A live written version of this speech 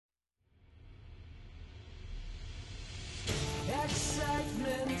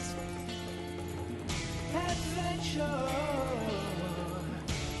Mystery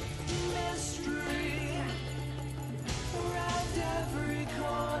around every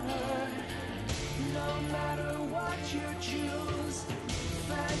corner. No matter what you choose,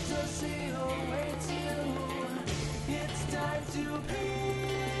 fantasy awaits you. It's time to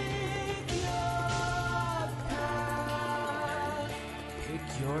pick your path. Pick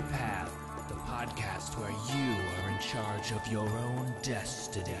Your Path, the podcast where you are in charge of your own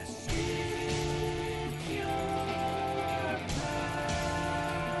destiny. Pick your path.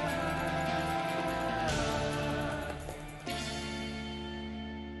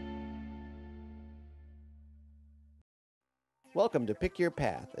 Welcome to Pick Your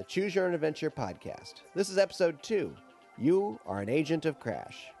Path, a Choose Your Own Adventure podcast. This is episode 2. You Are an Agent of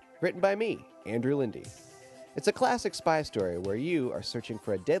Crash, written by me, Andrew Lindy. It's a classic spy story where you are searching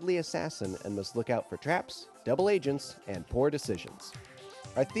for a deadly assassin and must look out for traps, double agents, and poor decisions.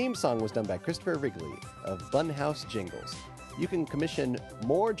 Our theme song was done by Christopher Wrigley of Bunhouse Jingles. You can commission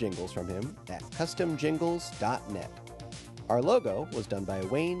more jingles from him at customjingles.net. Our logo was done by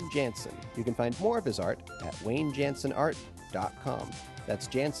Wayne Jansen. You can find more of his art at waynejansenart.com. That's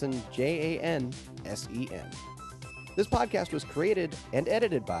Jansen, Jansen. This podcast was created and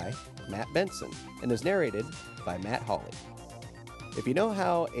edited by Matt Benson and is narrated by Matt Hawley. If you know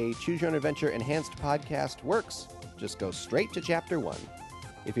how a Choose Your Own Adventure enhanced podcast works, just go straight to Chapter 1.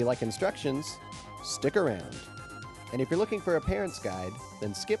 If you like instructions, stick around. And if you're looking for a parent's guide,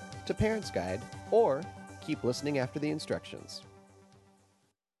 then skip to Parent's Guide or keep listening after the instructions.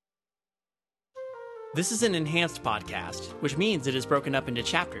 This is an enhanced podcast, which means it is broken up into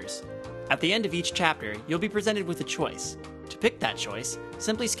chapters. At the end of each chapter, you'll be presented with a choice. To pick that choice,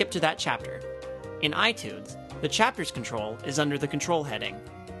 simply skip to that chapter. In iTunes, the chapters control is under the control heading.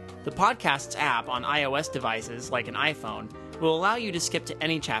 The podcast's app on iOS devices, like an iPhone, will allow you to skip to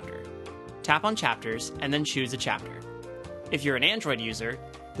any chapter. Tap on chapters and then choose a chapter. If you're an Android user,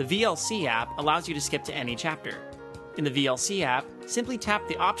 the VLC app allows you to skip to any chapter. In the VLC app, simply tap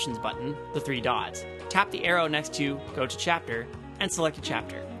the Options button, the 3 dots, tap the arrow next to Go to Chapter, and select a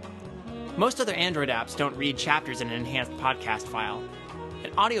chapter. Most other Android apps don't read chapters in an enhanced podcast file.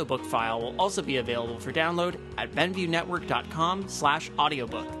 An audiobook file will also be available for download at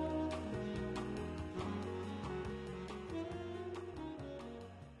benviewnetwork.com/audiobook.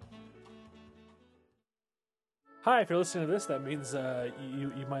 Hi, if you're listening to this, that means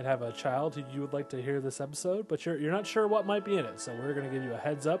you might have a child who you would like to hear this episode, but you're not sure what might be in it. So we're going to give you a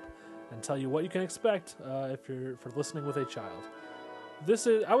heads up and tell you what you can expect if you're listening with a child.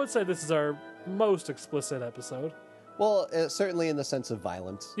 I would say this is our most explicit episode. Well, certainly in the sense of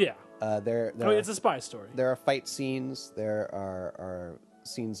violence. Yeah. It's a spy story. There are fight scenes. There are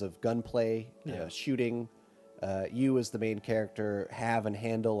scenes of gunplay, shooting. You, as the main character, have and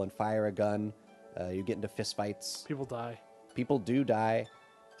handle and fire a gun. You get into fist fights. People die. People do die,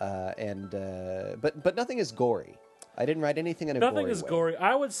 but nothing is gory. I didn't write anything in a gory way. Nothing is gory.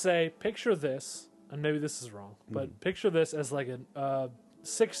 I would say picture this, and maybe this is wrong, but picture this as like a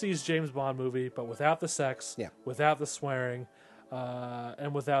 60s James Bond movie, but without the sex, without the swearing,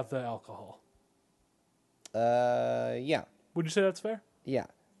 and without the alcohol. Yeah. Would you say that's fair? Yeah.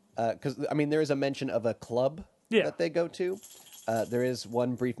 Because, there is a mention of a club that they go to. There is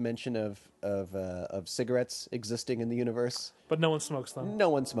one brief mention of cigarettes existing in the universe. But no one smokes them. No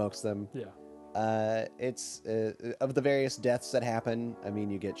one smokes them. Yeah. It's of the various deaths that happen,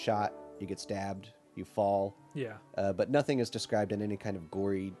 you get shot, you get stabbed, you fall. Yeah. But nothing is described in any kind of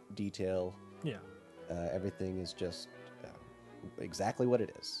gory detail. Yeah. Everything is just exactly what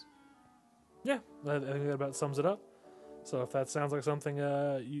it is. Yeah, I think that about sums it up. So if that sounds like something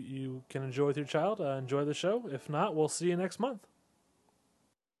you can enjoy with your child, enjoy the show. If not, we'll see you next month.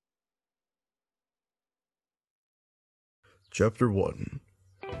 Chapter 1.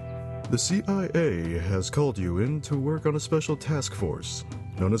 The CIA has called you in to work on a special task force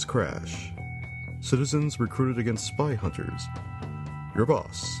known as Crash. Citizens recruited against spy hunters. Your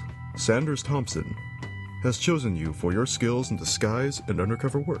boss, Sanders Thompson, has chosen you for your skills in disguise and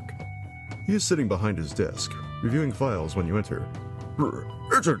undercover work. He is sitting behind his desk, reviewing files when you enter.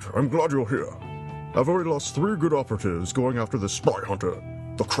 Agent, I'm glad you're here. I've already lost 3 good operatives going after the spy hunter,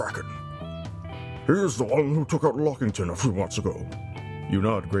 the Kraken. He is the one who took out Lockington a few months ago. You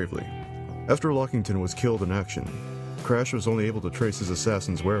nod gravely. After Lockington was killed in action, Crash was only able to trace his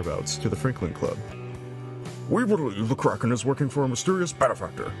assassin's whereabouts to the Franklin Club. We believe the Kraken is working for a mysterious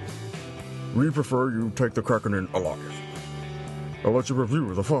benefactor. We prefer you take the Kraken in alive. I'll let you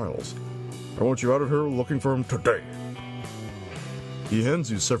review the files. I want you out of here looking for him today. He hands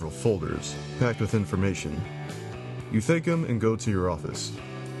you several folders, packed with information. You thank him and go to your office.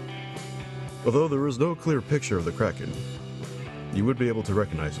 Although there is no clear picture of the Kraken, you would be able to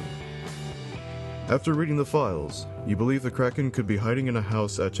recognize him. After reading the files, you believe the Kraken could be hiding in a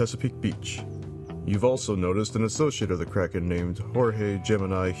house at Chesapeake Beach. You've also noticed an associate of the Kraken named Jorge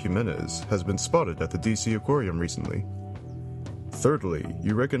Gemini Jimenez has been spotted at the DC Aquarium recently. Thirdly,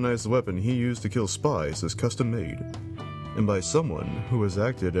 you recognize the weapon he used to kill spies as custom made, and by someone who has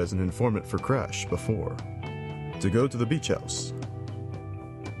acted as an informant for Crash before. To go to the beach house,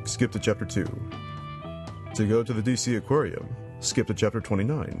 skip to Chapter 2. To go to the DC Aquarium, skip to Chapter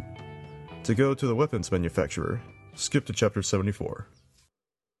 29. To go to the weapons manufacturer, skip to Chapter 74.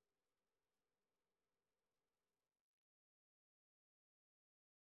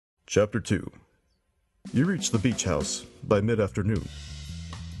 Chapter 2. You reach the beach house by mid-afternoon.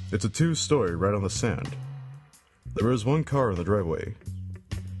 It's a 2-story right on the sand. There is one car in the driveway.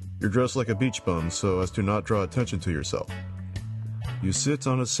 You're dressed like a beach bum so as to not draw attention to yourself. You sit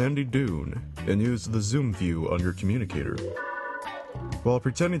on a sandy dune and use the zoom view on your communicator. While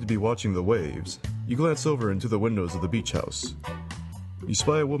pretending to be watching the waves, you glance over into the windows of the beach house. You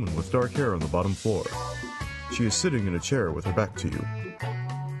spy a woman with dark hair on the bottom floor. She is sitting in a chair with her back to you.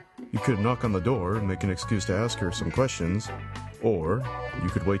 You could knock on the door and make an excuse to ask her some questions, or you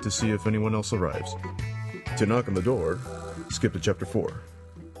could wait to see if anyone else arrives. To knock on the door, skip to Chapter 4.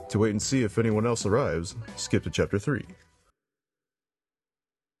 To wait and see if anyone else arrives, skip to Chapter 3.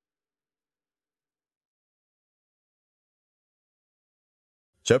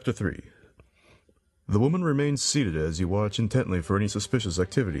 Chapter 3. The woman remains seated as you watch intently for any suspicious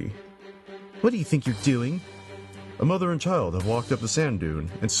activity. What do you think you're doing? A mother and child have walked up the sand dune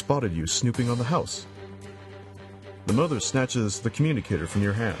and spotted you snooping on the house. The mother snatches the communicator from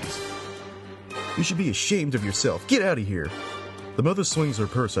your hands. You should be ashamed of yourself. Get out of here. The mother swings her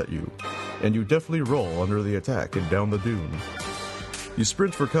purse at you, and you deftly roll under the attack and down the dune. You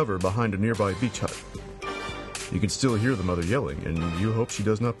sprint for cover behind a nearby beach hut. You can still hear the mother yelling, and you hope she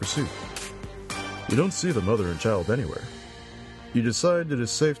does not pursue. You don't see the mother and child anywhere. You decide it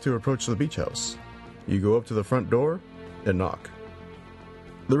is safe to approach the beach house. You go up to the front door and knock.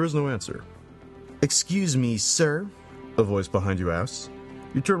 There is no answer. Excuse me, sir, a voice behind you asks.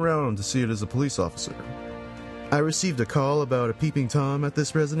 You turn around to see it is a police officer. I received a call about a peeping Tom at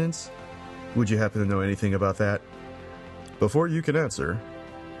this residence. Would you happen to know anything about that? Before you can answer,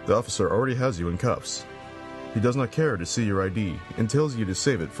 the officer already has you in cuffs. He does not care to see your ID and tells you to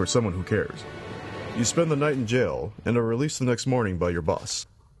save it for someone who cares. You spend the night in jail and are released the next morning by your boss.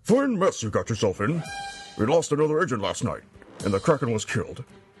 Fine mess you got yourself in. We lost another agent last night, and the Kraken was killed.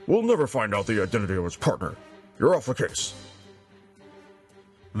 We'll never find out the identity of his partner. You're off the case.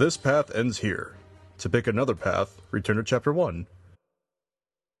 This path ends here. To pick another path, return to Chapter 1.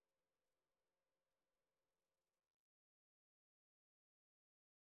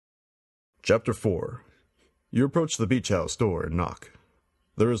 Chapter 4. You approach the beach house door and knock.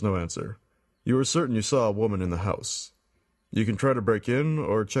 There is no answer. You are certain you saw a woman in the house. You can try to break in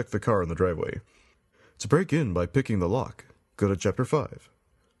or check the car in the driveway. To break in by picking the lock, go to Chapter 5.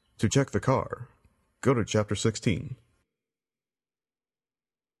 To check the car, go to Chapter 16.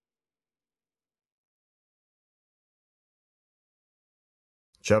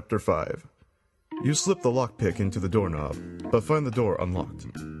 Chapter 5. You slip the lockpick into the doorknob, but find the door unlocked.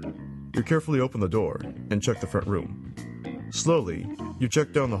 You carefully open the door and check the front room. Slowly, you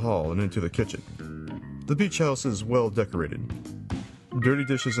check down the hall and into the kitchen. The beach house is well decorated. Dirty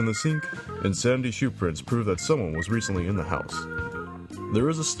dishes in the sink and sandy shoe prints prove that someone was recently in the house. There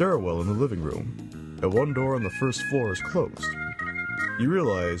is a stairwell in the living room, and one door on the first floor is closed. You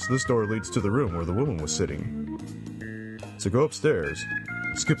realize this door leads to the room where the woman was sitting. To go upstairs,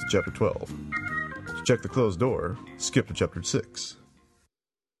 skip to Chapter 12. To check the closed door, skip to Chapter 6.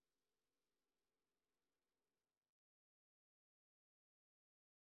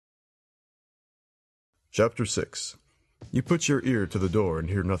 Chapter 6. You put your ear to the door and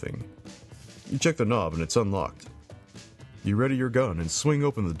hear nothing. You check the knob and it's unlocked. You ready your gun and swing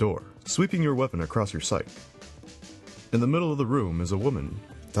open the door, sweeping your weapon across your sight. In the middle of the room is a woman,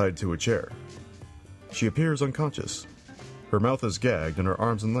 tied to a chair. She appears unconscious. Her mouth is gagged and her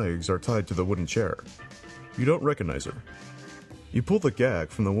arms and legs are tied to the wooden chair. You don't recognize her. You pull the gag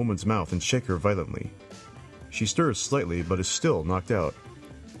from the woman's mouth and shake her violently. She stirs slightly but is still knocked out.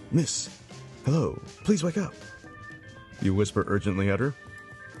 Miss, hello, please wake up. You whisper urgently at her.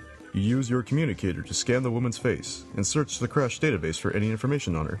 You use your communicator to scan the woman's face and search the Crash database for any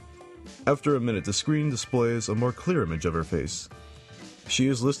information on her. After a minute, the screen displays a more clear image of her face. She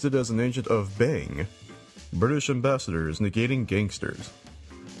is listed as an agent of BANG, British Ambassadors Negating Gangsters.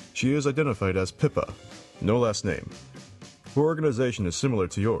 She is identified as Pippa, no last name. Her organization is similar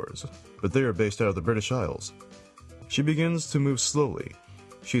to yours, but they are based out of the British Isles. She begins to move slowly.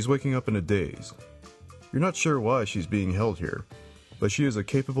 She's waking up in a daze. You're not sure why she's being held here, but she is a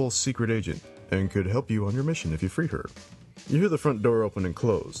capable secret agent and could help you on your mission if you free her. You hear the front door open and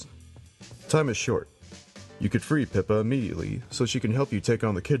close. Time is short. You could free Pippa immediately so she can help you take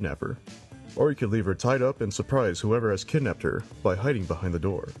on the kidnapper, or you could leave her tied up and surprise whoever has kidnapped her by hiding behind the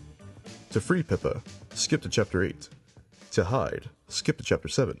door. To free Pippa, skip to Chapter 8. To hide, skip to Chapter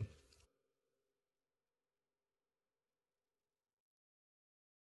 7.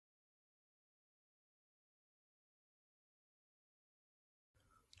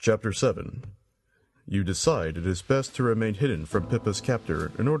 Chapter 7. You decide it is best to remain hidden from Pippa's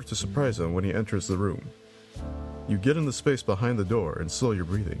captor in order to surprise him when he enters the room. You get in the space behind the door and slow your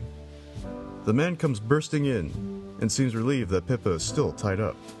breathing. The man comes bursting in and seems relieved that Pippa is still tied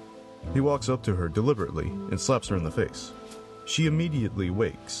up. He walks up to her deliberately and slaps her in the face. She immediately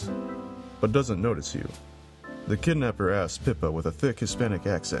wakes, but doesn't notice you. The kidnapper asks Pippa with a thick Hispanic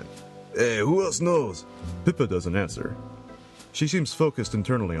accent, "Hey, who else knows?" Pippa doesn't answer. She seems focused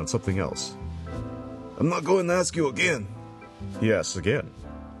internally on something else. "I'm not going to ask you again." He asks again,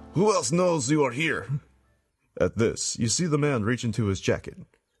 "Who else knows you are here?" At this, you see the man reach into his jacket.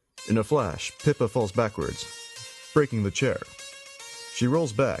 In a flash, Pippa falls backwards, breaking the chair. She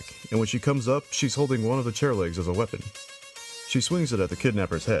rolls back, and when she comes up, she's holding one of the chair legs as a weapon. She swings it at the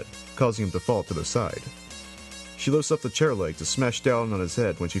kidnapper's head, causing him to fall to the side. She lifts up the chair leg to smash down on his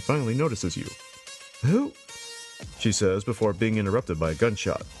head when she finally notices you. "Who?" she says before being interrupted by a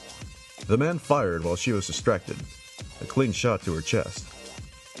gunshot. The man fired while she was distracted, a clean shot to her chest.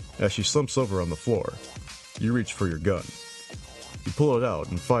 As she slumps over on the floor, you reach for your gun. You pull it out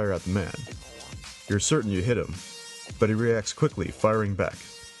and fire at the man. You're certain you hit him, but he reacts quickly, firing back.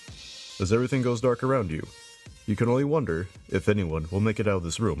 As everything goes dark around you, you can only wonder if anyone will make it out of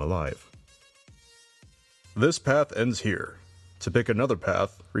this room alive. This path ends here. To pick another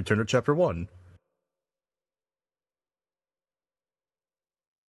path, return to Chapter 1.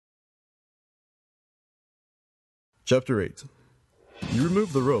 Chapter 8. You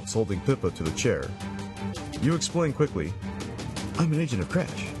remove the ropes holding Pippa to the chair. You explain quickly, "I'm an agent of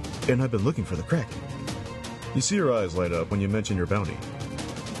Crash, and I've been looking for the Kraken." You see her eyes light up when you mention your bounty.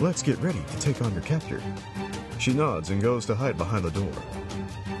 "Let's get ready to take on your captor." She nods and goes to hide behind the door.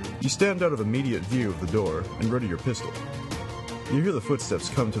 You stand out of immediate view of the door and ready your pistol. You hear the footsteps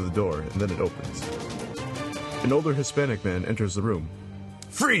come to the door and then it opens. An older Hispanic man enters the room.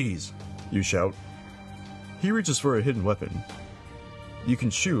 "Freeze!" you shout. He reaches for a hidden weapon. You can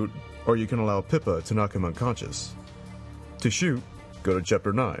shoot, or you can allow Pippa to knock him unconscious. To shoot, go to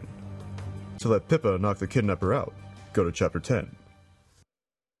Chapter 9. To let Pippa knock the kidnapper out, go to Chapter 10.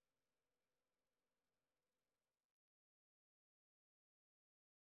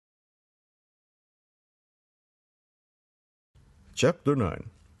 Chapter 9.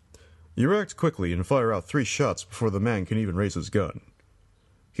 You act quickly and fire out 3 shots before the man can even raise his gun.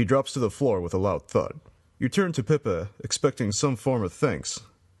 He drops to the floor with a loud thud. You turn to Pippa, expecting some form of thanks,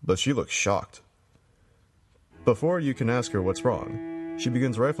 but she looks shocked. Before you can ask her what's wrong, she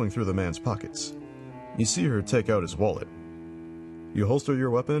begins rifling through the man's pockets. You see her take out his wallet. You holster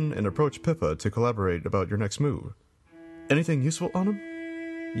your weapon and approach Pippa to collaborate about your next move. "Anything useful on him?"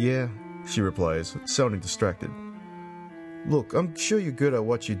 "Yeah," she replies, sounding distracted. "Look, I'm sure you're good at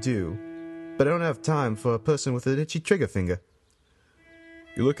what you do, but I don't have time for a person with an itchy trigger finger."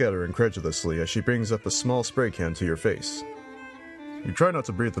 You look at her incredulously as she brings up a small spray can to your face. You try not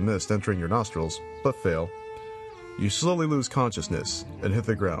to breathe the mist entering your nostrils, but fail. You slowly lose consciousness and hit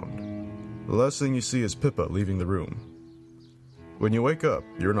the ground. The last thing you see is Pippa leaving the room. When you wake up,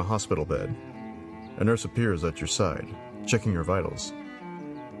 you're in a hospital bed. A nurse appears at your side, checking your vitals.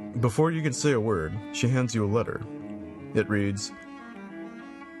 Before you can say a word, she hands you a letter. It reads,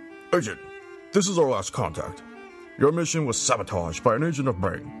 "Agent, this is our last contact. Your mission was sabotaged by an agent of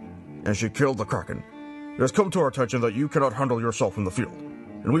Bane, and she killed the Kraken. It has come to our attention that you cannot handle yourself in the field,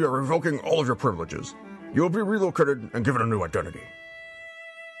 and we are revoking all of your privileges. You will be relocated and given a new identity."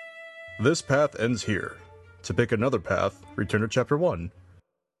 This path ends here. To pick another path, return to Chapter 1.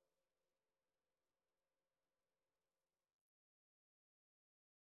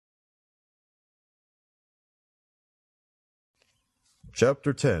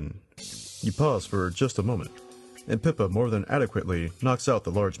 Chapter 10. You pause for just a moment, and Pippa more than adequately knocks out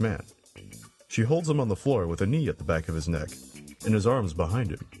the large man. She holds him on the floor with a knee at the back of his neck, and his arms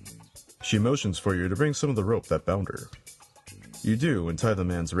behind him. She motions for you to bring some of the rope that bound her. You do and tie the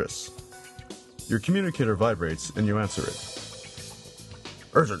man's wrists. Your communicator vibrates and you answer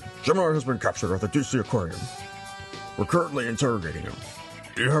it. "Agent, Gemini has been captured at the DC Aquarium." We're currently interrogating him.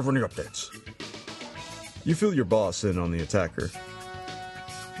 Do you have any updates? You feel your boss in on the attacker.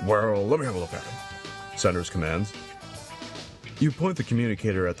 Well, let me have a look at him. Sanders commands. You point the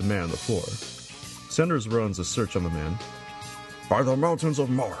communicator at the man on the floor. Sanders runs a search on the man. By the mountains of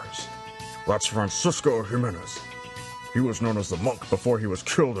Mars. That's Francisco Jimenez. He was known as the monk before he was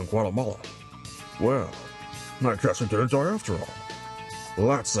killed in Guatemala. Well, I guess he didn't die after all.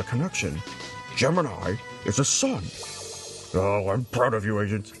 That's the connection. Gemini is his son. Oh, I'm proud of you,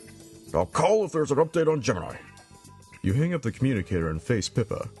 Agent. I'll call if there's an update on Gemini. You hang up the communicator and face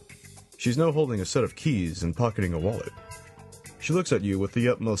Pippa. She's now holding a set of keys and pocketing a wallet. She looks at you with the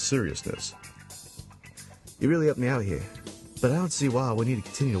utmost seriousness. You really helped me out here, but I don't see why we need to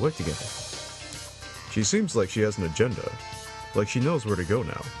continue to work together. She seems like she has an agenda, like she knows where to go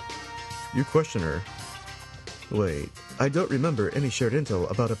now. You question her. Wait, I don't remember any shared intel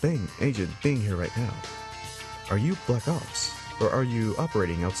about a Bang agent being here right now. Are you Black Ops, or are you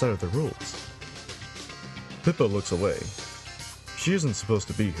operating outside of the rules? Pippa looks away. She isn't supposed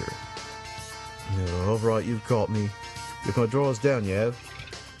to be here. No, alright, you've caught me. With my drawers down, you have.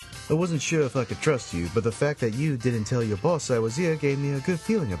 I wasn't sure if I could trust you, but the fact that you didn't tell your boss I was here gave me a good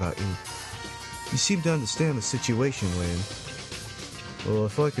feeling about you. You seem to understand the situation, Lynn. Well,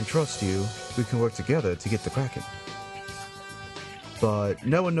 if I can trust you, we can work together to get the Kraken. But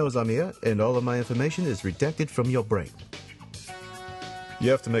no one knows I'm here, and all of my information is redacted from your brain.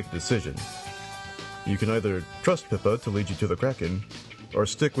 You have to make a decision. You can either trust Pippa to lead you to the Kraken, or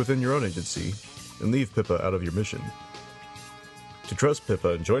stick within your own agency and leave Pippa out of your mission. To trust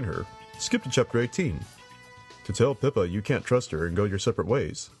Pippa and join her, skip to Chapter 18. To tell Pippa you can't trust her and go your separate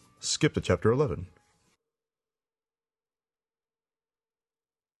ways, skip to Chapter 11.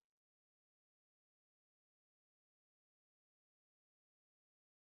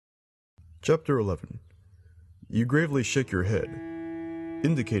 Chapter 11. You gravely shake your head,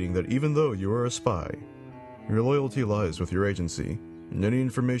 indicating that even though you are a spy, your loyalty lies with your agency, and any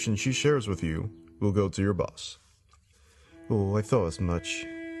information she shares with you will go to your boss. Oh, I thought as much.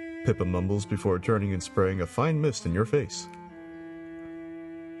 Pippa mumbles before turning and spraying a fine mist in your face.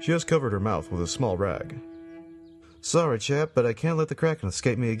 She has covered her mouth with a small rag. Sorry, chap, but I can't let the Kraken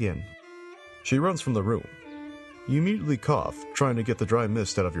escape me again. She runs from the room. You immediately cough, trying to get the dry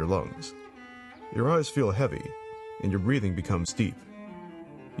mist out of your lungs. Your eyes feel heavy, and your breathing becomes deep.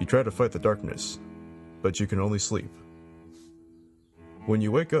 You try to fight the darkness, but you can only sleep. When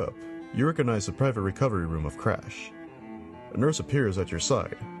you wake up, you recognize the private recovery room of Crash. A nurse appears at your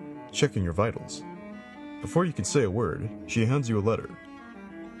side, checking your vitals. Before you can say a word, she hands you a letter.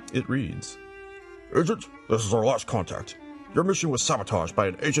 It reads, Agent, this is our last contact. Your mission was sabotaged by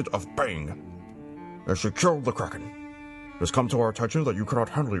an agent of Bang, and she killed the Kraken. It has come to our attention that you cannot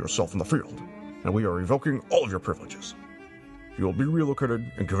handle yourself in the field, and we are revoking all of your privileges. You will be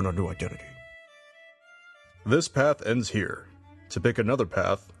relocated and given a new identity. This path ends here. To pick another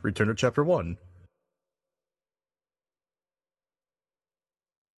path, return to Chapter 1.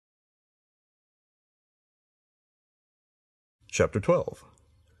 Chapter 12.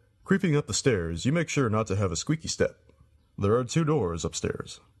 Creeping up the stairs, you make sure not to have a squeaky step. There are 2 doors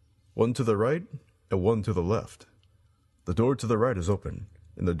upstairs, one to the right and one to the left. The door to the right is open,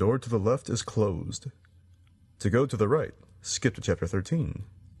 and the door to the left is closed. To go to the right, skip to Chapter 13.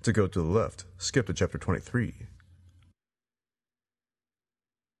 To go to the left, skip to Chapter 23.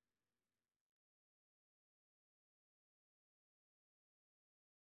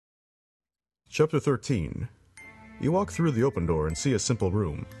 Chapter 13. You walk through the open door and see a simple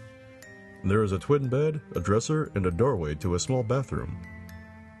room. There is a twin bed, a dresser, and a doorway to a small bathroom.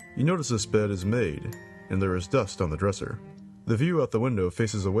 You notice this bed is made, and there is dust on the dresser. The view out the window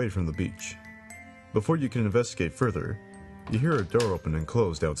faces away from the beach. Before you can investigate further, you hear a door open and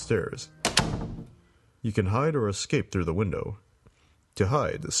close downstairs. You can hide or escape through the window. To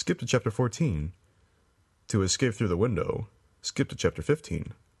hide, skip to Chapter 14. To escape through the window, skip to Chapter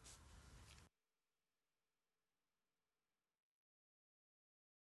 15.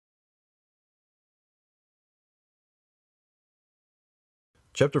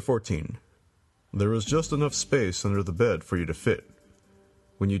 Chapter 14. There is just enough space under the bed for you to fit.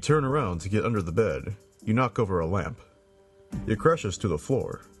 When you turn around to get under the bed, you knock over a lamp. It crashes to the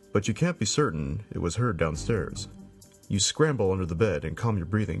floor, but you can't be certain it was heard downstairs. You scramble under the bed and calm your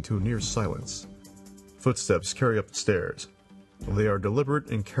breathing to a near silence. Footsteps carry up the stairs. They are deliberate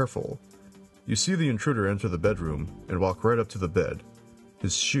and careful. You see the intruder enter the bedroom and walk right up to the bed.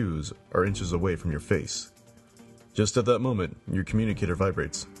 His shoes are inches away from your face. Just at that moment, your communicator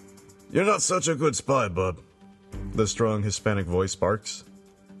vibrates. "You're not such a good spy, bub," the strong Hispanic voice barks.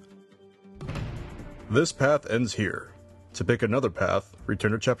 This path ends here. To pick another path,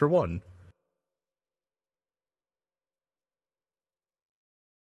 return to Chapter 1.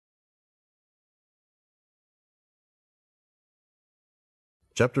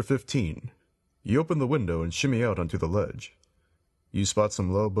 Chapter 15. You open the window and shimmy out onto the ledge. You spot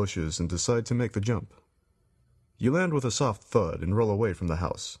some low bushes and decide to make the jump. You land with a soft thud and roll away from the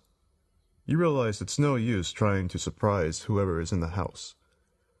house. You realize it's no use trying to surprise whoever is in the house.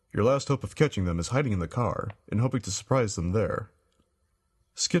 Your last hope of catching them is hiding in the car and hoping to surprise them there.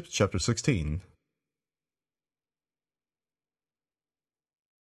 Skip to Chapter 16.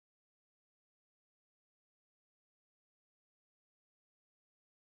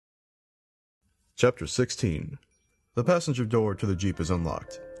 Chapter 16. The passenger door to the Jeep is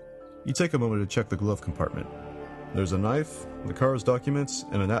unlocked. You take a moment to check the glove compartment. There's a knife, the car's documents,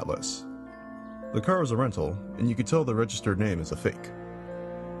 and an atlas. The car is a rental, and you can tell the registered name is a fake.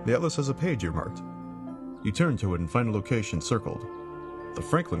 The atlas has a page earmarked. You turn to it and find a location circled. The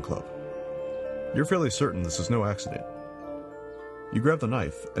Franklin Club. You're fairly certain this is no accident. You grab the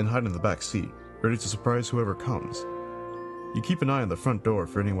knife and hide in the back seat, ready to surprise whoever comes. You keep an eye on the front door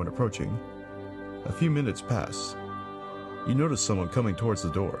for anyone approaching. A few minutes pass. You notice someone coming towards the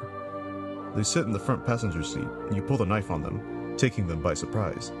door. They sit in the front passenger seat, and you pull the knife on them, taking them by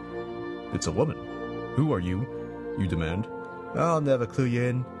surprise. It's a woman. Who are you? You demand. I'll never clue you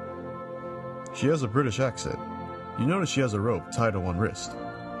in. She has a British accent. You notice she has a rope tied to one wrist.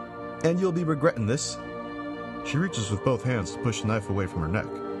 And you'll be regretting this. She reaches with both hands to push the knife away from her neck.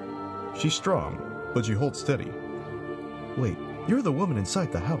 She's strong, but she holds steady. Wait, you're the woman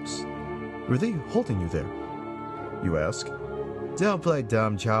inside the house. Were they holding you there? You ask. Don't play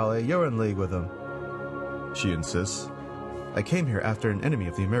dumb, Charlie. You're in league with them. She insists. I came here after an enemy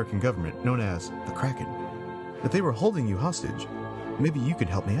of the American government known as the Kraken. If they were holding you hostage, maybe you could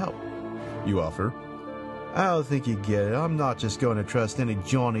help me out. You offer. I don't think you get it. I'm not just going to trust any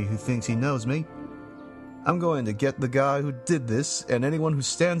Johnny who thinks he knows me. I'm going to get the guy who did this and anyone who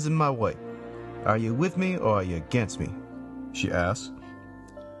stands in my way. Are you with me or are you against me? She asks.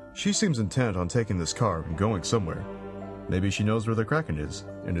 She seems intent on taking this car and going somewhere. Maybe she knows where the Kraken is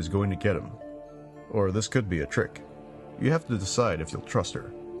and is going to get him. Or this could be a trick. You have to decide if you'll trust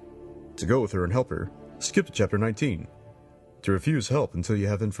her. To go with her and help her, skip to Chapter 19. To refuse help until you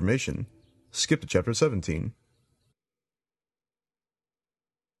have information, skip to Chapter 17.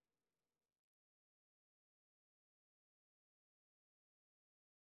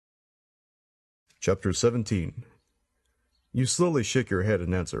 Chapter 17. You slowly shake your head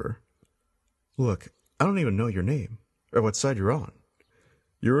and answer her. Look, I don't even know your name, or what side you're on.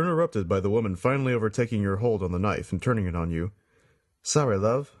 You're interrupted by the woman finally overtaking your hold on the knife and turning it on you. Sorry,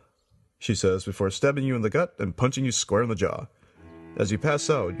 love, she says before stabbing you in the gut and punching you square in the jaw. As you pass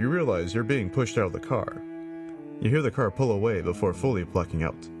out, you realize you're being pushed out of the car. You hear the car pull away before fully blacking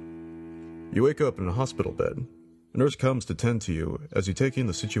out. You wake up in a hospital bed. A nurse comes to tend to you as you take in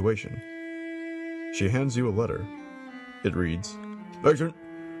the situation. She hands you a letter. It reads, Agent,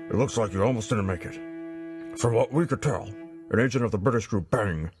 it looks like you almost didn't make it. From what we could tell, an agent of the British group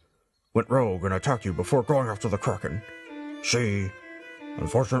Bang went rogue and attacked you before going after the Kraken. She,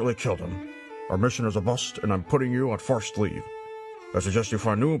 unfortunately, killed him. Our mission is a bust, and I'm putting you on forced leave. I suggest you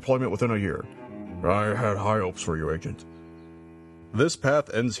find new employment within a year. I had high hopes for you, Agent. This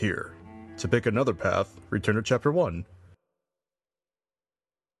path ends here. To pick another path, return to Chapter 1.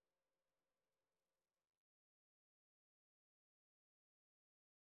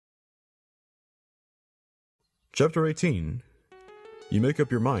 Chapter 18. You make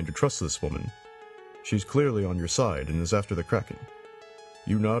up your mind to trust this woman. She's clearly on your side and is after the Kraken.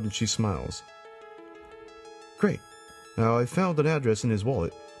 You nod and she smiles. Great. Now I found an address in his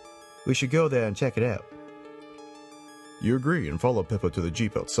wallet. We should go there and check it out. You agree and follow Pippa to the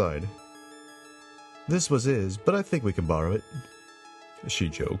Jeep outside. This was his, but I think we can borrow it. She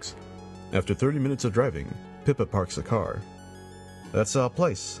jokes. After 30 minutes of driving, Pippa parks the car. That's our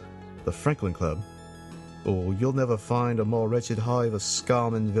place, the Franklin Club. Oh, you'll never find a more wretched hive of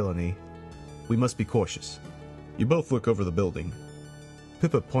scum and villainy. We must be cautious. You both look over the building.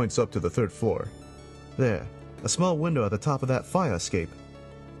 Pippa points up to the 3rd floor. There, a small window at the top of that fire escape.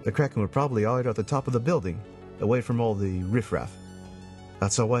 The Kraken would probably hide at the top of the building, away from all the riffraff.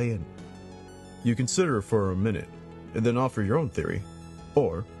 That's our way in. You consider for a minute, and then offer your own theory.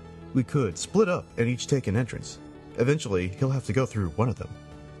 Or, we could split up and each take an entrance. Eventually, he'll have to go through one of them.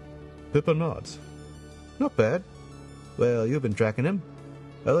 Pippa nods. Not bad. Well, you've been tracking him.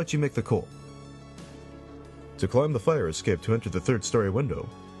 I'll let you make the call. To climb the fire escape to enter the 3rd-story window,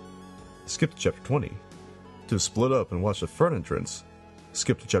 skip to Chapter 20. To split up and watch the front entrance,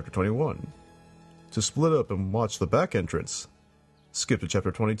 skip to Chapter 21. To split up and watch the back entrance, skip to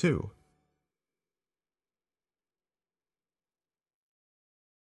Chapter 22.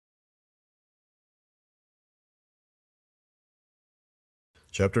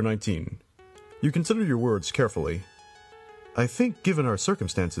 Chapter 19. You consider your words carefully. I think, given our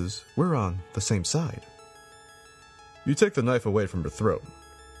circumstances, we're on the same side. You take the knife away from her throat.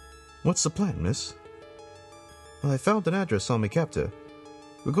 What's the plan, miss? Well, I found an address on my captor.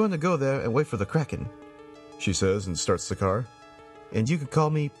 We're going to go there and wait for the Kraken, she says and starts the car. And you can call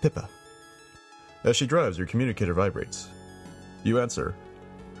me Pippa. As she drives, your communicator vibrates. You answer.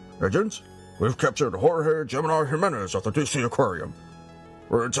 Agents, we've captured Jorge Gemini Jimenez at the DC Aquarium.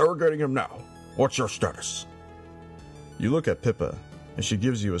 We're interrogating him now. What's your status? You look at Pippa, and she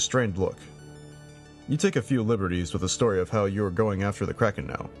gives you a strained look. You take a few liberties with the story of how you're going after the Kraken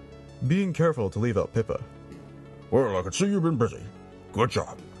now, being careful to leave out Pippa. Well, I can see you've been busy. Good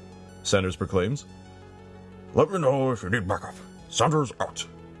job, Sanders proclaims. Let me know if you need backup. Sanders out.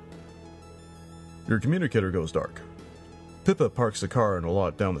 Your communicator goes dark. Pippa parks the car in a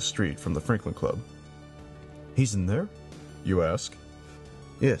lot down the street from the Franklin Club. He's in there? You ask.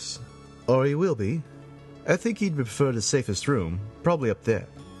 Yes, or he will be. I think he'd prefer the safest room, probably up there.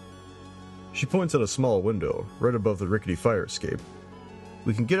 She points at a small window right above the rickety fire escape.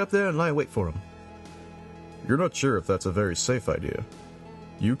 We can get up there and lie in wait for him. You're not sure if that's a very safe idea.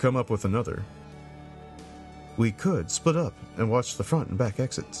 You come up with another. We could split up and watch the front and back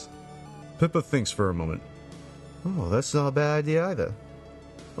exits. Pippa thinks for a moment. Oh, that's not a bad idea either.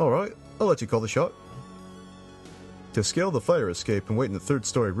 Alright, I'll let you call the shot. To scale the fire escape and wait in the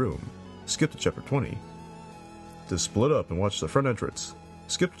third-story room, skip to Chapter 20. To split up and watch the front entrance,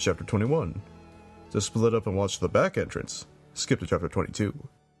 skip to Chapter 21. To split up and watch the back entrance, skip to Chapter 22.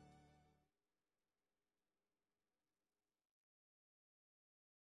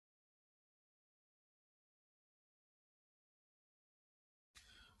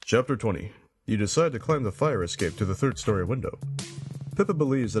 Chapter 20. You decide to climb the fire escape to the third-story window. Pippa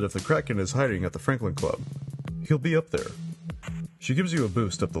believes that if the Kraken is hiding at the Franklin Club, he'll be up there. She gives you a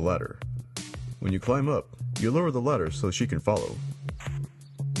boost up the ladder. When you climb up, you lower the ladder so she can follow.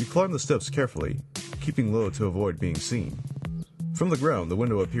 You climb the steps carefully, keeping low to avoid being seen. From the ground, the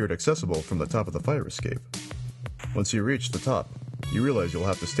window appeared accessible from the top of the fire escape. Once you reach the top, you realize you'll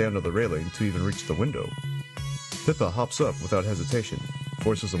have to stand on the railing to even reach the window. Pippa hops up without hesitation,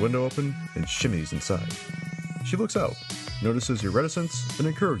 forces the window open, and shimmies inside. She looks out, notices your reticence, and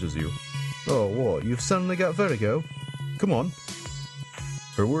encourages you. Oh, what, you've suddenly got vertigo? Come on.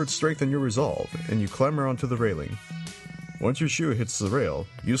 Her words strengthen your resolve, and you clamber onto the railing. Once your shoe hits the rail,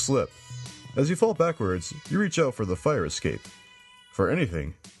 you slip. As you fall backwards, you reach out for the fire escape. For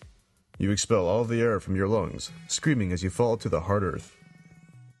anything. You expel all the air from your lungs, screaming as you fall to the hard earth.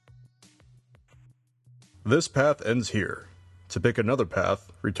 This path ends here. To pick another path,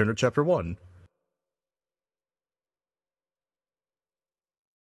 return to Chapter 1.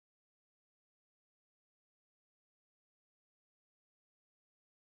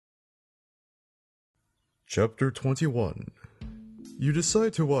 Chapter 21. You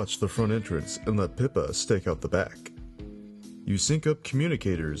decide to watch the front entrance and let Pippa stake out the back. You sync up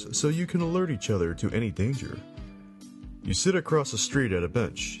communicators so you can alert each other to any danger. You sit across the street at a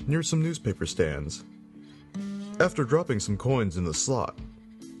bench near some newspaper stands. After dropping some coins in the slot,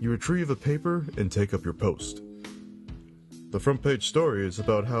 you retrieve a paper and take up your post. The front page story is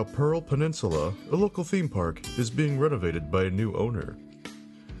about how Pearl Peninsula, a local theme park, is being renovated by a new owner.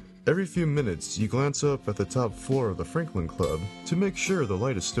 Every few minutes, you glance up at the top floor of the Franklin Club to make sure the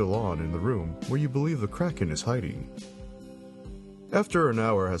light is still on in the room where you believe the Kraken is hiding. After an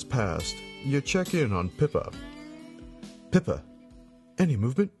hour has passed, you check in on Pippa. Pippa, any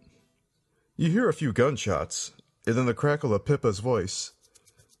movement? You hear a few gunshots, and then the crackle of Pippa's voice.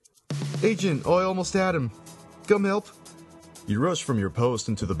 Agent, I almost had him. Come help. You rush from your post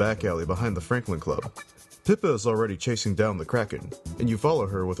into the back alley behind the Franklin Club. Pippa is already chasing down the Kraken, and you follow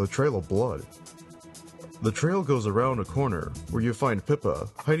her with a trail of blood. The trail goes around a corner where you find Pippa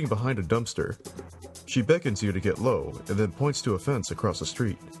hiding behind a dumpster. She beckons you to get low and then points to a fence across the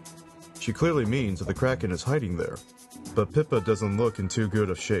street. She clearly means that the Kraken is hiding there, but Pippa doesn't look in too good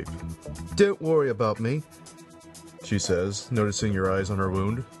of shape. Don't worry about me, she says, noticing your eyes on her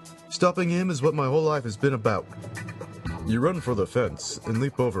wound. Stopping him is what my whole life has been about. You run for the fence and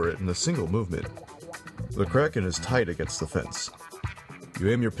leap over it in a single movement. The Kraken is tight against the fence.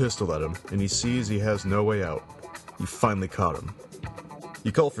 You aim your pistol at him, and he sees he has no way out. You finally caught him.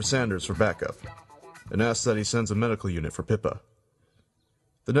 You call for Sanders for backup, and ask that he sends a medical unit for Pippa.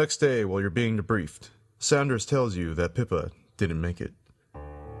 The next day, while you're being debriefed, Sanders tells you that Pippa didn't make it.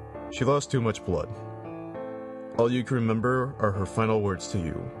 She lost too much blood. All you can remember are her final words to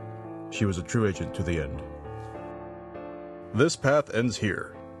you. She was a true agent to the end. This path ends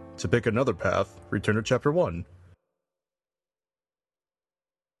here. To pick another path, return to Chapter 1.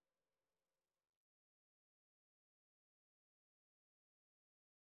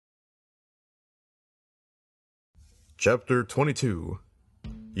 Chapter 22.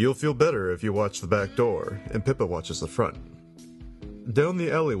 You'll feel better if you watch the back door, and Pippa watches the front. Down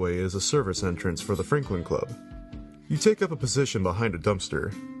the alleyway is a service entrance for the Franklin Club. You take up a position behind a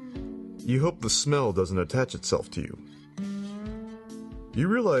dumpster. You hope the smell doesn't attach itself to you. You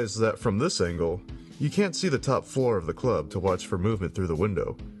realize that from this angle, you can't see the top floor of the club to watch for movement through the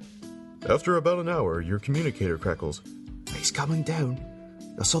window. After about an hour, your communicator crackles. He's coming down.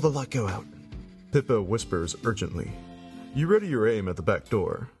 I saw the light go out. Pippa whispers urgently. You ready your aim at the back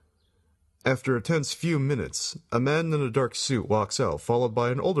door. After a tense few minutes, a man in a dark suit walks out, followed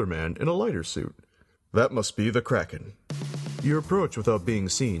by an older man in a lighter suit. That must be the Kraken. You approach without being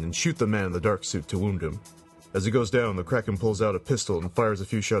seen and shoot the man in the dark suit to wound him. As he goes down, the Kraken pulls out a pistol and fires a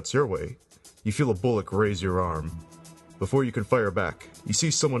few shots your way. You feel a bullet graze your arm. Before you can fire back, you see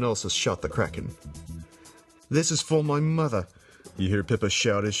someone else has shot the Kraken. This is for my mother. You hear Pippa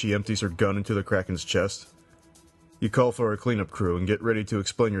shout as she empties her gun into the Kraken's chest. You call for a cleanup crew and get ready to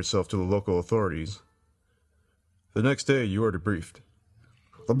explain yourself to the local authorities. The next day, you are debriefed.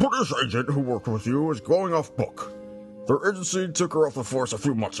 The British agent who worked with you is going off book. Their agency took her off the force a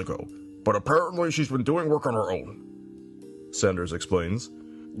few months ago, but apparently she's been doing work on her own. Sanders explains.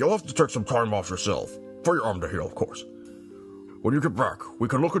 You'll have to take some time off yourself, for your arm to heal, of course. When you get back, we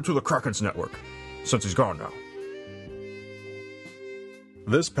can look into the Kraken's network, since he's gone now.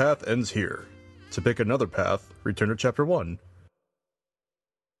 This path ends here. To pick another path, return to Chapter 1.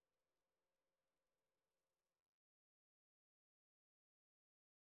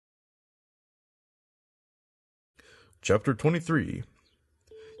 Chapter 23.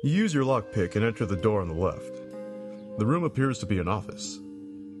 You use your lockpick and enter the door on the left. The room appears to be an office.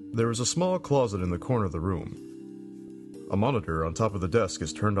 There is a small closet in the corner of the room. A monitor on top of the desk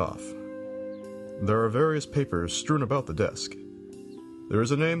is turned off. There are various papers strewn about the desk. There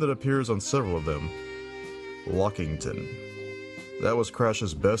is a name that appears on several of them. Lockington. That was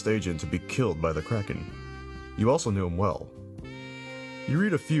Crash's best agent to be killed by the Kraken. You also knew him well. You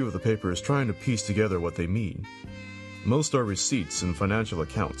read a few of the papers trying to piece together what they mean. Most are receipts and financial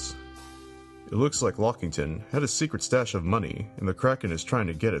accounts. It looks like Lockington had a secret stash of money, and the Kraken is trying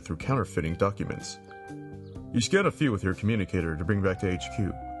to get it through counterfeiting documents. You scan a few with your communicator to bring back to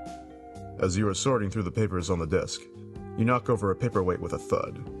HQ. As you are sorting through the papers on the desk, you knock over a paperweight with a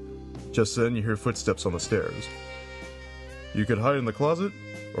thud. Just then, you hear footsteps on the stairs. You could hide in the closet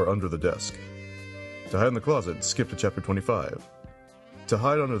or under the desk. To hide in the closet, skip to Chapter 25. To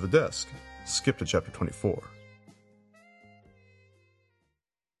hide under the desk, skip to Chapter 24.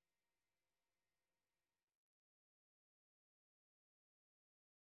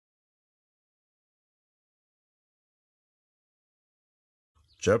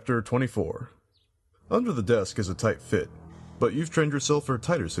 Chapter 24. Under the desk is a tight fit, but you've trained yourself for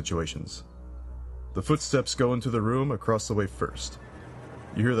tighter situations. The footsteps go into the room across the way first.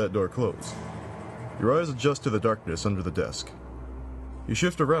 You hear that door close. Your eyes adjust to the darkness under the desk. You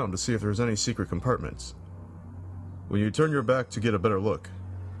shift around to see if there's any secret compartments. When you turn your back to get a better look,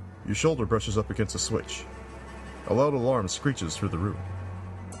 your shoulder brushes up against a switch. A loud alarm screeches through the room.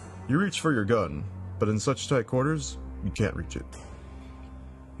 You reach for your gun, but in such tight quarters, you can't reach it.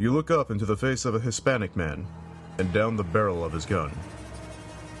 You look up into the face of a Hispanic man, and down the barrel of his gun.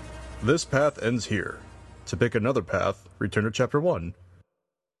 This path ends here. To pick another path, return to Chapter 1.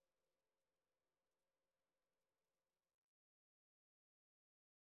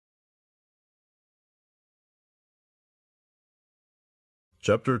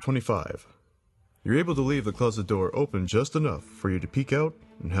 Chapter 25. You're able to leave the closet door open just enough for you to peek out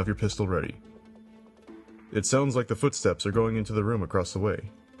and have your pistol ready. It sounds like the footsteps are going into the room across the way.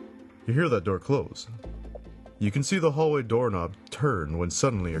 You hear that door close. You can see the hallway doorknob turn when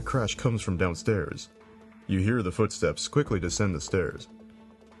suddenly a crash comes from downstairs. You hear the footsteps quickly descend the stairs.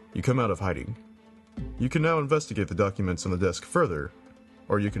 You come out of hiding. You can now investigate the documents on the desk further,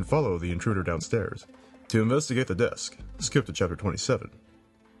 or you can follow the intruder downstairs. To investigate the desk, skip to Chapter 27.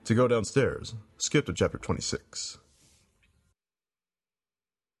 To go downstairs, skip to Chapter 26.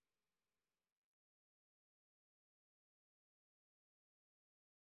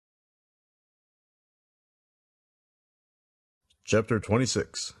 Chapter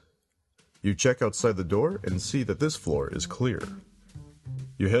 26. You check outside the door and see that this floor is clear.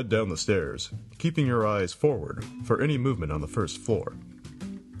 You head down the stairs, keeping your eyes forward for any movement on the first floor.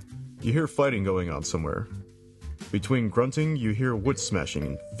 You hear fighting going on somewhere. Between grunting, you hear wood smashing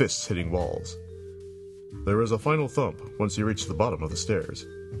and fists hitting walls. There is a final thump once you reach the bottom of the stairs.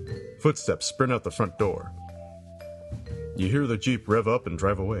 Footsteps sprint out the front door. You hear the Jeep rev up and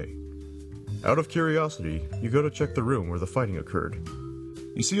drive away. Out of curiosity, you go to check the room where the fighting occurred.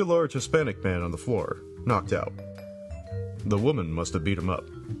 You see a large Hispanic man on the floor, knocked out. The woman must have beat him up.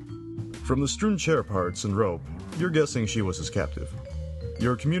 From the strewn chair parts and rope, you're guessing she was his captive.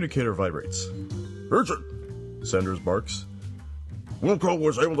 Your communicator vibrates. Agent, Sanders barks. Wilco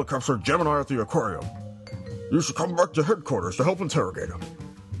was able to capture Gemini at the aquarium. You should come back to headquarters to help interrogate him.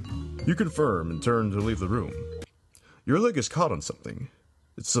 You confirm and turn to leave the room. Your leg is caught on something.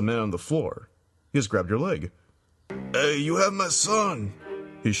 It's the man on the floor. He has grabbed your leg. Hey, you have my son!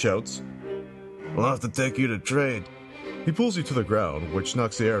 He shouts. I'll have to take you to trade. He pulls you to the ground, which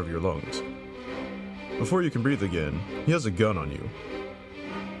knocks the air out of your lungs. Before you can breathe again, he has a gun on you.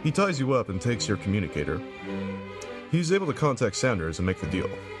 He ties you up and takes your communicator. He's able to contact Sanders and make the deal.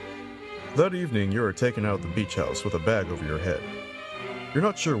 That evening, you are taken out of the beach house with a bag over your head. You're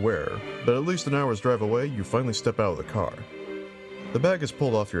not sure where, but at least an hour's drive away, you finally step out of the car. The bag is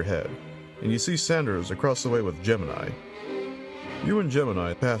pulled off your head, and you see Sanders across the way with Gemini. You and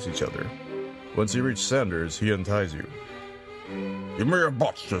Gemini pass each other. Once you reach Sanders, he unties you. You may have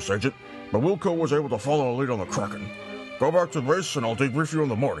botched this, Agent, but Wilco was able to follow a lead on the Kraken. Go back to base and I'll debrief you in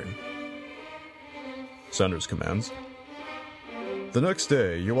the morning. Sanders commands. The next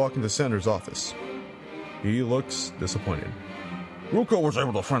day, you walk into Sanders' office. He looks disappointed. Wilco was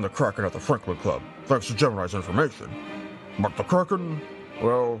able to find the Kraken at the Franklin Club, thanks to Gemini's information. But the Kraken,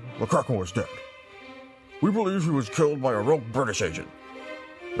 well, the Kraken was dead. We believe he was killed by a rogue British agent.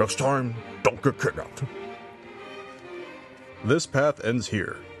 Next time, don't get kidnapped. This path ends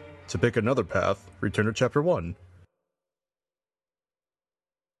here. To pick another path, return to Chapter 1.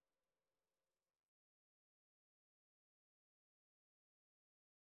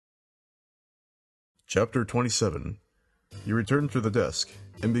 Chapter 27. You return to the desk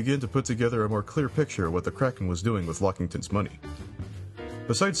and begin to put together a more clear picture of what the Kraken was doing with Lockington's money.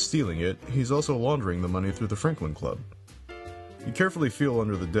 Besides stealing it, he's also laundering the money through the Franklin Club. You carefully feel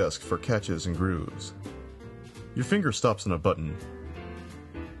under the desk for catches and grooves. Your finger stops on a button.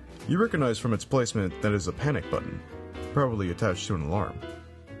 You recognize from its placement that it is a panic button, probably attached to an alarm.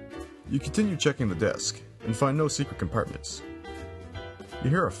 You continue checking the desk and find no secret compartments. You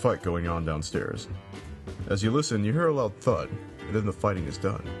hear a fight going on downstairs. As you listen, you hear a loud thud, and then the fighting is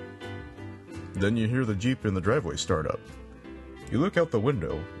done. Then you hear the Jeep in the driveway start up. You look out the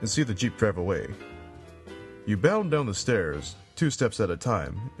window and see the Jeep drive away. You bound down the stairs, 2 steps at a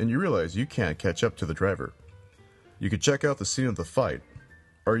time, and you realize you can't catch up to the driver. You could check out the scene of the fight,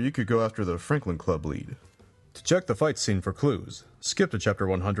 or you could go after the Franklin Club lead. To check the fight scene for clues, skip to Chapter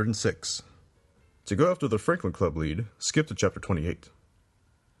 106. To go after the Franklin Club lead, skip to Chapter 28.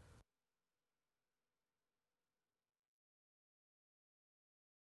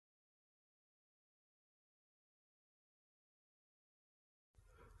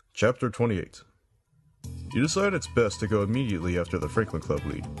 Chapter 28. You decide it's best to go immediately after the Franklin Club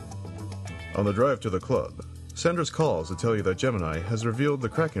lead. On the drive to the club, Sanders calls to tell you that Gemini has revealed the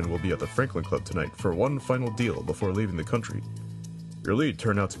Kraken will be at the Franklin Club tonight for one final deal before leaving the country. Your lead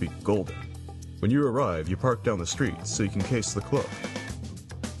turned out to be golden. When you arrive, you park down the street so you can case the club.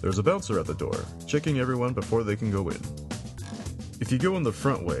 There's a bouncer at the door, checking everyone before they can go in. If you go in the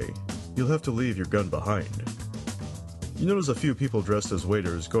front way, you'll have to leave your gun behind. You notice a few people dressed as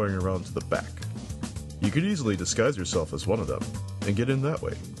waiters going around to the back. You could easily disguise yourself as one of them and get in that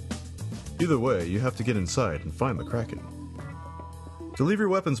way. Either way, you have to get inside and find the Kraken. To leave your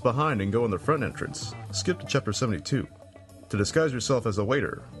weapons behind and go in the front entrance, skip to Chapter 72. To disguise yourself as a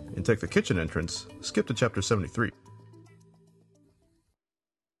waiter and take the kitchen entrance, skip to Chapter 73.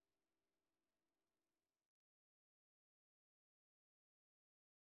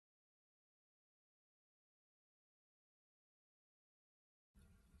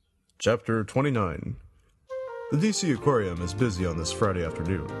 Chapter 29. The DC Aquarium is busy on this Friday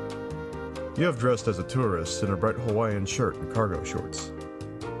afternoon. You have dressed as a tourist in a bright Hawaiian shirt and cargo shorts.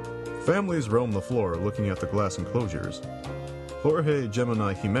 Families roam the floor looking at the glass enclosures. Jorge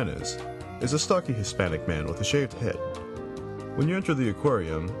Gemini Jimenez is a stocky Hispanic man with a shaved head. When you enter the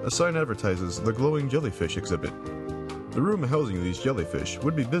aquarium, a sign advertises the glowing jellyfish exhibit. The room housing these jellyfish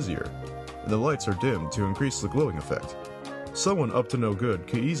would be busier, and the lights are dimmed to increase the glowing effect. Someone up to no good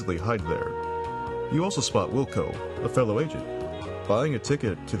could easily hide there. You also spot Wilco, a fellow agent, buying a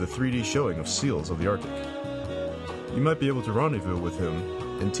ticket to the 3D showing of Seals of the Arctic. You might be able to rendezvous with him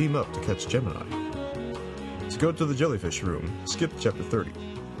and team up to catch Gemini. To go to the jellyfish room, skip Chapter 30.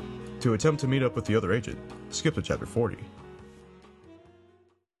 To attempt to meet up with the other agent, skip to Chapter 40.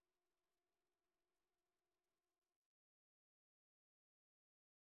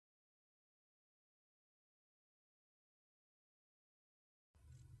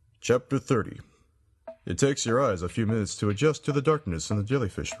 Chapter 30. It takes your eyes a few minutes to adjust to the darkness in the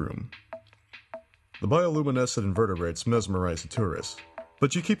jellyfish room. The bioluminescent invertebrates mesmerize the tourists,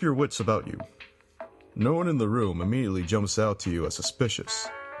 but you keep your wits about you. No one in the room immediately jumps out to you as suspicious.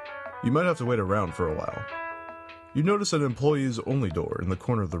 You might have to wait around for a while. You notice an employees-only door in the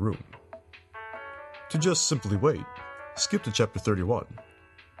corner of the room. To just simply wait, skip to Chapter 31.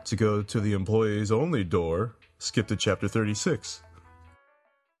 To go to the employees-only door, skip to Chapter 36.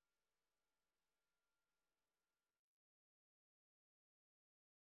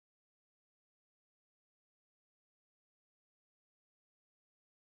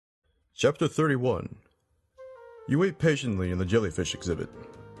 Chapter 31. You wait patiently in the jellyfish exhibit.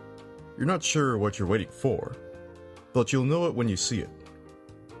 You're not sure what you're waiting for, but you'll know it when you see it.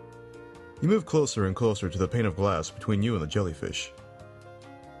 You move closer and closer to the pane of glass between you and the jellyfish.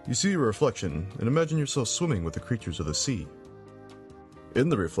 You see your reflection and imagine yourself swimming with the creatures of the sea. In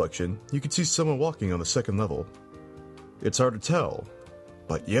the reflection, you can see someone walking on the second level. It's hard to tell,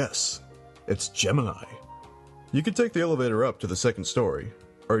 but yes, it's Gemini. You can take the elevator up to the second story,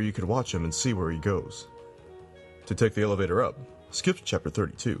 or you could watch him and see where he goes. To take the elevator up, skip to Chapter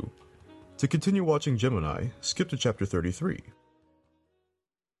 32. To continue watching Gemini, skip to Chapter 33.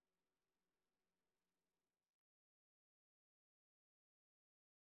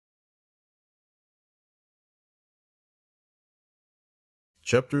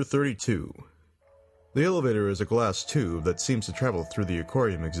 Chapter 32. The elevator is a glass tube that seems to travel through the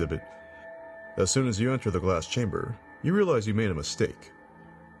aquarium exhibit. As soon as you enter the glass chamber, you realize you made a mistake.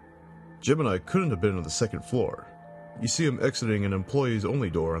 Gemini couldn't have been on the second floor. You see him exiting an employees-only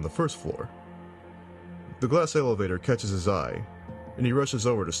door on the first floor. The glass elevator catches his eye, and he rushes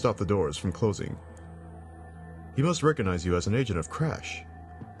over to stop the doors from closing. He must recognize you as an agent of Crash.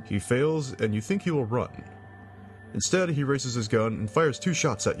 He fails, and you think he will run. Instead, he raises his gun and fires 2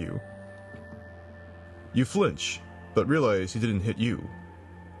 shots at you. You flinch, but realize he didn't hit you.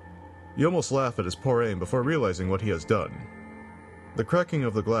 You almost laugh at his poor aim before realizing what he has done. The cracking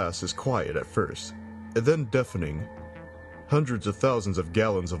of the glass is quiet at first, and then deafening. Hundreds of thousands of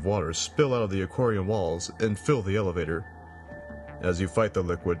gallons of water spill out of the aquarium walls and fill the elevator. As you fight the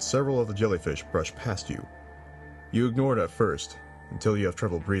liquid, several of the jellyfish brush past you. You ignore it at first, until you have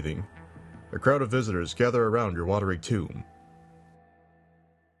trouble breathing. A crowd of visitors gather around your watery tomb.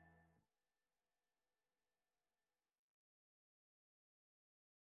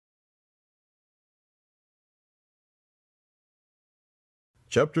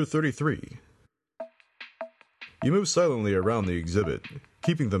 Chapter 33. You move silently around the exhibit,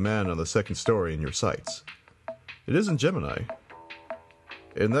 keeping the man on the second story in your sights. It isn't Gemini.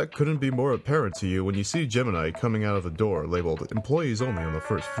 And that couldn't be more apparent to you when you see Gemini coming out of the door labeled Employees Only on the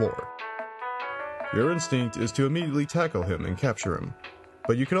first floor. Your instinct is to immediately tackle him and capture him,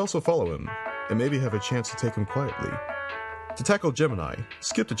 but you can also follow him, and maybe have a chance to take him quietly. To tackle Gemini,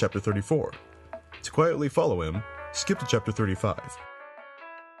 skip to Chapter 34. To quietly follow him, skip to Chapter 35.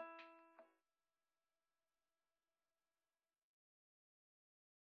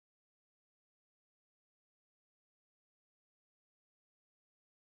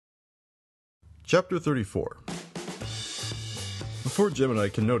 Chapter 34. Before Gemini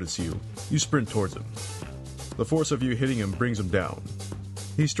can notice you, you sprint towards him. The force of you hitting him brings him down.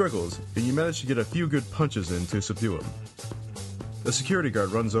 He struggles, and you manage to get a few good punches in to subdue him. The security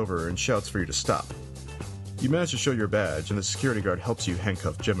guard runs over and shouts for you to stop. You manage to show your badge, and the security guard helps you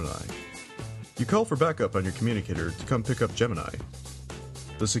handcuff Gemini. You call for backup on your communicator to come pick up Gemini.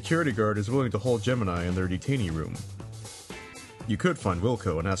 The security guard is willing to hold Gemini in their detainee room. You could find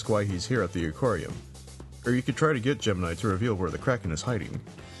Wilco and ask why he's here at the aquarium, or you could try to get Gemini to reveal where the Kraken is hiding.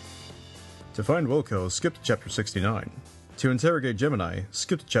 To find Wilco, skip to Chapter 69. To interrogate Gemini,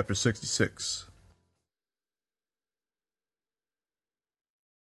 skip to Chapter 66.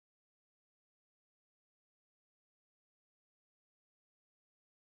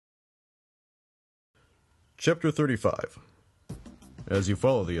 Chapter 35. As you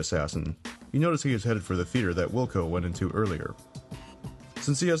follow the assassin, you notice he is headed for the theater that Wilco went into earlier.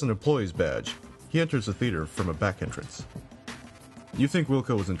 Since he has an employee's badge, he enters the theater from a back entrance. You think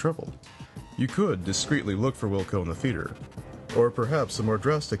Wilco is in trouble. You could discreetly look for Wilco in the theater, or perhaps a more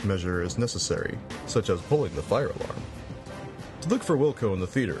drastic measure is necessary, such as pulling the fire alarm. To look for Wilco in the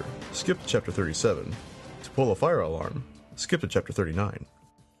theater, skip to Chapter 37. To pull a fire alarm, skip to Chapter 39.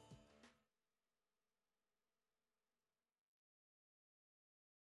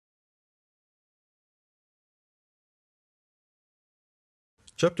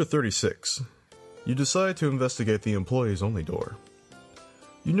 Chapter 36. You decide to investigate the employees only door.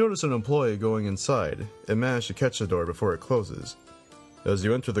 You notice an employee going inside and manage to catch the door before it closes. As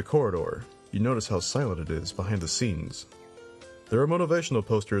you enter the corridor, you notice how silent it is behind the scenes. There are motivational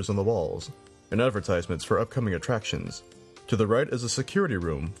posters on the walls and advertisements for upcoming attractions. To the right is a security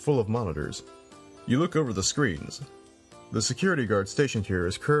room full of monitors. You look over the screens. The security guard stationed here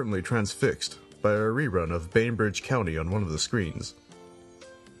is currently transfixed by a rerun of Bainbridge County on one of the screens.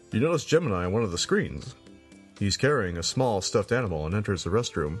 You notice Gemini on one of the screens. He's carrying a small stuffed animal and enters the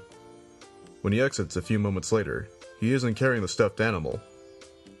restroom. When he exits a few moments later, he isn't carrying the stuffed animal.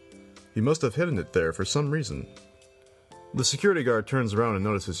 He must have hidden it there for some reason. The security guard turns around and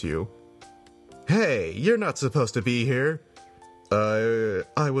notices you. Hey, you're not supposed to be here.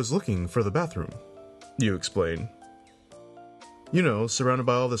 I was looking for the bathroom, you explain. You know, surrounded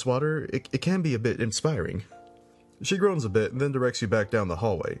by all this water, it can be a bit inspiring. She groans a bit and then directs you back down the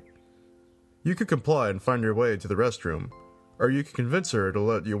hallway. You could comply and find your way to the restroom, or you could convince her to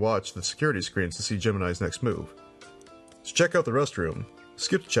let you watch the security screens to see Gemini's next move. To check out the restroom,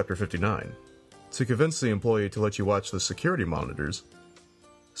 skip to Chapter 59. To convince the employee to let you watch the security monitors,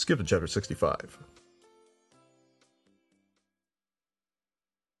 skip to Chapter 65.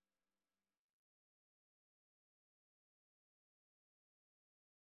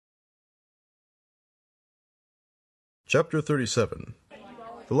 Chapter 37.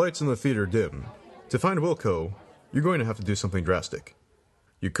 The lights in the theater dim. To find Wilco, you're going to have to do something drastic.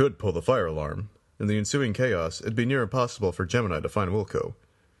 You could pull the fire alarm. In the ensuing chaos, it'd be near impossible for Gemini to find Wilco.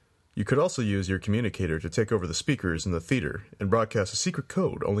 You could also use your communicator to take over the speakers in the theater and broadcast a secret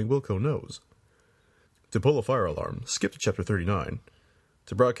code only Wilco knows. To pull a fire alarm, skip to Chapter 39.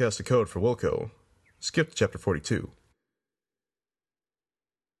 To broadcast a code for Wilco, skip to Chapter 42.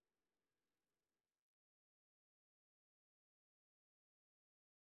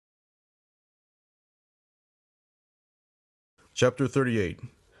 Chapter 38.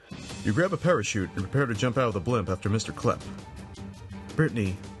 You grab a parachute and prepare to jump out of the blimp after Mr. Klepp.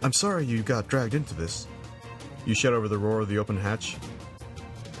 Brittany, I'm sorry you got dragged into this. You shout over the roar of the open hatch.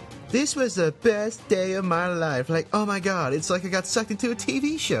 This was the best day of my life. Like, oh my god, it's like I got sucked into a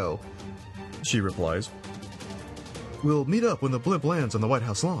TV show. She replies. We'll meet up when the blimp lands on the White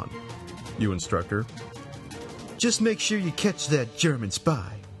House lawn. You instruct her. Just make sure you catch that German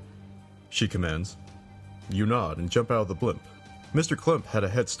spy. She commands. You nod and jump out of the blimp. Mr. Klepp had a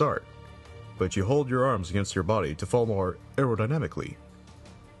head start, but you hold your arms against your body to fall more aerodynamically.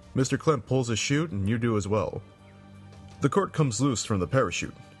 Mr. Klepp pulls his chute and you do as well. The cord comes loose from the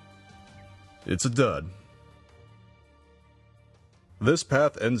parachute. It's a dud. This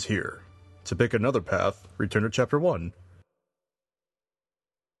path ends here. To pick another path, return to Chapter 1.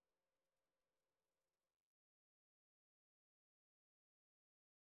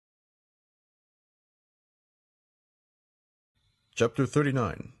 Chapter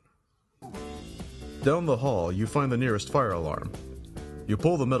 39. Down the hall, you find the nearest fire alarm. You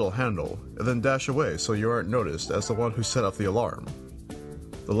pull the metal handle, and then dash away so you aren't noticed as the one who set off the alarm.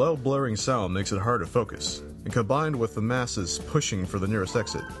 The loud blaring sound makes it hard to focus, and combined with the masses pushing for the nearest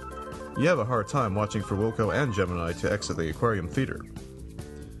exit, you have a hard time watching for Wilco and Gemini to exit the aquarium theater.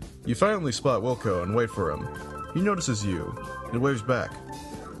 You finally spot Wilco and wait for him. He notices you, and waves back.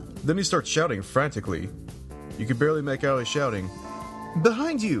 Then he starts shouting frantically. You can barely make out his shouting,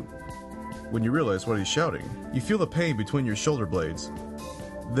 "Behind you!" When you realize what he's shouting, you feel the pain between your shoulder blades,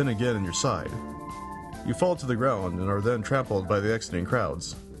 then again in your side. You fall to the ground and are then trampled by the exiting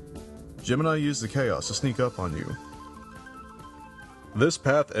crowds. Gemini used the chaos to sneak up on you. This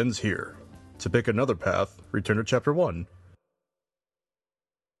path ends here. To pick another path, return to Chapter 1.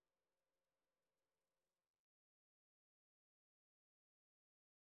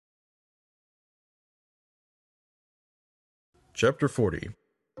 Chapter 40.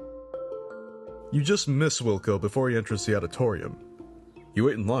 You just miss Wilco before he enters the auditorium. You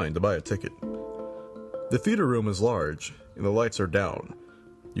wait in line to buy a ticket. The theater room is large, and the lights are down.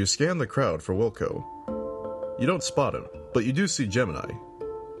 You scan the crowd for Wilco. You don't spot him, but you do see Gemini.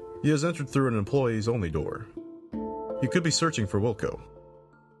 He has entered through an employees-only door. You could be searching for Wilco.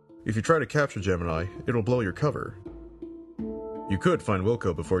 If you try to capture Gemini, it'll blow your cover. You could find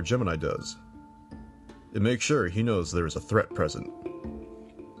Wilco before Gemini does. It makes sure he knows there is a threat present.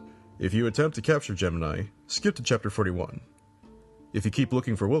 If you attempt to capture Gemini, skip to Chapter 41. If you keep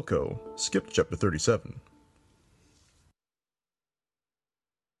looking for Wilco, skip to Chapter 37.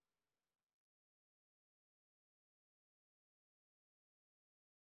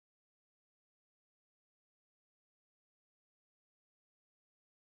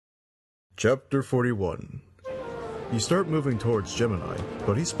 Chapter 41. You start moving towards Gemini,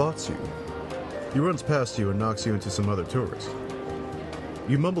 but he spots you. He runs past you and knocks you into some other tourists.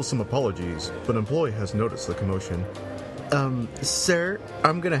 You mumble some apologies, but an employee has noticed the commotion. Sir,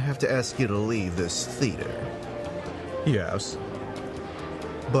 I'm gonna have to ask you to leave this theater. He asks,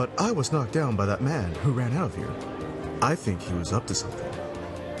 But I was knocked down by that man who ran out of here. I think he was up to something.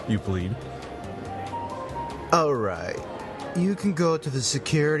 you plead. Alright, you can go to the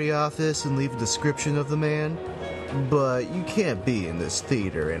security office and leave a description of the man, but you can't be in this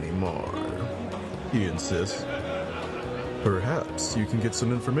theater anymore. He insists. Perhaps you can get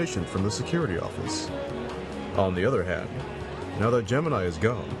some information from the security office. On the other hand, now that Gemini is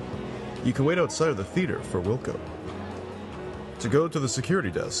gone, you can wait outside of the theater for Wilco. To go to the security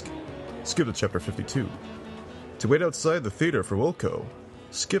desk, skip to chapter 52. To wait outside the theater for Wilco,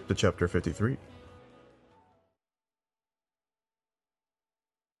 skip to chapter 53.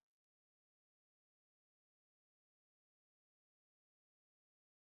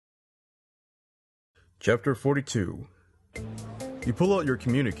 Chapter 42. You pull out your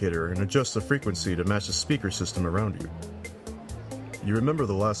communicator and adjust the frequency to match the speaker system around you. You remember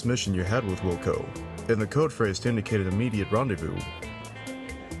the last mission you had with Wilco, and the code phrase to indicate an immediate rendezvous.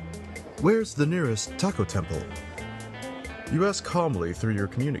 Where's the nearest taco temple? You ask calmly through your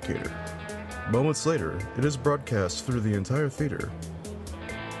communicator. Moments later, it is broadcast through the entire theater.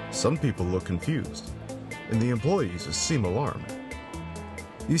 Some people look confused, and the employees seem alarmed.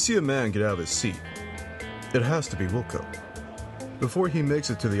 You see a man get out of his seat. It has to be Wilco. Before he makes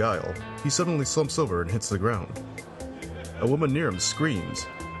it to the aisle, he suddenly slumps over and hits the ground. A woman near him screams.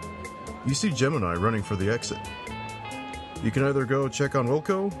 You see Gemini running for the exit. You can either go check on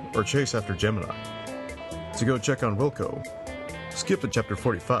Wilco or chase after Gemini. To go check on Wilco, skip to chapter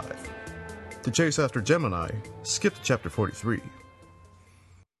 45. To chase after Gemini, skip to chapter 43.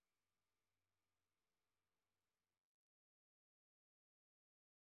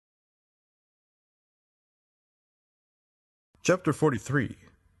 Chapter 43.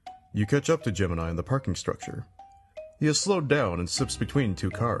 You catch up to Gemini in the parking structure. He has slowed down and slips between two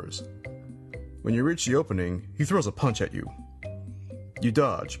cars. When you reach the opening, he throws a punch at you. You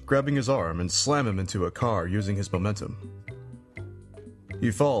dodge, grabbing his arm, and slam him into a car using his momentum. He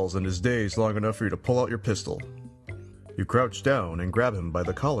falls and is dazed long enough for you to pull out your pistol. You crouch down and grab him by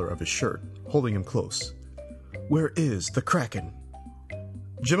the collar of his shirt, holding him close. Where is the Kraken?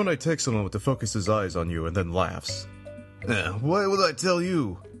 Gemini takes a moment to focus his eyes on you and then laughs. What would I tell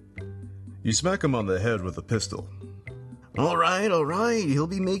you? You smack him on the head with the pistol. Alright. He'll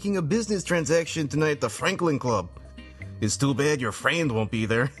be making a business transaction tonight at the Franklin Club. It's too bad your friend won't be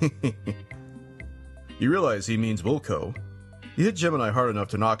there. You realize he means Wilco. You hit Gemini hard enough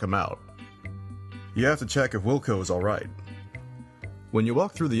to knock him out. You have to check if Wilco is alright. When you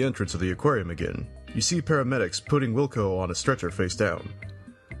walk through the entrance of the aquarium again, you see paramedics putting Wilco on a stretcher face down.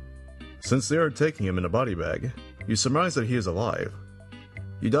 Since they are taking him in a body bag, you surmise that he is alive.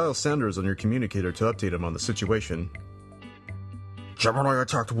 You dial Sanders on your communicator to update him on the situation. Gemini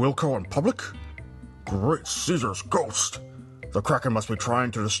attacked Wilco in public? Great Caesar's ghost! The Kraken must be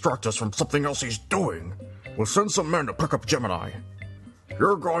trying to distract us from something else he's doing. We'll send some men to pick up Gemini.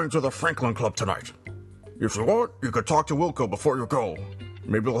 You're going to the Franklin Club tonight. If you want, you could talk to Wilco before you go.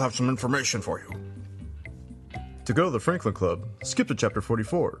 Maybe we'll have some information for you. To go to the Franklin Club, skip to chapter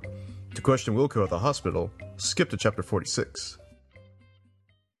 44. To question Wilco at the hospital, skip to chapter 46.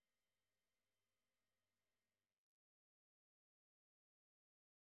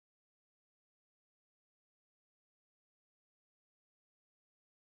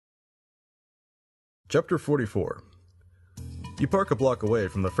 Chapter 44. You park a block away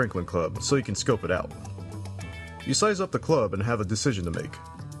from the Franklin Club so you can scope it out. You size up the club and have a decision to make.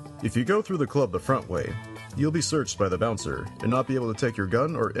 If you go through the club the front way, you'll be searched by the bouncer and not be able to take your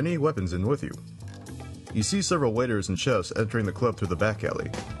gun or any weapons in with you. You see several waiters and chefs entering the club through the back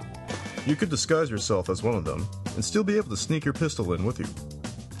alley. You could disguise yourself as one of them and still be able to sneak your pistol in with you.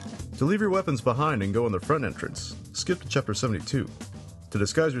 To leave your weapons behind and go in the front entrance, skip to chapter 72. To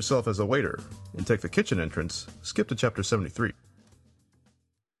disguise yourself as a waiter and take the kitchen entrance, skip to chapter 73.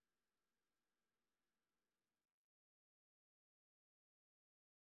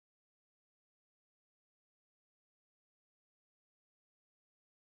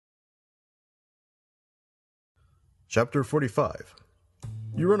 Chapter 45.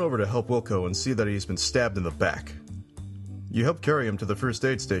 You run over to help Wilco and see that he's been stabbed in the back. You help carry him to the first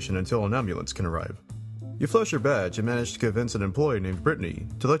aid station until an ambulance can arrive. You flash your badge and manage to convince an employee named Brittany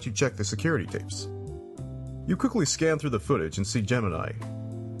to let you check the security tapes. You quickly scan through the footage and see Gemini.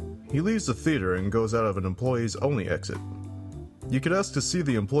 He leaves the theater and goes out of an employee's only exit. You could ask to see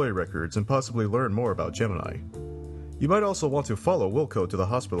the employee records and possibly learn more about Gemini. You might also want to follow Wilco to the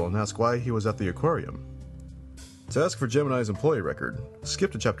hospital and ask why he was at the aquarium. To ask for Gemini's employee record,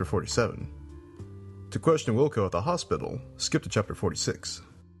 skip to Chapter 47. To question Wilco at the hospital, skip to Chapter 46.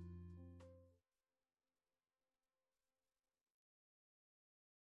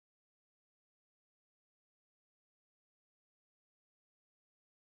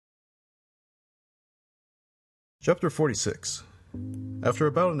 Chapter 46. After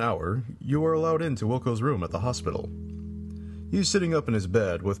about an hour, you are allowed into Wilco's room at the hospital. He's sitting up in his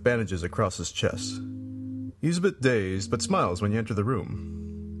bed with bandages across his chest. He's a bit dazed, but smiles when you enter the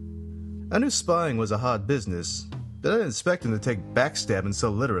room. I knew spying was a hard business, but I didn't expect him to take backstabbing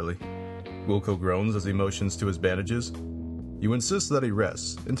so literally. Wilco groans as he motions to his bandages. You insist that he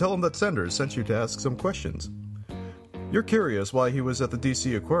rests, and tell him that Sanders sent you to ask some questions. You're curious why he was at the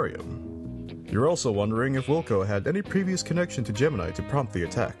DC Aquarium. You're also wondering if Wilco had any previous connection to Gemini to prompt the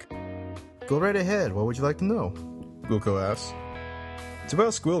attack. Go right ahead, what would you like to know? Wilco asks. To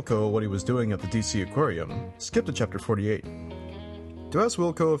ask Wilco what he was doing at the DC Aquarium, skip to Chapter 48. To ask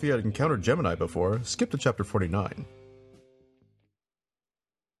Wilco if he had encountered Gemini before, skip to Chapter 49.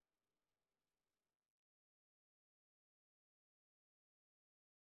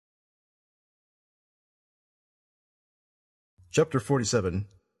 Chapter 47.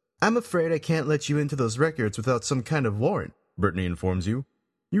 I'm afraid I can't let you into those records without some kind of warrant, Brittany informs you.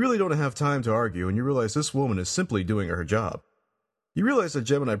 You really don't have time to argue, and you realize this woman is simply doing her job. You realize that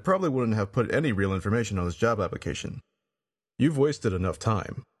Gemini probably wouldn't have put any real information on his job application. You've wasted enough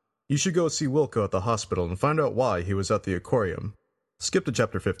time. You should go see Wilco at the hospital and find out why he was at the aquarium. Skip to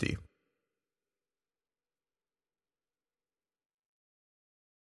Chapter 50.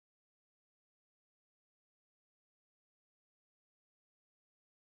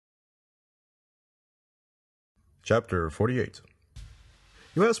 Chapter 48.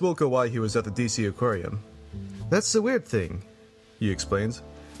 You ask Wilco why he was at the DC Aquarium. That's the weird thing, He explains.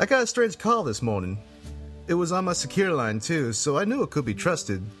 I got a strange call this morning. It was on my secure line too, so I knew it could be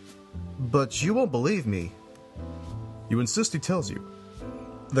trusted. But you won't believe me. You insist he tells you.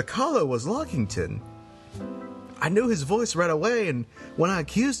 The caller was Lockington. I knew his voice right away, and when I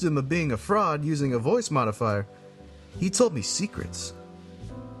accused him of being a fraud using a voice modifier, he told me secrets.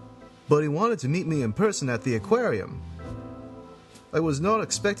 But he wanted to meet me in person at the aquarium. I was not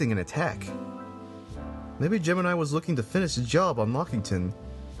expecting an attack. Maybe Gemini was looking to finish the job on Lockington,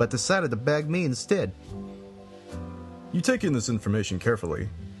 but decided to bag me instead. You take in this information carefully.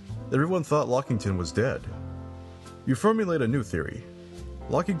 Everyone thought Lockington was dead. You formulate a new theory.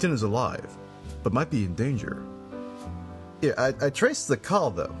 Lockington is alive, but might be in danger. Yeah, I traced the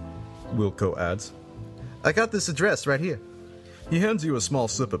call though, Wilco adds. I got this address right here. He hands you a small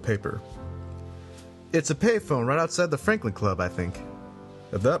slip of paper. It's a payphone right outside the Franklin Club, I think.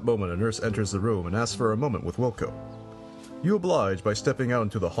 At that moment, a nurse enters the room and asks for a moment with Wilco. You oblige by stepping out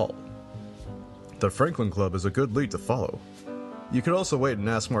into the hall. The Franklin Club is a good lead to follow. You could also wait and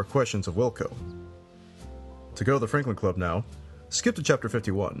ask more questions of Wilco. To go to the Franklin Club now, skip to Chapter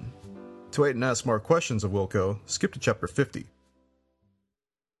 51. To wait and ask more questions of Wilco, skip to Chapter 50.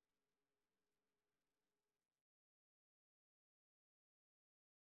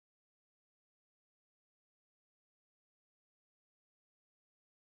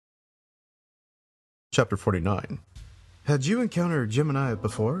 Chapter 49. Had you encountered Gemini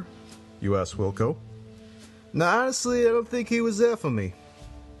before? You ask Wilco. No, honestly, I don't think he was there for me.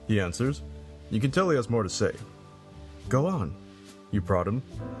 He answers. You can tell he has more to say. Go on. You prod him.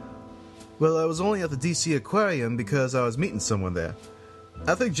 Well, I was only at the DC Aquarium because I was meeting someone there.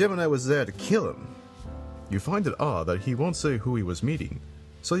 I think Gemini was there to kill him. You find it odd that he won't say who he was meeting,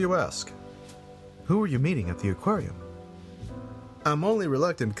 so you ask. Who were you meeting at the aquarium? I'm only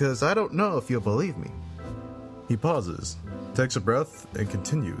reluctant because I don't know if you'll believe me. He pauses, takes a breath, and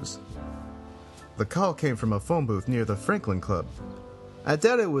continues. The call came from a phone booth near the Franklin Club. I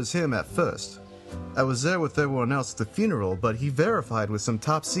doubt it was him at first. I was there with everyone else at the funeral, but he verified with some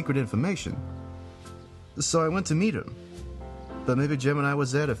top secret information. So I went to meet him. But maybe Gemini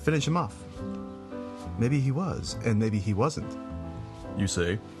was there to finish him off. Maybe he was, and maybe he wasn't. You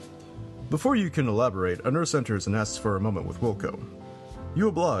say. Before you can elaborate, a nurse enters and asks for a moment with Wilco. You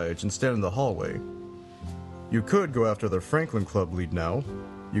oblige and stand in the hallway. You could go after the Franklin Club lead now.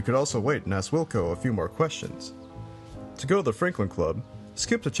 You could also wait and ask Wilco a few more questions. To go to the Franklin Club,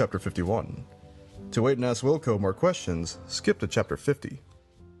 skip to Chapter 51. To wait and ask Wilco more questions, skip to Chapter 50.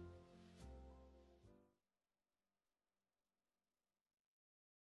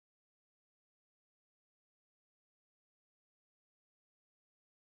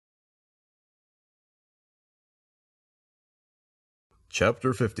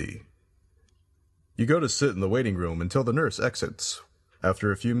 Chapter 50. You go to sit in the waiting room until the nurse exits.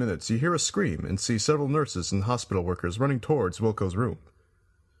 After a few minutes, you hear a scream and see several nurses and hospital workers running towards Wilco's room.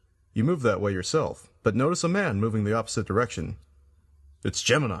 You move that way yourself, but notice a man moving the opposite direction. It's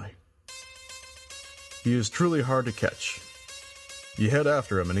Gemini. He is truly hard to catch. You head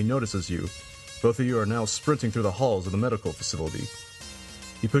after him and he notices you. Both of you are now sprinting through the halls of the medical facility.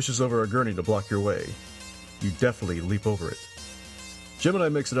 He pushes over a gurney to block your way. You definitely leap over it. Gemini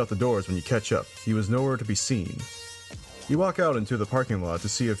makes it out the doors when you catch up. He was nowhere to be seen. You walk out into the parking lot to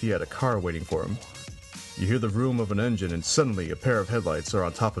see if he had a car waiting for him. You hear the vroom of an engine and suddenly a pair of headlights are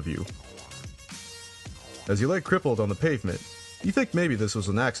on top of you. As you lay crippled on the pavement, you think maybe this was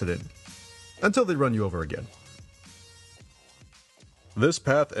an accident, until they run you over again. This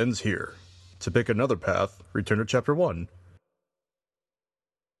path ends here. To pick another path, return to Chapter 1.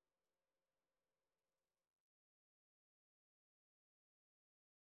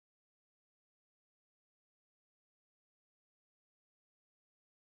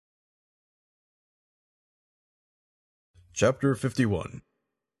 Chapter 51.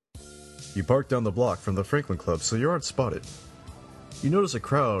 You park down the block from the Franklin Club so you aren't spotted. You notice a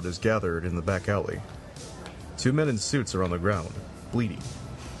crowd is gathered in the back alley. 2 men in suits are on the ground, bleeding.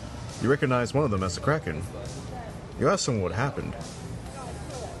 You recognize one of them as the Kraken. You ask him what happened.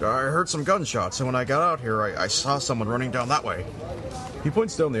 I heard some gunshots, and when I got out here, I saw someone running down that way. He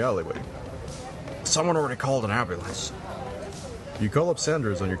points down the alleyway. Someone already called an ambulance. You call up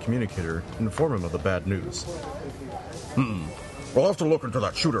Sanders on your communicator and inform him of the bad news. We'll have to look into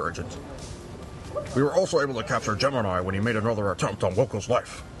that shooter, Agent. We were also able to capture Gemini when he made another attempt on Wilco's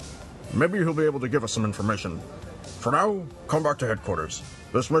life. Maybe he'll be able to give us some information. For now, come back to headquarters.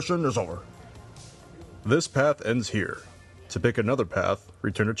 This mission is over. This path ends here. To pick another path,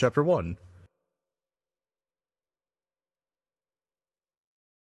 return to Chapter 1.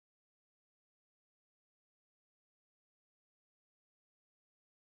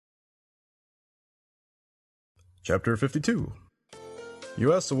 Chapter 52.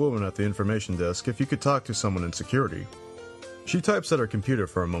 You ask the woman at the information desk if you could talk to someone in security. She types at her computer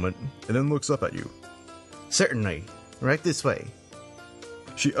for a moment and then looks up at you. Certainly. Right this way.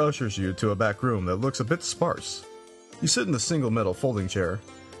 She ushers you to a back room that looks a bit sparse. You sit in the single metal folding chair.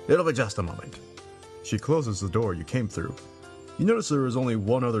 It'll be just a moment. She closes the door you came through. You notice there is only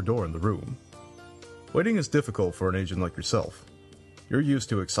one other door in the room. Waiting is difficult for an agent like yourself. You're used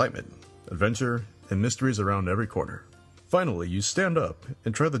to excitement, adventure, and mysteries around every corner. Finally, you stand up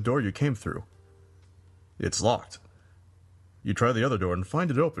and try the door you came through. It's locked. You try the other door and find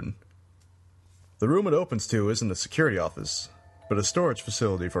it open. The room it opens to isn't a security office, but a storage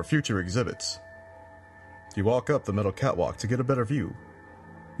facility for future exhibits. You walk up the metal catwalk to get a better view.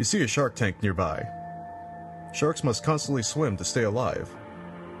 You see a shark tank nearby. Sharks must constantly swim to stay alive,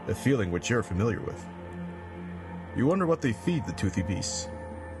 a feeling which you're familiar with. You wonder what they feed the toothy beasts.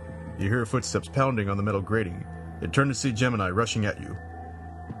 You hear footsteps pounding on the metal grating and turn to see Gemini rushing at you.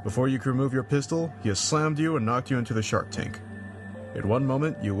 Before you can remove your pistol, he has slammed you and knocked you into the shark tank. In one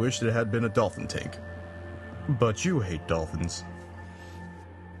moment, you wished it had been a dolphin tank. But you hate dolphins.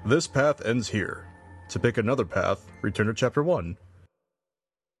 This path ends here. To pick another path, return to Chapter 1.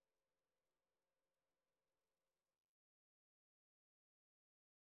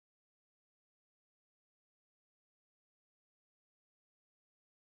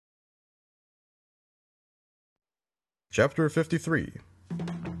 Chapter 53.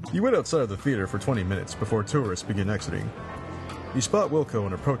 You wait outside of the theater for 20 minutes before tourists begin exiting. You spot Wilco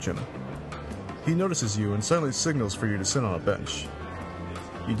and approach him. He notices you and silently signals for you to sit on a bench.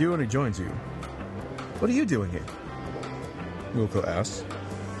 You do and he joins you. What are you doing here? Wilco asks.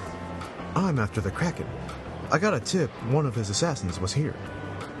 I'm after the Kraken. I got a tip one of his assassins was here.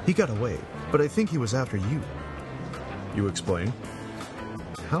 He got away, but I think he was after you. You explain.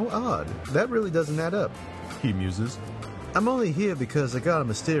 How odd. That really doesn't add up. He muses. I'm only here because I got a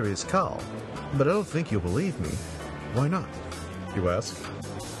mysterious call, but I don't think you'll believe me. Why not? You ask.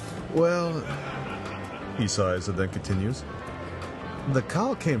 Well, he sighs and then continues. The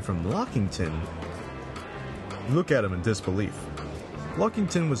call came from Lockington. You look at him in disbelief.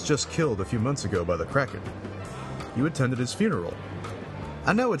 Lockington was just killed a few months ago by the Kraken. You attended his funeral.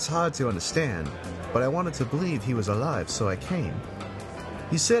 I know it's hard to understand, but I wanted to believe he was alive, so I came.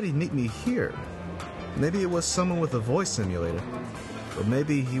 He said he'd meet me here. Maybe it was someone with a voice simulator. Or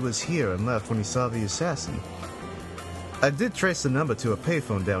maybe he was here and left when he saw the assassin. I did trace the number to a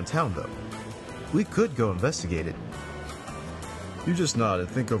payphone downtown, though. We could go investigate it. You just nod and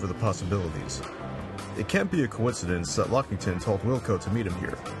think over the possibilities. It can't be a coincidence that Lockington told Wilco to meet him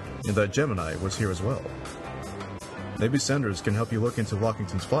here, and that Gemini was here as well. Maybe Sanders can help you look into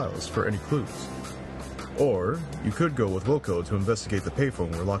Lockington's files for any clues. Or you could go with Wilco to investigate the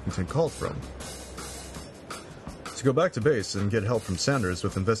payphone where Lockington called from. To go back to base and get help from Sanders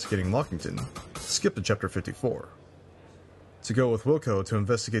with investigating Lockington, skip to Chapter 54. To go with Wilco to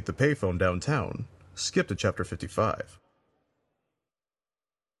investigate the payphone downtown, skip to Chapter 55.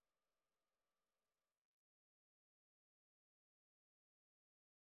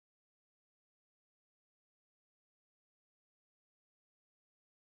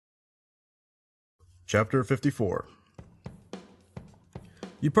 Chapter 54.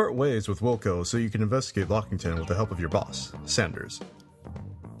 You part ways with Wilco so you can investigate Lockington with the help of your boss, Sanders.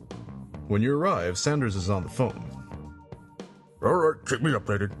 When you arrive, Sanders is on the phone. Alright, keep me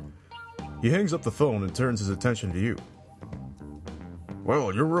updated. He hangs up the phone and turns his attention to you.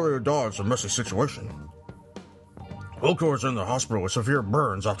 Well, you really dodged a messy situation. Wilco is in the hospital with severe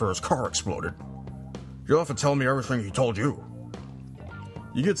burns after his car exploded. You'll have to tell me everything he told you.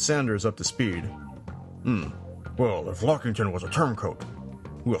 You get Sanders up to speed. Well, if Lockington was a turncoat,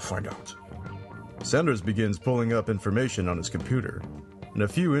 we'll find out. Sanders begins pulling up information on his computer, and a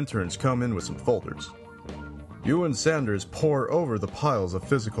few interns come in with some folders. You and Sanders pore over the piles of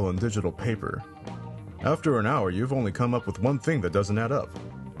physical and digital paper. After an hour, you've only come up with one thing that doesn't add up.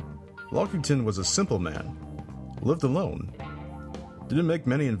 Lockington was a simple man, lived alone, didn't make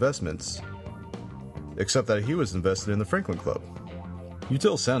many investments, except that he was invested in the Franklin Club. You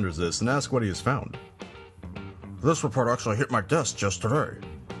tell Sanders this and ask what he has found. This report actually hit my desk just today.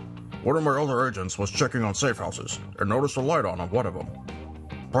 One of my other agents was checking on safe houses and noticed a light on one of them.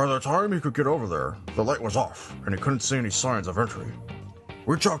 By the time he could get over there, the light was off and he couldn't see any signs of entry.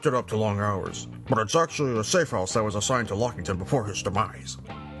 We chalked it up to long hours, but it's actually the safe house that was assigned to Lockington before his demise.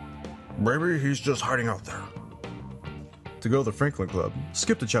 Maybe he's just hiding out there. To go to the Franklin Club,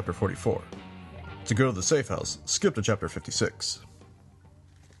 skip to Chapter 44. To go to the safe house, skip to Chapter 56.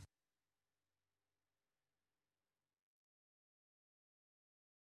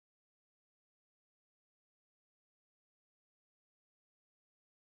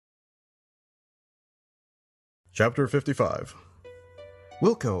 Chapter 55.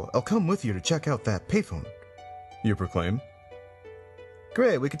 Wilco, I'll come with you to check out that payphone. You proclaim.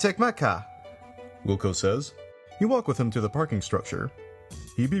 Great, we can take my car. Wilco says. You walk with him to the parking structure.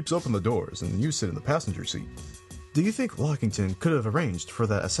 He beeps open the doors and you sit in the passenger seat. Do you think Lockington could have arranged for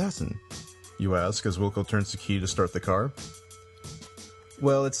that assassin? You ask as Wilco turns the key to start the car.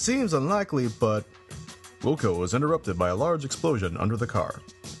 Well, it seems unlikely, but... Wilco is interrupted by a large explosion under the car.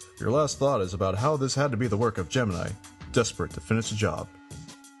 Your last thought is about how this had to be the work of Gemini, desperate to finish the job.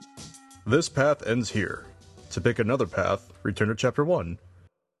 This path ends here. To pick another path, return to Chapter 1.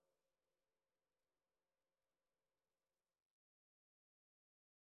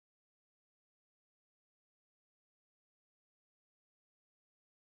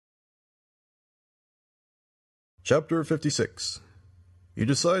 Chapter 56. You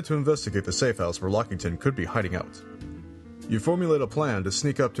decide to investigate the safe house where Lockington could be hiding out. You formulate a plan to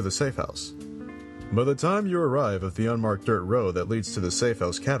sneak up to the safe house. By the time you arrive at the unmarked dirt road that leads to the safe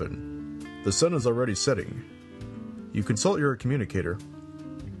house cabin, the sun is already setting. You consult your communicator.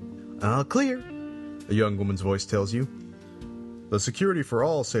 All clear, a young woman's voice tells you. The security for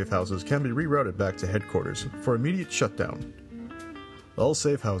all safe houses can be rerouted back to headquarters for immediate shutdown. All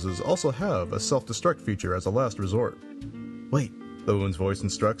safe houses also have a self-destruct feature as a last resort. Wait, the woman's voice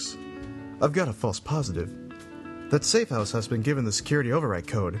instructs. I've got a false positive. That safe house has been given the security override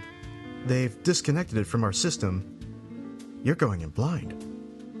code. They've disconnected it from our system. You're going in blind.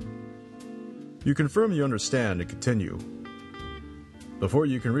 You confirm you understand and continue. Before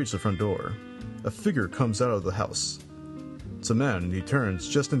you can reach the front door, a figure comes out of the house. It's a man and he turns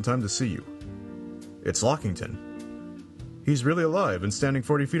just in time to see you. It's Lockington. He's really alive and standing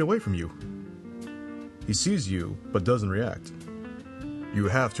 40 feet away from you. He sees you, but doesn't react. You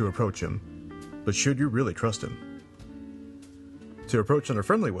have to approach him, but should you really trust him? To approach in a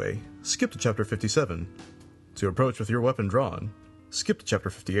friendly way, skip to Chapter 57. To approach with your weapon drawn, skip to Chapter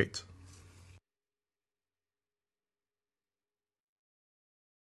 58.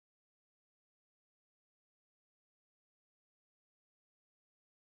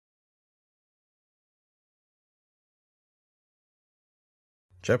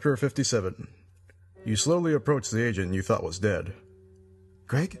 Chapter 57. You slowly approach the agent you thought was dead.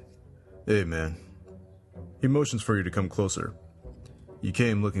 Greg? Hey, man. He motions for you to come closer. You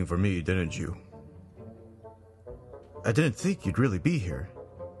came looking for me, didn't you? I didn't think you'd really be here.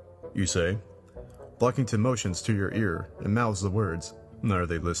 You say. Lockington motions to your ear and mouths the words. Are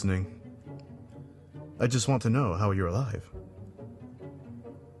they listening? I just want to know how you're alive.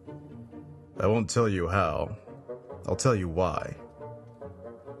 I won't tell you how. I'll tell you why.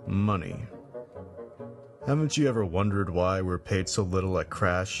 Money. Haven't you ever wondered why we're paid so little at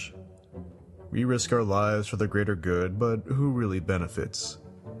Crash? We risk our lives for the greater good, but who really benefits?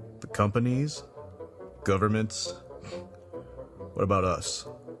 The companies? Governments? What about us?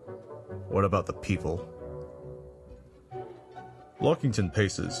 What about the people? Lockington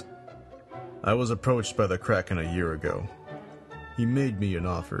paces. I was approached by the Kraken a year ago. He made me an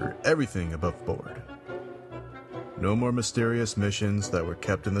offer, everything above board. No more mysterious missions that we're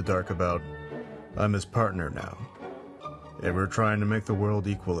kept in the dark about. I'm his partner now, and we're trying to make the world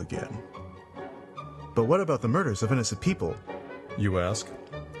equal again. But what about the murders of innocent people? You ask?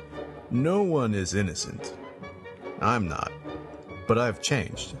 No one is innocent. I'm not, but I've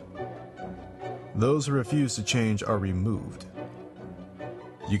changed. Those who refuse to change are removed.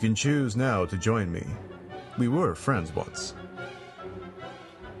 You can choose now to join me. We were friends once.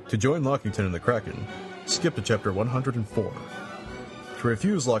 To join Lockington and the Kraken, skip to chapter 104. To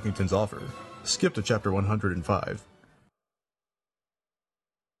refuse Lockington's offer, skip to chapter 105.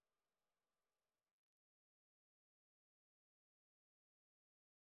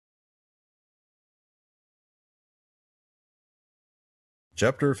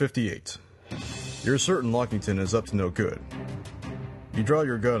 Chapter 58. You're certain Lockington is up to no good. You draw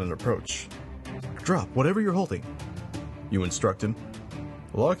your gun and approach. Drop whatever you're holding. You instruct him.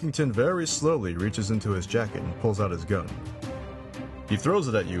 Lockington very slowly reaches into his jacket and pulls out his gun. He throws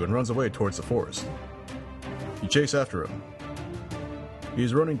it at you and runs away towards the forest. You chase after him.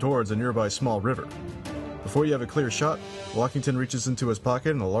 He's running towards a nearby small river. Before you have a clear shot, Lockington reaches into his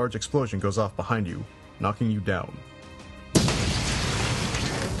pocket and a large explosion goes off behind you, knocking you down.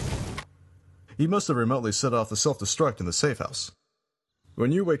 He must have remotely set off the self-destruct in the safe house.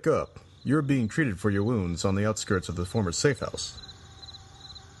 When you wake up, you're being treated for your wounds on the outskirts of the former safe house.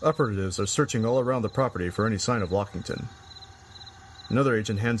 Operatives are searching all around the property for any sign of Lockington. Another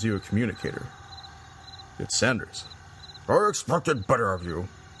agent hands you a communicator. It's Sanders. I expected better of you.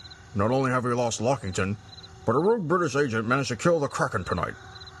 Not only have we lost Lockington, but a rogue British agent managed to kill the Kraken tonight.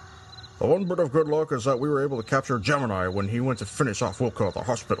 The one bit of good luck is that we were able to capture Gemini when he went to finish off Wilco at the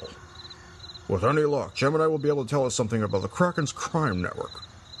hospital. With any luck, Gemini will be able to tell us something about the Kraken's crime network.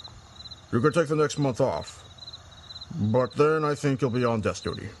 You could take the next month off, but then I think you'll be on desk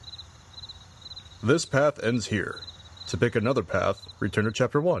duty. This path ends here. To pick another path, return to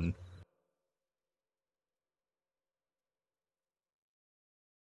chapter 1.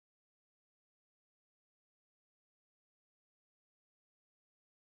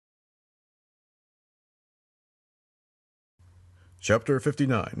 Chapter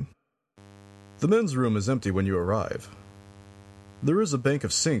 59. The men's room is empty when you arrive. There is a bank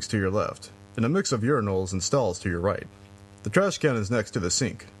of sinks to your left, and a mix of urinals and stalls to your right. The trash can is next to the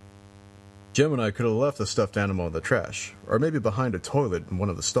sink. Gemini could have left the stuffed animal in the trash, or maybe behind a toilet in one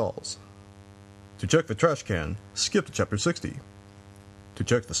of the stalls. To check the trash can, skip to chapter 60. To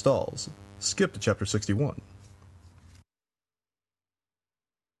check the stalls, skip to chapter 61.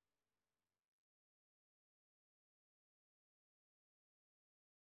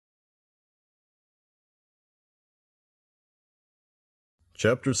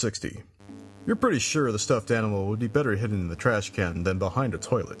 Chapter 60. You're pretty sure the stuffed animal would be better hidden in the trash can than behind a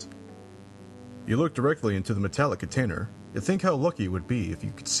toilet. You look directly into the metallic container, and think how lucky it would be if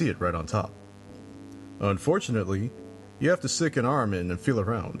you could see it right on top. Unfortunately, you have to stick an arm in and feel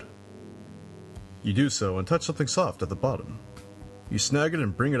around. You do so and touch something soft at the bottom. You snag it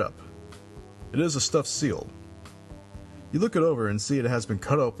and bring it up. It is a stuffed seal. You look it over and see it has been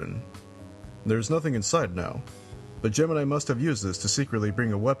cut open. There's nothing inside now, but Gemini must have used this to secretly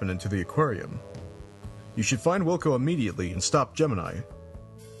bring a weapon into the aquarium. You should find Wilco immediately and stop Gemini.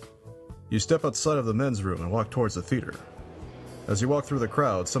 You step outside of the men's room and walk towards the theater. As you walk through the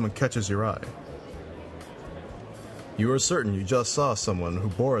crowd, someone catches your eye. You are certain you just saw someone who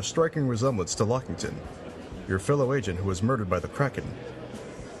bore a striking resemblance to Lockington, your fellow agent who was murdered by the Kraken.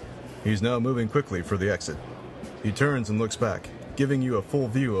 He's now moving quickly for the exit. He turns and looks back, giving you a full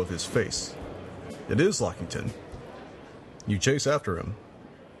view of his face. It is Lockington. You chase after him.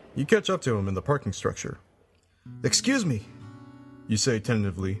 You catch up to him in the parking structure. Excuse me, you say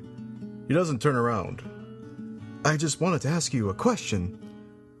tentatively. He doesn't turn around. I just wanted to ask you a question,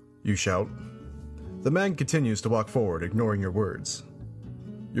 you shout. The man continues to walk forward, ignoring your words.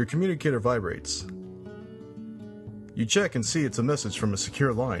 Your communicator vibrates. You check and see it's a message from a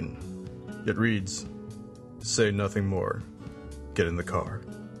secure line. It reads, "Say nothing more. Get in the car."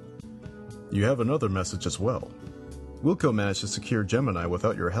 You have another message as well. Wilco managed to secure Gemini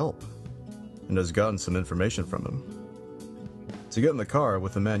without your help, and has gotten some information from him. To get in the car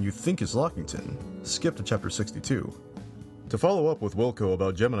with the man you think is Lockington, skip to chapter 62. To follow up with Wilco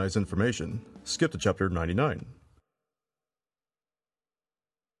about Gemini's information, skip to chapter 99.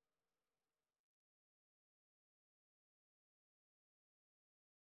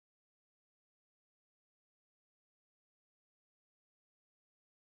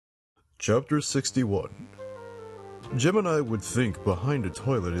 Chapter 61. Gemini would think behind a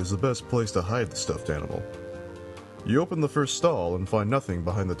toilet is the best place to hide the stuffed animal. You open the first stall and find nothing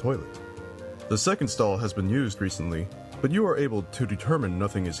behind the toilet. The second stall has been used recently, but you are able to determine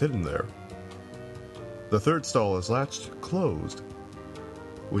nothing is hidden there. The third stall is latched closed.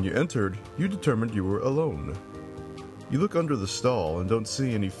 When you entered, you determined you were alone. You look under the stall and don't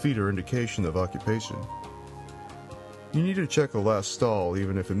see any feet or indication of occupation. You need to check the last stall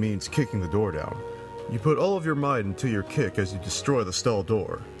even if it means kicking the door down. You put all of your might into your kick as you destroy the stall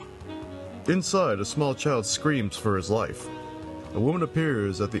door. Inside, a small child screams for his life. A woman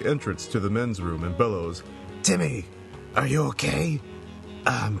appears at the entrance to the men's room and bellows, Timmy, are you okay?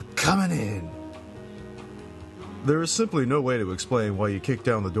 I'm coming in. There is simply no way to explain why you kick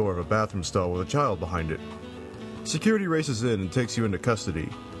down the door of a bathroom stall with a child behind it. Security races in and takes you into custody.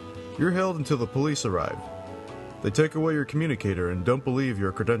 You're held until the police arrive. They take away your communicator and don't believe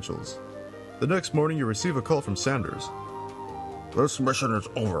your credentials. The next morning you receive a call from Sanders. This mission is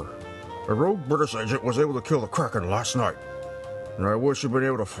over. A rogue British agent was able to kill the Kraken last night, and I wish you'd been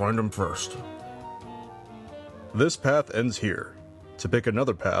able to find him first. This path ends here. To pick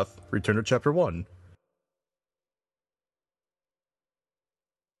another path, return to chapter 1.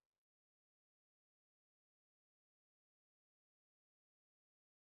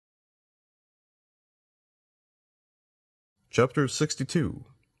 Chapter 62.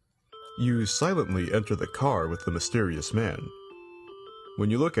 You silently enter the car with the mysterious man. When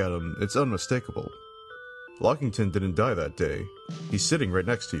you look at him, it's unmistakable. Lockington didn't die that day. He's sitting right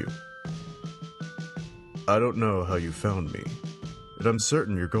next to you. I don't know how you found me, but I'm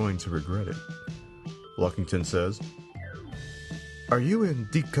certain you're going to regret it, Lockington says. Are you in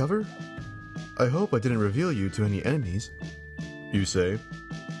deep cover? I hope I didn't reveal you to any enemies. You say.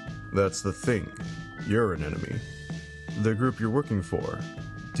 That's the thing. You're an enemy. The group you're working for,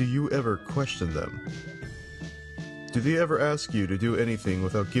 do you ever question them? Do they ever ask you to do anything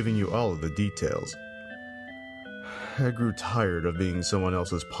without giving you all of the details? I grew tired of being someone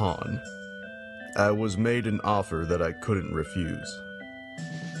else's pawn. I was made an offer that I couldn't refuse.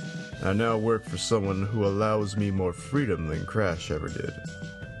 I now work for someone who allows me more freedom than Crash ever did.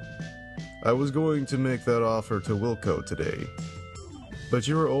 I was going to make that offer to Wilco today, but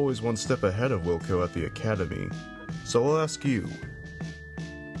you were always one step ahead of Wilco at the Academy. So I'll ask you,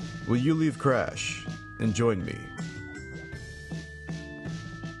 will you leave Crash and join me?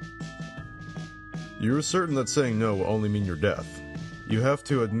 You're certain that saying no will only mean your death. You have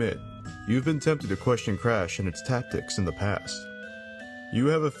to admit, you've been tempted to question Crash and its tactics in the past. You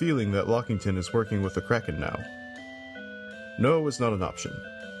have a feeling that Lockington is working with the Kraken now. No is not an option,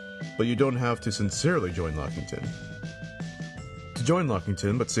 but you don't have to sincerely join Lockington. To join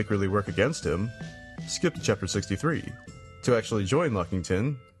Lockington but secretly work against him, skip to chapter 63. To actually join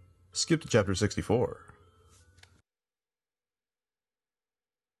Lockington, skip to chapter 64.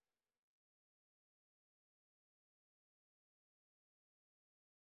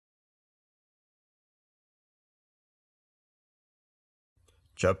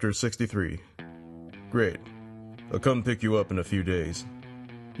 Chapter 63. Great. I'll come pick you up in a few days.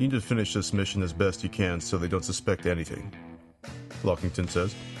 You need to finish this mission as best you can so they don't suspect anything, Lockington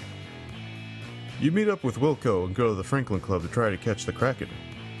says. You meet up with Wilco and go to the Franklin Club to try to catch the Kraken.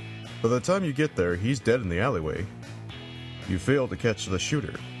 By the time you get there, he's dead in the alleyway. You fail to catch the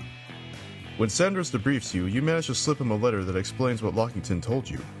shooter. When Sanders debriefs you, you manage to slip him a letter that explains what Lockington told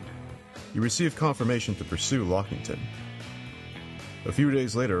you. You receive confirmation to pursue Lockington. A few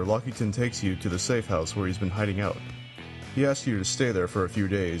days later, Lockington takes you to the safe house where he's been hiding out. He asks you to stay there for a few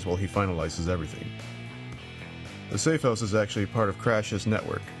days while he finalizes everything. The safe house is actually part of Crash's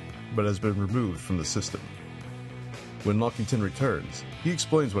network, but has been removed from the system. When Lockington returns, he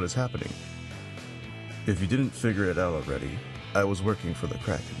explains what is happening. If you didn't figure it out already, I was working for the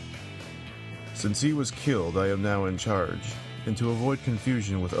Kraken. Since he was killed, I am now in charge, and to avoid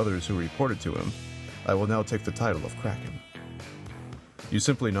confusion with others who reported to him, I will now take the title of Kraken. You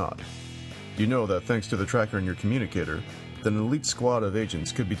simply nod. You know that thanks to the tracker in your communicator, that an elite squad of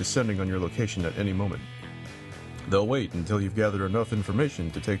agents could be descending on your location at any moment. They'll wait until you've gathered enough information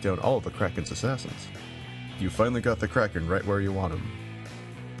to take down all of the Kraken's assassins. You finally got the Kraken right where you want him.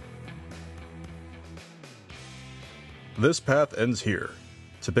 This path ends here.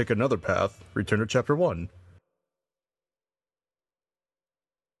 To pick another path, return to chapter 1.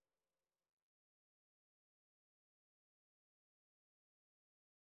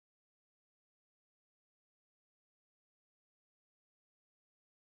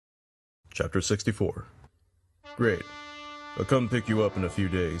 Chapter 64. Great. I'll come pick you up in a few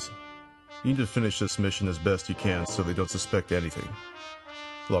days. You need to finish this mission as best you can so they don't suspect anything,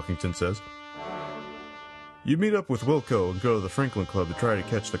 Lockington says. You meet up with Wilco and go to the Franklin Club to try to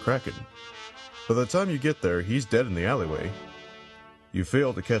catch the Kraken. By the time you get there, he's dead in the alleyway. You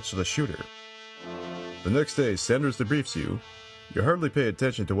fail to catch the shooter. The next day, Sanders debriefs you. You hardly pay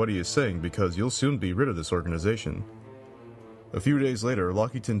attention to what he is saying because you'll soon be rid of this organization. A few days later,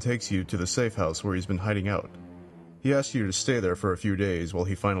 Lockington takes you to the safe house where he's been hiding out. He asks you to stay there for a few days while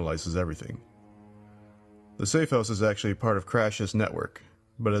he finalizes everything. The safe house is actually part of Crash's network,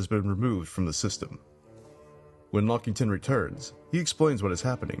 but has been removed from the system. When Lockington returns, he explains what is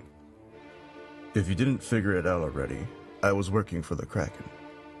happening. If you didn't figure it out already, I was working for the Kraken.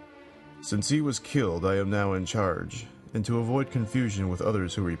 Since he was killed, I am now in charge, and to avoid confusion with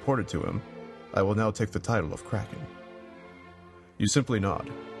others who reported to him, I will now take the title of Kraken. You simply nod.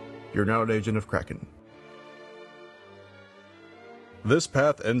 You're now an agent of Kraken. This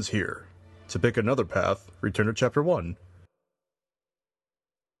path ends here. To pick another path, return to Chapter 1.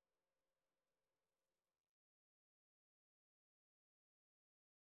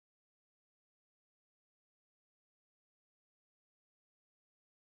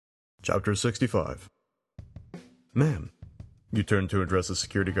 Chapter 65. Ma'am, you turn to address the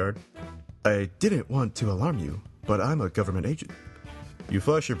security guard. I didn't want to alarm you, but I'm a government agent. You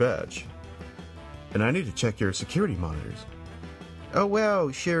flash your badge. And I need to check your security monitors. Oh,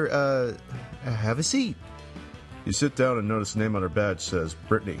 well, sure, have a seat. You sit down and notice the name on her badge says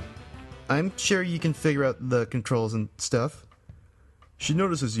Brittany. I'm sure you can figure out the controls and stuff. She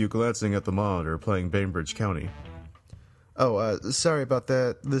notices you glancing at the monitor playing Bainbridge County. Oh, sorry about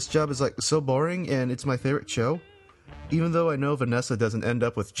that. This job is, so boring, and it's my favorite show. Even though I know Vanessa doesn't end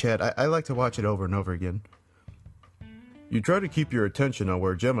up with Chad, I like to watch it over and over again. You try to keep your attention on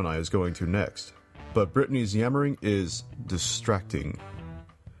where Gemini is going to next, but Brittany's yammering is distracting.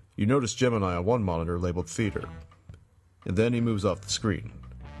 You notice Gemini on one monitor labeled Theater, and then he moves off the screen.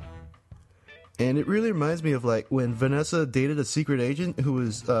 And it really reminds me of when Vanessa dated a secret agent who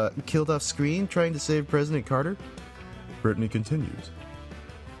was killed off screen trying to save President Carter. Brittany continues.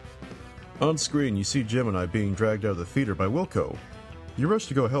 On screen, you see Gemini being dragged out of the theater by Wilco. You rush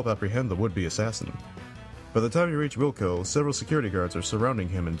to go help apprehend the would-be assassin. By the time you reach Wilco, several security guards are surrounding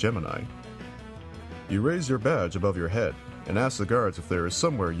him and Gemini. You raise your badge above your head and ask the guards if there is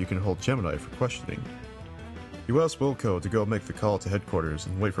somewhere you can hold Gemini for questioning. You ask Wilco to go make the call to headquarters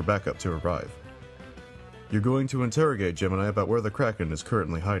and wait for backup to arrive. You're going to interrogate Gemini about where the Kraken is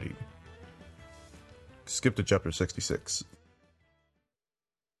currently hiding. Skip to Chapter 66.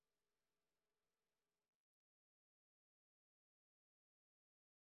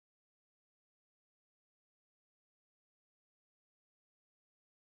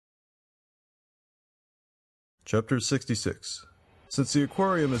 Chapter 66. Since the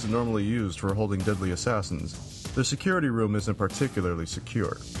aquarium isn't normally used for holding deadly assassins, the security room isn't particularly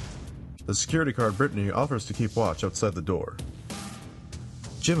secure. The security guard Brittany offers to keep watch outside the door.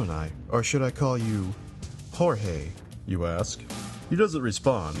 Gemini, or should I call you Jorge? You ask. He doesn't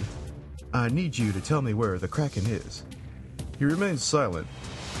respond. I need you to tell me where the Kraken is. He remains silent.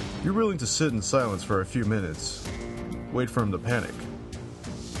 You're willing to sit in silence for a few minutes. Wait for him to panic.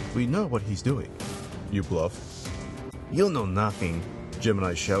 We know what he's doing. You bluff. You'll know nothing,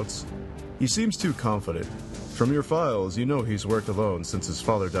 Gemini shouts. He seems too confident. From your files, you know he's worked alone since his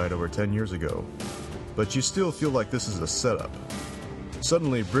father died over 10 years ago. But you still feel like this is a setup.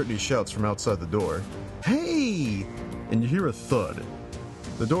 Suddenly, Brittany shouts from outside the door, "Hey!" And you hear a thud.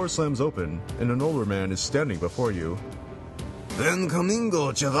 The door slams open, and an older man is standing before you. "Ben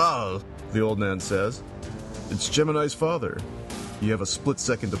Camingo, chaval," the old man says. It's Gemini's father. You have a split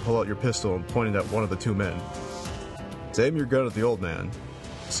second to pull out your pistol and point it at one of the two men. To aim your gun at the old man,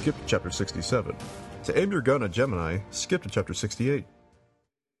 skip to Chapter 67. To aim your gun at Gemini, skip to Chapter 68.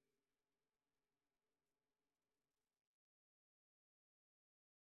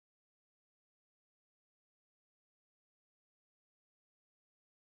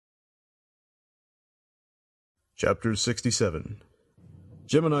 Chapter 67.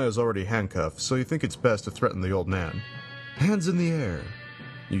 Gemini is already handcuffed, so you think it's best to threaten the old man. "Hands in the air,"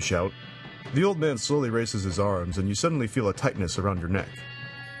 you shout. The old man slowly raises his arms, and you suddenly feel a tightness around your neck.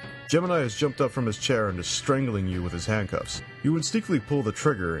 Gemini has jumped up from his chair and is strangling you with his handcuffs. You instinctively pull the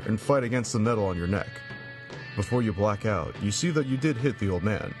trigger and fight against the metal on your neck. Before you black out, you see that you did hit the old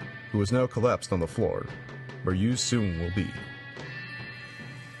man, who is now collapsed on the floor, where you soon will be.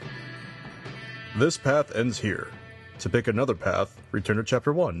 This path ends here. To pick another path, return to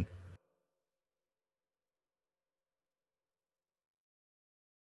Chapter 1.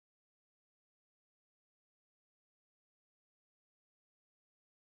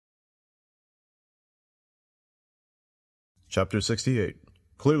 Chapter 68.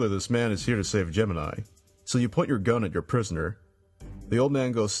 Clearly this man is here to save Gemini, so you point your gun at your prisoner. The old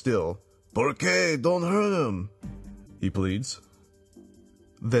man goes still. "Por qué? Don't hurt him," he pleads.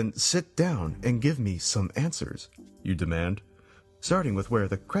 "Then sit down and give me some answers," you demand, starting with where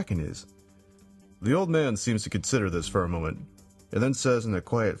the Kraken is. The old man seems to consider this for a moment, and then says in a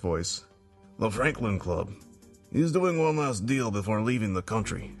quiet voice, "The Franklin Club. He's doing one last deal before leaving the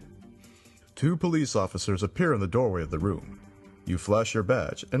country." Two police officers appear in the doorway of the room. You flash your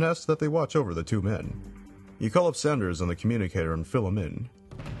badge and ask that they watch over the two men. You call up Sanders on the communicator and fill him in.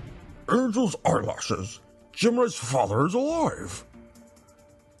 Angel's eyelashes. Gemini's father is alive.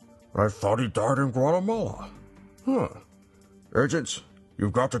 I thought he died in Guatemala. Huh. Agents,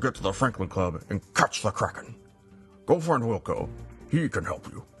 you've got to get to the Franklin Club and catch the Kraken. Go find Wilco. He can help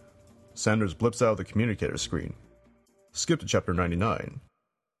you. Sanders blips out of the communicator screen. Skip to chapter 99.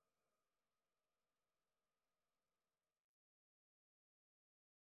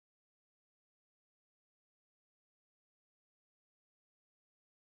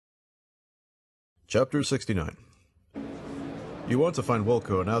 Chapter 69. You want to find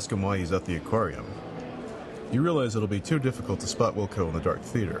Wilco and ask him why he's at the aquarium. You realize it'll be too difficult to spot Wilco in the dark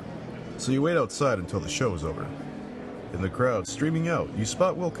theater, so you wait outside until the show is over. In the crowd streaming out, you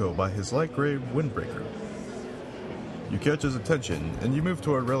spot Wilco by his light gray windbreaker. You catch his attention, and you move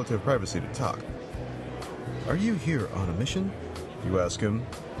toward relative privacy to talk. "Are you here on a mission?" you ask him.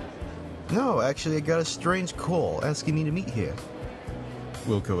 "No, actually I got a strange call asking me to meet here,"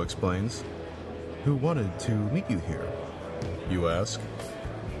 Wilco explains. "Who wanted to meet you here?" you ask.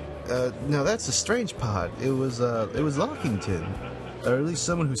 Now that's the strange part. It was Lockington, or at least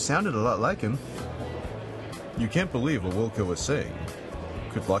someone who sounded a lot like him." You can't believe what Wilco was saying.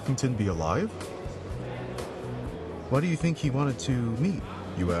 Could Lockington be alive? "Why do you think he wanted to meet?"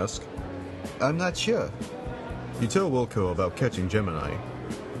 you ask. "I'm not sure." You tell Wilco about catching Gemini.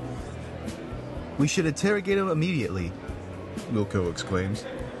 "We should interrogate him immediately," Wilco exclaims.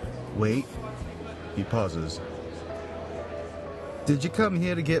 "Wait." He pauses. "Did you come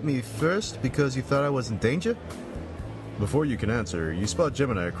here to get me first because you thought I was in danger?" Before you can answer, you spot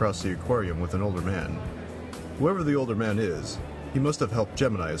Gemini across the aquarium with an older man. Whoever the older man is, he must have helped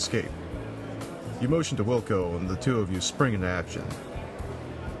Gemini escape. You motion to Wilco and the two of you spring into action.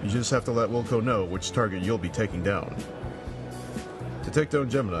 You just have to let Wilco know which target you'll be taking down. To take down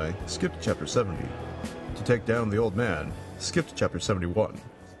Gemini, skip to chapter 70. To take down the old man, skip to chapter 71.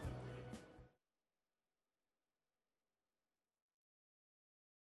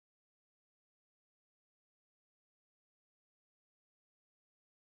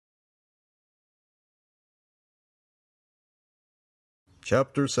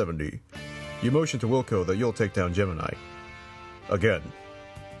 Chapter 70. You motion to Wilco that you'll take down Gemini. Again,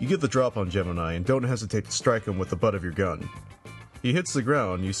 you get the drop on Gemini and don't hesitate to strike him with the butt of your gun. He hits the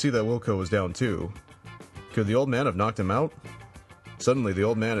ground, you see that Wilco is down too. Could the old man have knocked him out? Suddenly the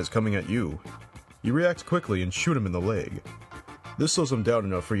old man is coming at you. You react quickly and shoot him in the leg. This slows him down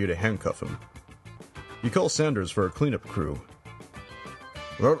enough for you to handcuff him. You call Sanders for a cleanup crew.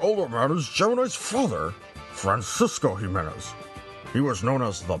 That older man is Gemini's father, Francisco Jimenez. He was known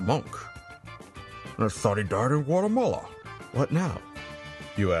as the Monk. I thought he died in Guatemala. What now?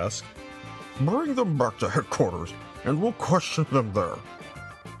 You ask. Bring them back to headquarters, and we'll question them there,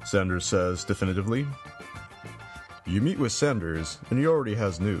 Sanders says definitively. You meet with Sanders, and he already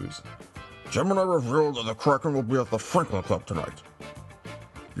has news. Gemini revealed that the Kraken will be at the Franklin Club tonight.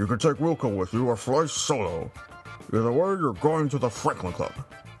 You can take Wilco with you or fly solo. Either way, you're going to the Franklin Club.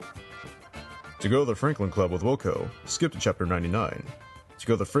 To go to the Franklin Club with Wilco, skip to chapter 99. To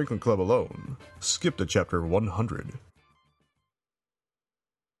go to the Franklin Club alone, skip to chapter 100.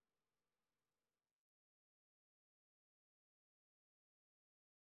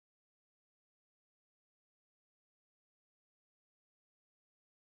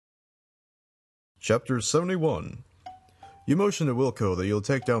 Chapter 71. You motion to Wilco that you'll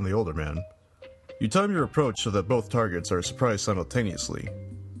take down the older man. You time your approach so that both targets are surprised simultaneously.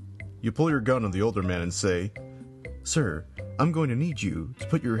 You pull your gun on the older man and say, "Sir, I'm going to need you to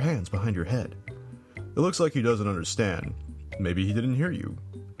put your hands behind your head." It looks like he doesn't understand. Maybe he didn't hear you.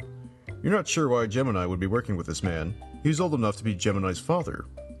 You're not sure why Gemini would be working with this man. He's old enough to be Gemini's father.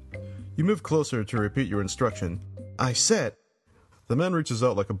 You move closer to repeat your instruction. "I said..." The man reaches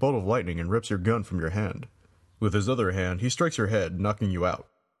out like a bolt of lightning and rips your gun from your hand. With his other hand, he strikes your head, knocking you out.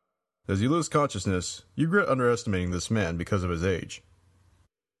 As you lose consciousness, you regret underestimating this man because of his age.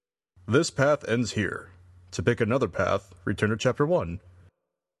 This path ends here. To pick another path, return to chapter 1.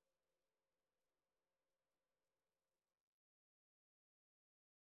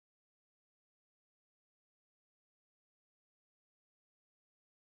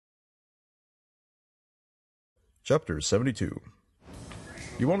 Chapter 72.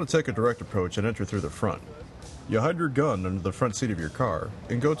 You want to take a direct approach and enter through the front. You hide your gun under the front seat of your car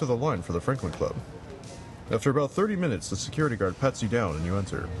and go to the line for the Franklin Club. After about 30 minutes, the security guard pats you down and you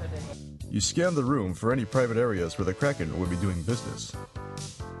enter. You scan the room for any private areas where the Kraken would be doing business.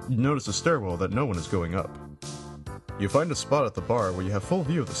 You notice a stairwell that no one is going up. You find a spot at the bar where you have full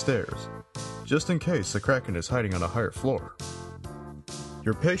view of the stairs, just in case the Kraken is hiding on a higher floor.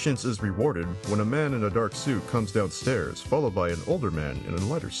 Your patience is rewarded when a man in a dark suit comes downstairs, followed by an older man in a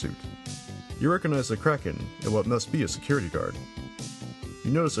lighter suit. You recognize the Kraken and what must be a security guard. You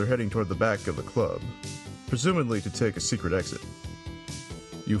notice they're heading toward the back of the club, presumably to take a secret exit.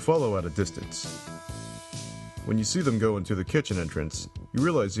 You follow at a distance. When you see them go into the kitchen entrance, you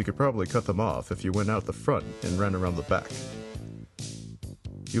realize you could probably cut them off if you went out the front and ran around the back.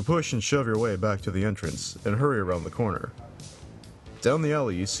 You push and shove your way back to the entrance and hurry around the corner. Down the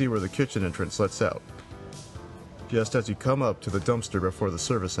alley, you see where the kitchen entrance lets out. Just as you come up to the dumpster before the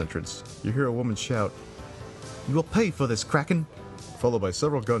service entrance, you hear a woman shout, "You will pay for this, Kraken!" followed by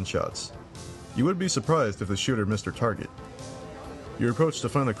several gunshots. You would be surprised if the shooter missed her target. You approach to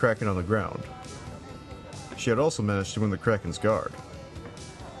find the Kraken on the ground. She had also managed to win the Kraken's guard.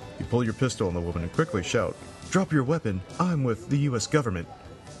 You pull your pistol on the woman and quickly shout, "Drop your weapon, I'm with the US government."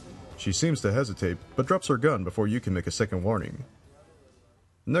 She seems to hesitate, but drops her gun before you can make a second warning.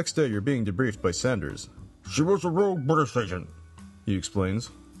 Next day, you're being debriefed by Sanders. She was a rogue British agent, He explains.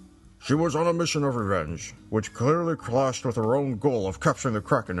 She was on a mission of revenge, which clearly clashed with her own goal of capturing the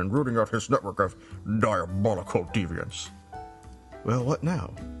Kraken and rooting out his network of diabolical deviants. Well, what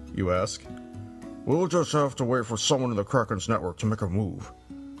now? You ask. We'll just have to wait for someone in the Kraken's network to make a move.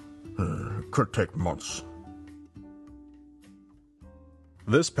 It could take months.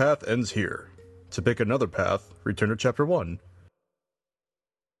 This path ends here. To pick another path, return to Chapter 1.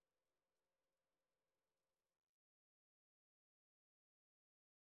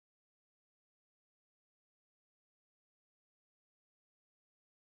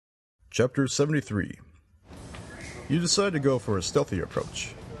 Chapter 73. You decide to go for a stealthy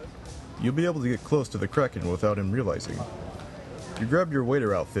approach. You'll be able to get close to the Kraken without him realizing. You grab your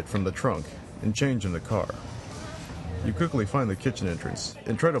waiter outfit from the trunk and change in the car. You quickly find the kitchen entrance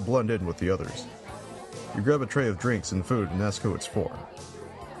and try to blend in with the others. You grab a tray of drinks and food and ask who it's for.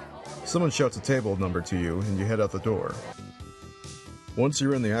 Someone shouts a table number to you and you head out the door. Once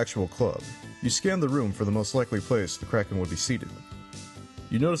you're in the actual club, you scan the room for the most likely place the Kraken would be seated.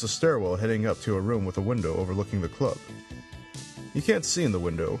 You notice a stairwell heading up to a room with a window overlooking the club. You can't see in the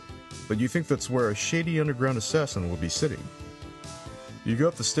window, but you think that's where a shady underground assassin would be sitting. You go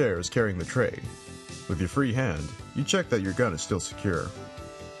up the stairs carrying the tray. With your free hand, you check that your gun is still secure.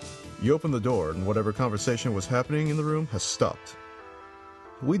 You open the door and whatever conversation was happening in the room has stopped.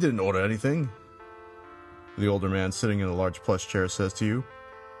 "We didn't order anything," the older man sitting in a large plush chair says to you.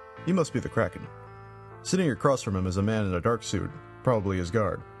 You must be the Kraken. Sitting across from him is a man in a dark suit, probably his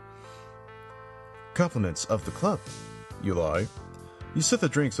guard. "Compliments of the club," you lie. You set the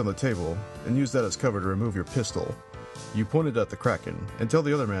drinks on the table and use that as cover to remove your pistol. You point it at the Kraken and tell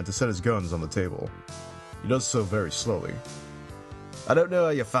the other man to set his guns on the table. He does so very slowly. "I don't know how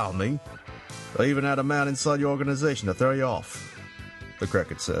you found me. I even had a man inside your organization to throw you off," the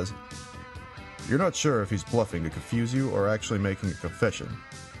Kraken says. You're not sure if he's bluffing to confuse you or actually making a confession.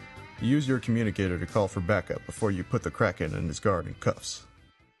 You use your communicator to call for backup before you put the Kraken and his guard in cuffs.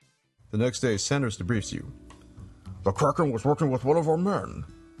 The next day, Sanders debriefs you. The Kraken was working with one of our men.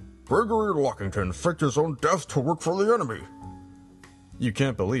 Gregory Lockington faked his own death to work for the enemy. You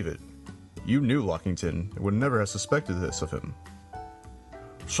can't believe it. You knew Lockington and would never have suspected this of him.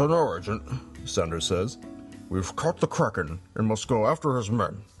 "So now, Agent," Sanders says, "we've caught the Kraken and must go after his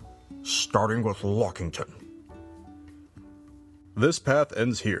men, starting with Lockington." This path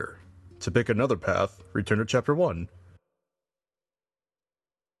ends here. To pick another path, return to Chapter 1.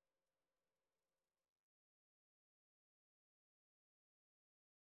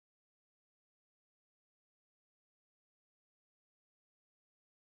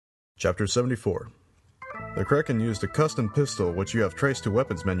 Chapter 74. The Kraken used a custom pistol which you have traced to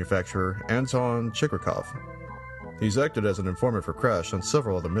weapons manufacturer Anton Chigrikov. He's acted as an informant for Crash on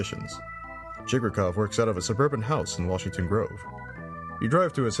several other missions. Chigrikov works out of a suburban house in Washington Grove. You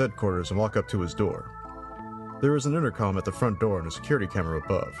drive to his headquarters and walk up to his door. There is an intercom at the front door and a security camera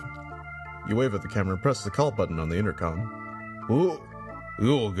above. You wave at the camera and press the call button on the intercom. "Oh,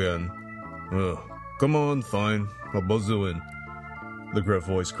 you again. Come on, fine. I'll buzz you in." The gruff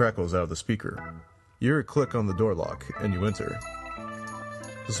voice crackles out of the speaker. You hear a click on the door lock, and you enter.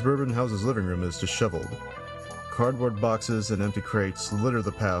 The suburban house's living room is disheveled. Cardboard boxes and empty crates litter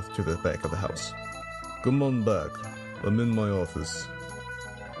the path to the back of the house. Come on back. I'm in my office.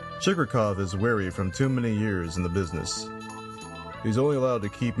 Chigrikov is weary from too many years in the business. He's only allowed to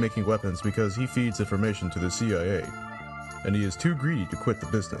keep making weapons because he feeds information to the CIA, and he is too greedy to quit the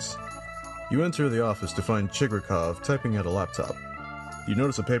business. You enter the office to find Chigrikov typing at a laptop. You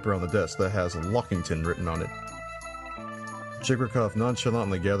notice a paper on the desk that has Lockington written on it. Chigrikov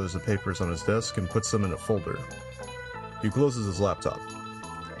nonchalantly gathers the papers on his desk and puts them in a folder. He closes his laptop.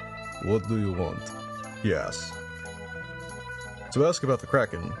 What do you want? He asks. To ask about the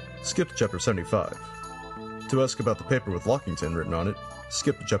Kraken, skip to chapter 75. To ask about the paper with Lockington written on it,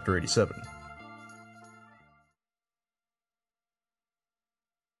 skip to chapter 87.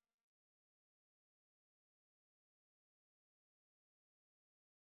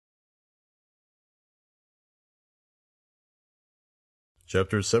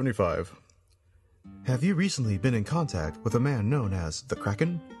 Chapter 75. Have you recently been in contact with a man known as the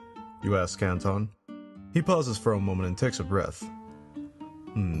Kraken? You ask Anton. He pauses for a moment and takes a breath.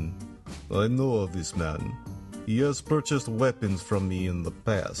 I know of this man. He has purchased weapons from me in the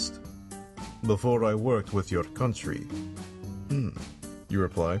past. Before I worked with your country. You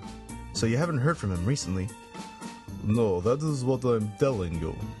reply. So you haven't heard from him recently? No, that is what I'm telling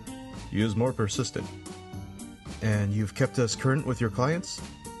you. He is more persistent. And you've kept us current with your clients?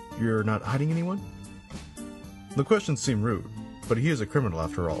 You're not hiding anyone? The questions seem rude, but he is a criminal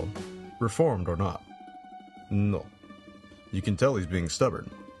after all, reformed or not. No. You can tell he's being stubborn.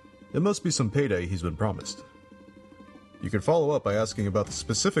 It must be some payday he's been promised. You can follow up by asking about the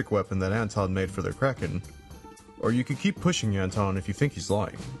specific weapon that Anton made for the Kraken, or you can keep pushing Anton if you think he's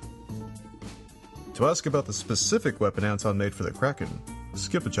lying. To ask about the specific weapon Anton made for the Kraken,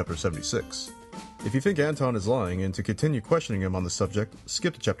 skip to chapter 76. If you think Anton is lying and to continue questioning him on the subject,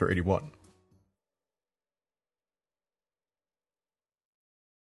 skip to chapter 81.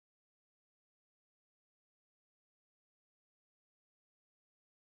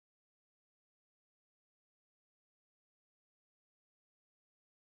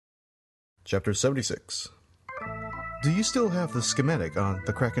 Chapter 76. Do you still have the schematic on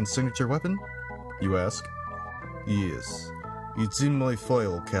the Kraken's signature weapon? You ask. Yes. It's in my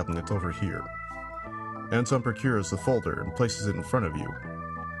file cabinet over here. Anton procures the folder and places it in front of you.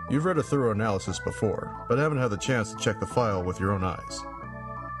 You've read a thorough analysis before, but haven't had the chance to check the file with your own eyes.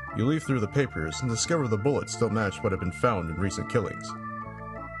 You leaf through the papers and discover the bullets still match what had been found in recent killings.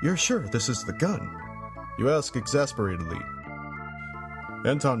 You're sure this is the gun? You ask exasperatedly.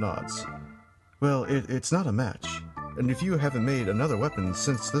 Anton nods. Well, it's not a match. And if you haven't made another weapon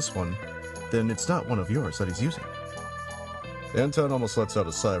since this one, then it's not one of yours that he's using. Anton almost lets out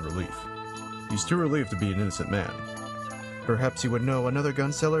a sigh of relief. He's too relieved to be an innocent man. Perhaps you would know another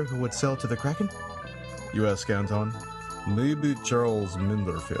gun seller who would sell to the Kraken? You ask Anton. Maybe Charles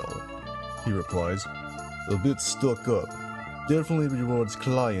Minderfell, he replies. A bit stuck up. Definitely rewards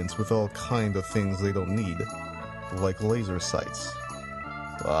clients with all kind of things they don't need, like laser sights.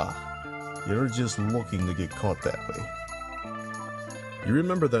 You're just looking to get caught that way. You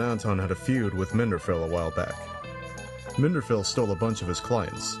remember that Anton had a feud with Minderfell a while back. Minderfell stole a bunch of his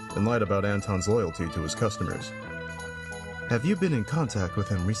clients and lied about Anton's loyalty to his customers. Have you been in contact with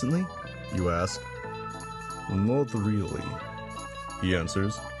him recently? You ask. Not really, he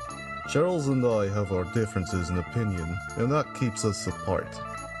answers. Charles and I have our differences in opinion, and that keeps us apart,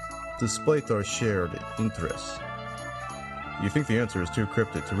 despite our shared interests. You think the answer is too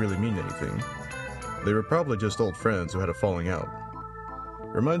cryptic to really mean anything. They were probably just old friends who had a falling out.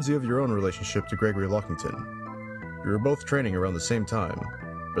 Reminds you of your own relationship to Gregory Lockington. You were both training around the same time,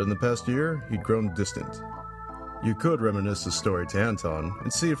 but in the past year, he'd grown distant. You could reminisce the story to Anton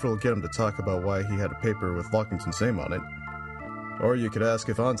and see if it'll get him to talk about why he had a paper with Lockington's name on it. Or you could ask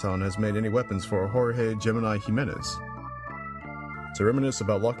if Anton has made any weapons for Jorge Gemini Jimenez. To reminisce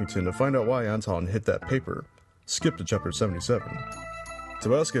about Lockington to find out why Anton hid that paper, skip to chapter 77.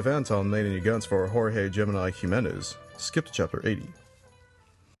 To ask if Anton made any guns for Jorge Gemini Jimenez, skip to chapter 80.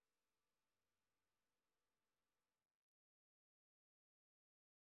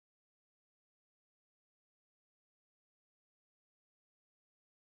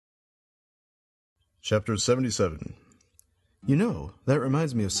 Chapter 77. You know, that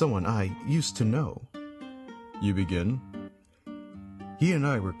reminds me of someone I used to know. You begin. He and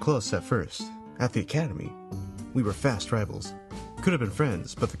I were close at first, at the academy. We were fast rivals. Could have been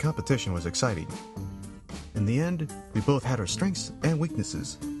friends, but the competition was exciting. In the end, we both had our strengths and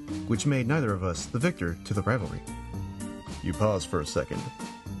weaknesses, which made neither of us the victor to the rivalry. You pause for a second,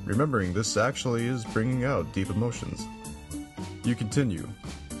 remembering this actually is bringing out deep emotions. You continue.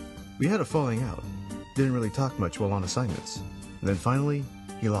 We had a falling out. Didn't really talk much while on assignments. And then finally,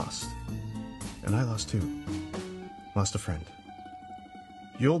 he lost. And I lost too. Lost a friend.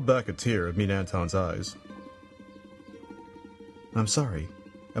 You hold back a tear at meet Anton's eyes. I'm sorry.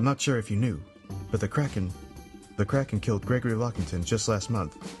 I'm not sure if you knew, but the Kraken killed Gregory Lockington just last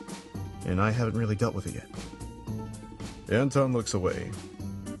month, and I haven't really dealt with it yet. Anton looks away.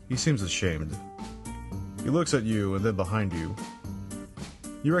 He seems ashamed. He looks at you and then behind you.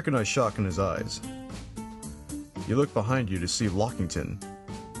 You recognize shock in his eyes. You look behind you to see Lockington.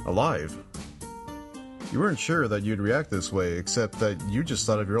 Alive. You weren't sure that you'd react this way, except that you just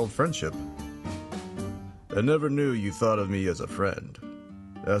thought of your old friendship. I never knew you thought of me as a friend.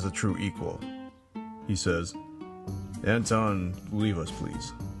 As a true equal. He says, Anton, leave us,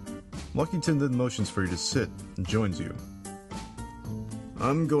 please. Lockington then motions for you to sit and joins you.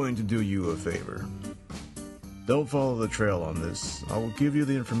 I'm going to do you a favor. Don't follow the trail on this. I will give you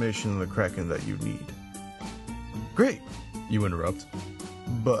the information on the Kraken that you need. Great, you interrupt.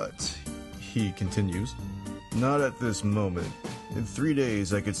 But, he continues, not at this moment. In 3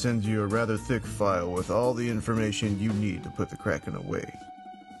 days, I could send you a rather thick file with all the information you need to put the Kraken away.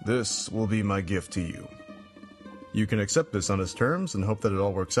 This will be my gift to you. You can accept this on his terms and hope that it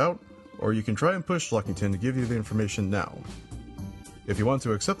all works out, or you can try and push Lockington to give you the information now. If you want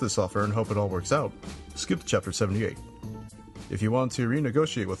to accept this offer and hope it all works out, skip to Chapter 78. If you want to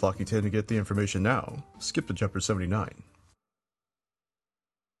renegotiate with Lockington and get the information now, skip to Chapter 79.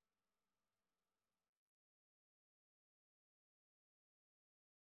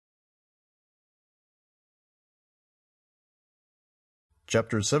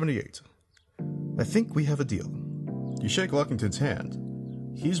 Chapter 78. I think we have a deal. You shake Lockington's hand.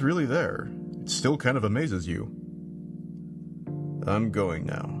 He's really there. It still kind of amazes you. I'm going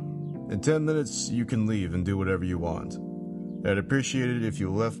now. In 10 minutes, you can leave and do whatever you want. I'd appreciate it if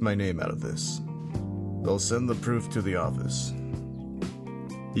you left my name out of this. They'll send the proof to the office.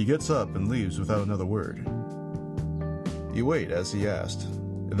 He gets up and leaves without another word. You wait, as he asked,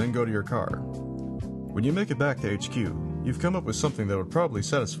 and then go to your car. When you make it back to HQ, you've come up with something that would probably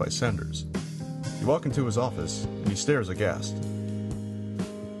satisfy Sanders. You walk into his office, and he stares aghast.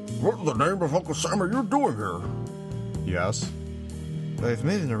 What in the name of Uncle Sam are you doing here? He asks. I've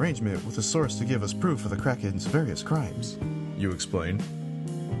made an arrangement with a source to give us proof of the Kraken's various crimes. You explain.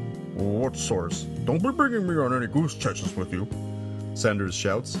 What source? Don't be bringing me on any goose chases with you. Sanders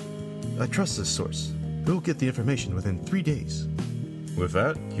shouts. I trust this source. We'll get the information within 3 days. With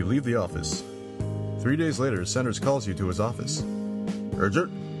that, you leave the office. 3 days later, Sanders calls you to his office. Is it?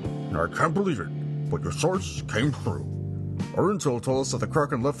 I can't believe it, but your source came through. Our intel told us that the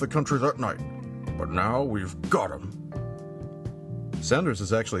Kraken left the country that night, but now we've got him. Sanders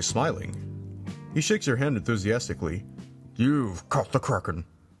is actually smiling. He shakes your hand enthusiastically. You've caught the Kraken.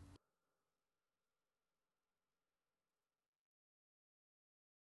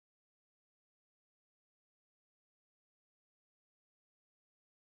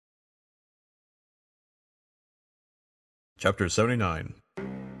 Chapter 79.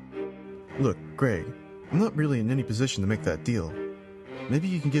 Look, Greg, I'm not really in any position to make that deal. Maybe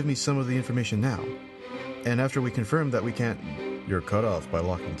you can give me some of the information now. And after we confirm that we can't... You're cut off by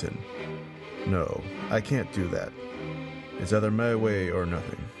Lockington. No, I can't do that. It's either my way or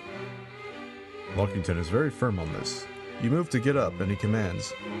nothing. Lockington is very firm on this. You move to get up and he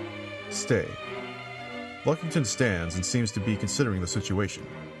commands, Stay. Lockington stands and seems to be considering the situation.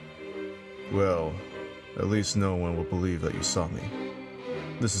 Well, at least no one will believe that you saw me.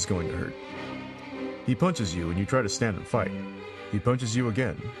 This is going to hurt. He punches you and you try to stand and fight. He punches you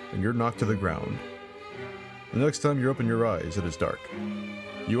again and you're knocked to the ground. The next time you open your eyes, it is dark.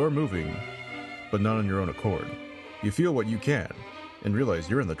 You are moving, but not on your own accord. You feel what you can and realize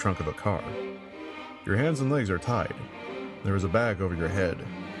you're in the trunk of a car. Your hands and legs are tied. There is a bag over your head.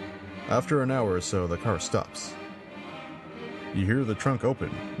 After an hour or so, the car stops. You hear the trunk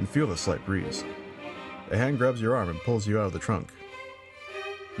open and feel the slight breeze. A hand grabs your arm and pulls you out of the trunk.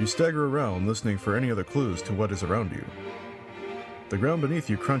 You stagger around, listening for any other clues to what is around you. The ground beneath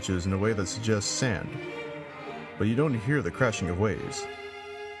you crunches in a way that suggests sand, but you don't hear the crashing of waves.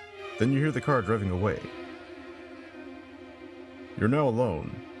 Then you hear the car driving away. You're now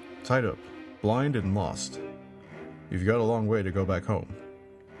alone, tied up, blind and lost. You've got a long way to go back home.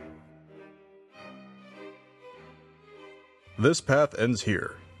 This path ends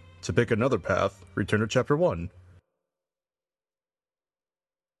here. To pick another path, return to Chapter 1.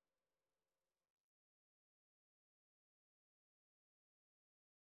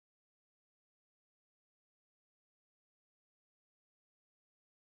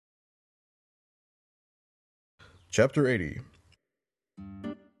 Chapter 80.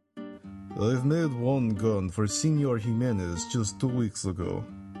 I've made one gun for Senor Jimenez just 2 weeks ago.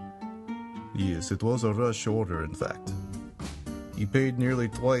 Yes, it was a rush order, in fact. He paid nearly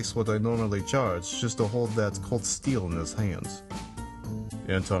twice what I normally charge just to hold that cold steel in his hands.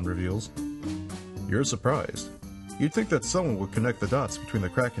 Anton reveals. You're surprised. You'd think that someone would connect the dots between the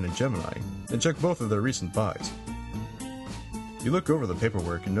Kraken and Gemini and check both of their recent buys. You look over the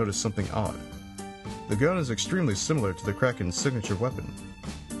paperwork and notice something odd. The gun is extremely similar to the Kraken's signature weapon.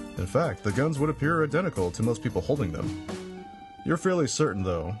 In fact, the guns would appear identical to most people holding them. You're fairly certain,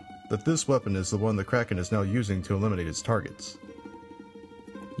 though, that this weapon is the one the Kraken is now using to eliminate its targets.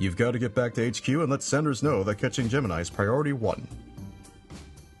 You've got to get back to HQ and let Sanders know that catching Gemini is priority 1.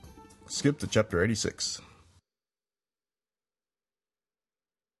 Skip to chapter 86.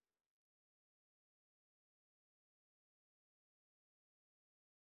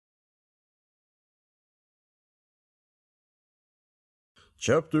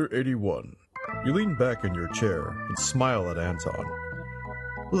 Chapter 81. You lean back in your chair and smile at Anton.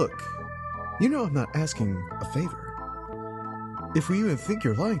 Look, you know I'm not asking a favor. If we even think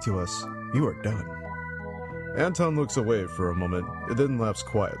you're lying to us, you are done. Anton looks away for a moment and then laughs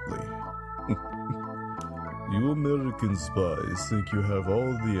quietly. You American spies think you have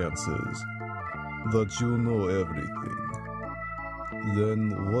all the answers, that you know everything.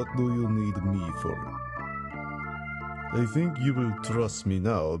 Then what do you need me for? I think you will trust me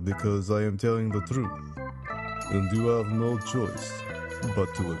now because I am telling the truth, and you have no choice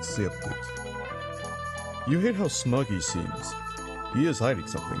but to accept it. You hate how smug he seems. He is hiding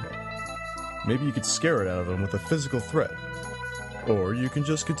something. Maybe you could scare it out of him with a physical threat. Or you can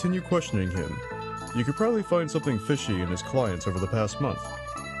just continue questioning him. You could probably find something fishy in his clients over the past month.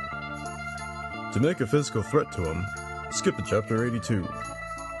 To make a physical threat to him, skip to chapter 82.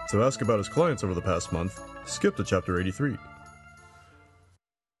 To ask about his clients over the past month, skip to chapter 83.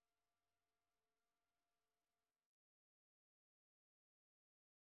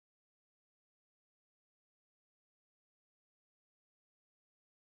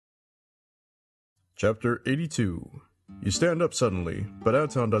 Chapter 82. You stand up suddenly, but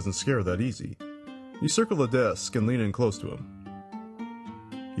Anton doesn't scare that easy. You circle the desk and lean in close to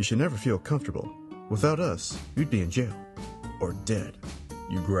him. You should never feel comfortable. Without us, you'd be in jail. Or dead.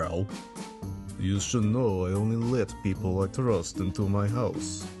 You growl. You should know I only let people I trust into my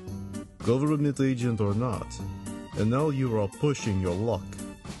house. Government agent or not. And now you are pushing your luck.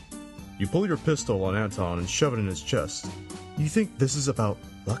 You pull your pistol on Anton and shove it in his chest. You think this is about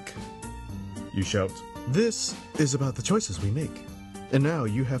luck? You shout. This is about the choices we make. And now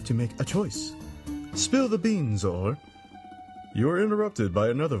you have to make a choice. Spill the beans, or... You are interrupted by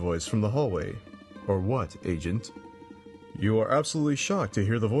another voice from the hallway. Or what, agent? You are absolutely shocked to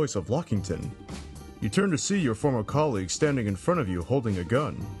hear the voice of Lockington. You turn to see your former colleague standing in front of you holding a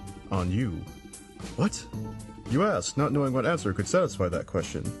gun. On you. What? You ask, not knowing what answer could satisfy that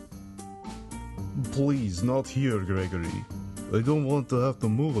question. Please, not here, Gregory. I don't want to have to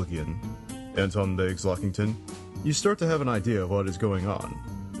move again. Anton begs Lockington. You start to have an idea of what is going on.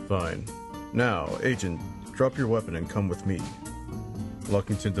 Fine. Now, agent, drop your weapon and come with me.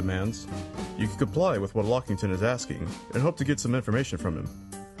 Lockington demands. You can comply with what Lockington is asking and hope to get some information from him.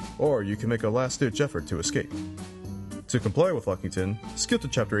 Or you can make a last-ditch effort to escape. To comply with Lockington, skip to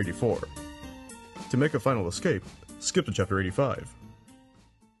chapter 84. To make a final escape, skip to chapter 85.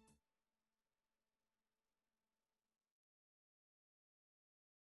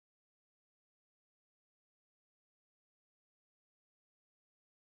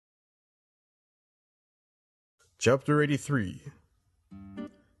 Chapter 83.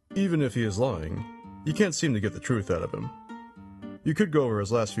 Even if he is lying, you can't seem to get the truth out of him. You could go over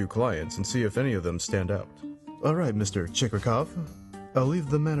his last few clients and see if any of them stand out. All right, Mr. Chikrikov. I'll leave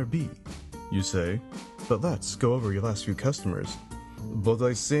the matter be, you say. But let's go over your last few customers. But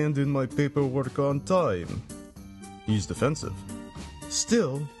I send in my paperwork on time. He's defensive.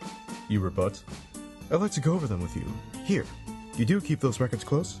 Still, you rebut. I'd like to go over them with you. Here, you do keep those records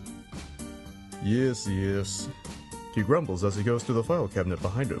close? Yes. He grumbles as he goes to the file cabinet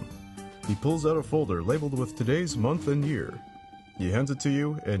behind him. He pulls out a folder labeled with today's month and year. He hands it to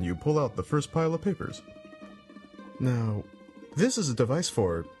you, and you pull out the first pile of papers. Now, this is a device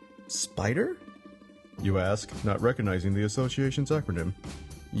for... Spider? You ask, not recognizing the association's acronym.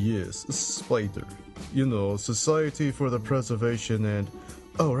 Yes, SPIDER. You know, Society for the Preservation and...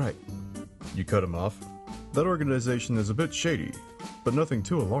 Oh, right. You cut him off. That organization is a bit shady, but nothing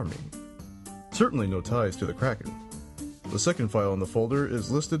too alarming. Certainly no ties to the Kraken. The second file in the folder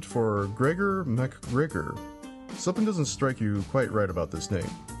is listed for Gregor MacGregor. Something doesn't strike you quite right about this name.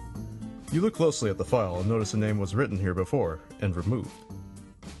 You look closely at the file and notice the name was written here before and removed.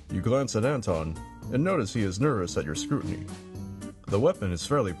 You glance at Anton and notice he is nervous at your scrutiny. The weapon is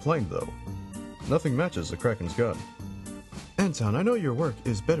fairly plain though. Nothing matches the Kraken's gun. Anton, I know your work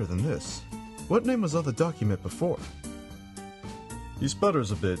is better than this. What name was on the document before? He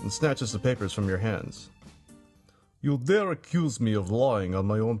sputters a bit and snatches the papers from your hands. You dare accuse me of lying on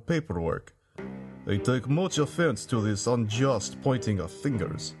my own paperwork. I take much offense to this unjust pointing of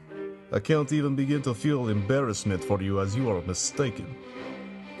fingers. I can't even begin to feel embarrassment for you as you are mistaken.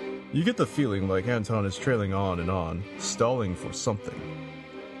 You get the feeling like Anton is trailing on, stalling for something.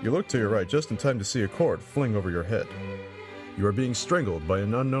 You look to your right just in time to see a cord fling over your head. You are being strangled by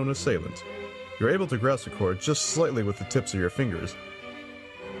an unknown assailant. You're able to grasp the cord just slightly with the tips of your fingers.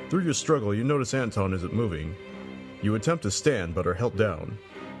 Through your struggle, you notice Anton isn't moving. You attempt to stand but are held down.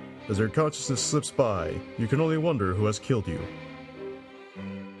 As your consciousness slips by, you can only wonder who has killed you.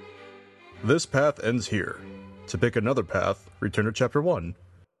 This path ends here. To pick another path, return to Chapter 1.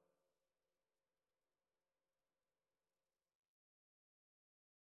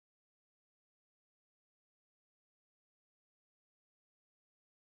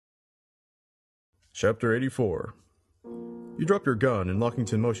 Chapter 84. You drop your gun and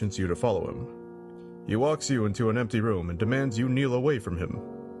Lockington motions you to follow him. He walks you into an empty room and demands you kneel away from him.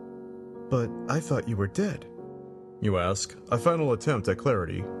 But I thought you were dead. You ask, a final attempt at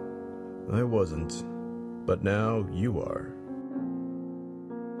clarity. I wasn't, but now you are.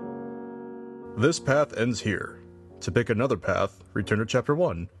 This path ends here. To pick another path, return to Chapter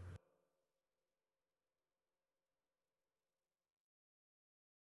 1.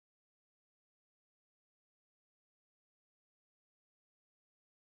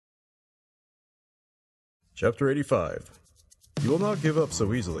 Chapter 85. You will not give up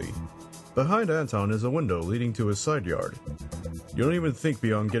so easily. Behind Anton is a window leading to his side yard. You don't even think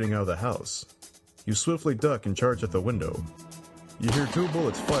beyond getting out of the house. You swiftly duck and charge at the window. You hear 2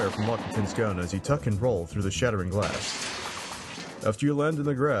 bullets fire from Lockington's gun as you tuck and roll through the shattering glass. After you land in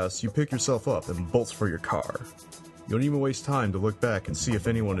the grass, you pick yourself up and bolt for your car. You don't even waste time to look back and see if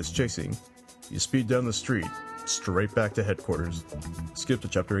anyone is chasing. You speed down the street, straight back to headquarters. Skip to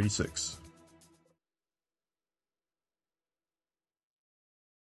Chapter 86.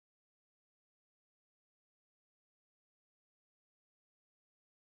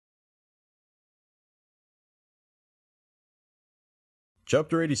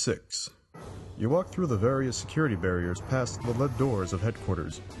 Chapter 86. You walk through the various security barriers past the lead doors of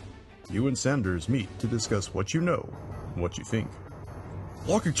headquarters. You and Sanders meet to discuss what you know and what you think.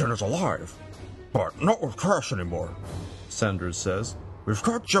 Lockington is alive, but not with Crash anymore, Sanders says. We've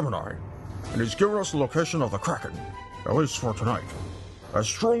caught Gemini, and he's given us the location of the Kraken, at least for tonight. I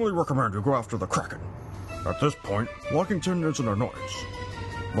strongly recommend you go after the Kraken. At this point, Lockington is an annoyance,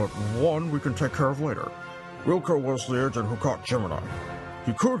 but one we can take care of later. Wilco was the agent who caught Gemini.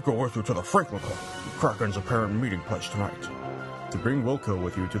 He could go with you to the Franklin Club, the Kraken's apparent meeting place tonight. To bring Wilco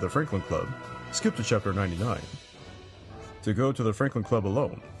with you to the Franklin Club, skip to Chapter 99. To go to the Franklin Club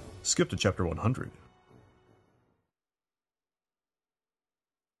alone, skip to Chapter 100.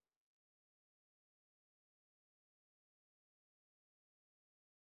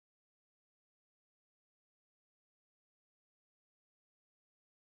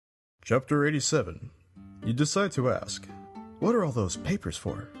 Chapter 87. You decide to ask, what are all those papers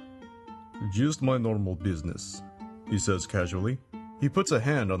for? Just my normal business, he says casually. He puts a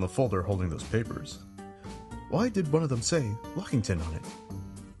hand on the folder holding those papers. Why did one of them say Lockington on it?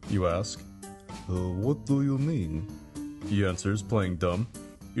 You ask. What do you mean? He answers, playing dumb.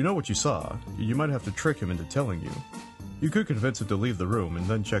 You know what you saw. You might have to trick him into telling you. You could convince him to leave the room and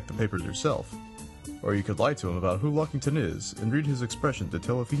then check the papers yourself. Or you could lie to him about who Lockington is and read his expression to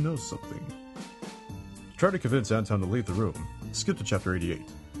tell if he knows something. Try to convince Anton to leave the room. Skip to Chapter 88.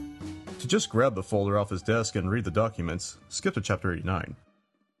 To just grab the folder off his desk and read the documents, skip to Chapter 89.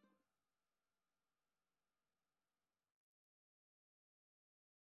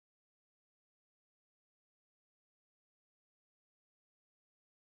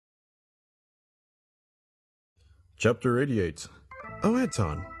 Chapter 88. Oh,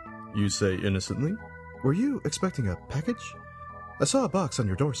 Anton, You say innocently. were you expecting a package? I saw a box on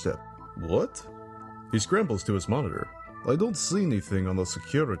your doorstep. What? He scrambles to his monitor. I don't see anything on the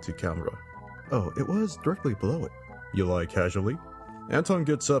security camera. Oh, it was directly below it. You lie casually. Anton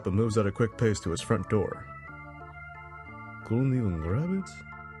gets up and moves at a quick pace to his front door. Couldn't even grab it?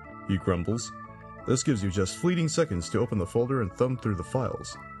 He grumbles. This gives you just fleeting seconds to open the folder and thumb through the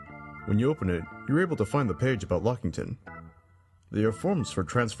files. When you open it, you're able to find the page about Lockington. They are forms for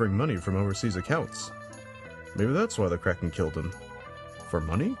transferring money from overseas accounts. Maybe that's why the Kraken killed him. For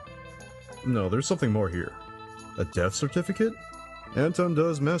money? No, there's something more here. A death certificate? Anton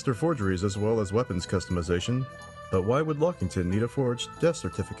does master forgeries as well as weapons customization, but why would Lockington need a forged death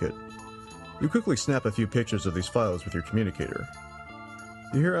certificate? You quickly snap a few pictures of these files with your communicator.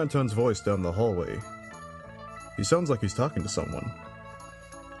 You hear Anton's voice down the hallway. He sounds like he's talking to someone.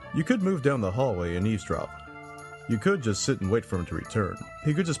 You could move down the hallway and eavesdrop. You could just sit and wait for him to return.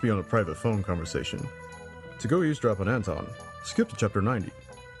 He could just be on a private phone conversation. To go eavesdrop on Anton, skip to chapter 90.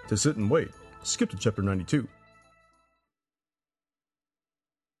 To sit and wait, skip to chapter 92.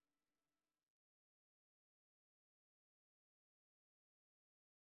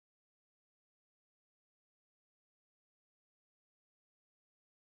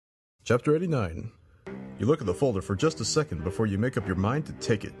 Chapter 89. You look at the folder for just a second before you make up your mind to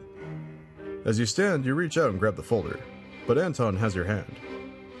take it. As you stand, you reach out and grab the folder, but Anton has your hand.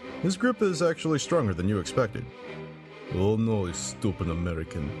 His grip is actually stronger than you expected. Oh no, you stupid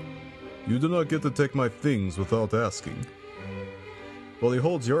American. You do not get to take my things without asking. While he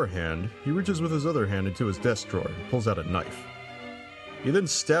holds your hand, he reaches with his other hand into his desk drawer and pulls out a knife. He then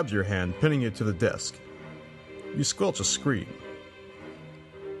stabs your hand, pinning it to the desk. You squelch a scream.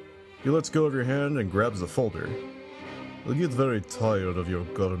 He lets go of your hand and grabs the folder. I get very tired of your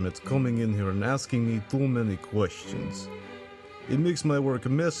government coming in here and asking me too many questions. It makes my work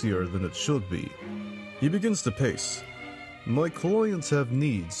messier than it should be. He begins to pace. My clients have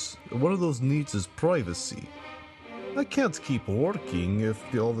needs. One of those needs is privacy. I can't keep working if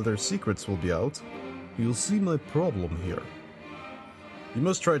all of their secrets will be out. You'll see my problem here. You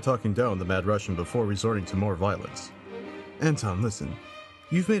must try talking down the Mad Russian before resorting to more violence. Anton, listen.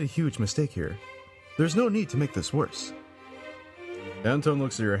 You've made a huge mistake here. There's no need to make this worse. Anton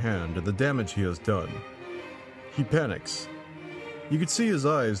looks at your hand and the damage he has done. He panics. You could see his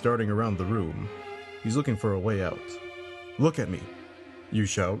eyes darting around the room. He's looking for a way out. Look at me. You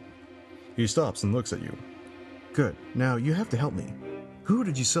shout. He stops and looks at you. Good. Now you have to help me. Who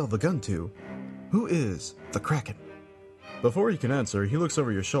did you sell the gun to? Who is the Kraken? Before he can answer, he looks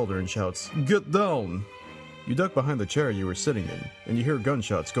over your shoulder and shouts, "Get down!" You duck behind the chair you were sitting in, and you hear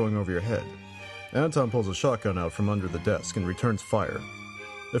gunshots going over your head. Anton pulls a shotgun out from under the desk and returns fire.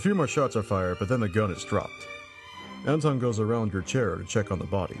 A few more shots are fired, but then the gun is dropped. Anton goes around your chair to check on the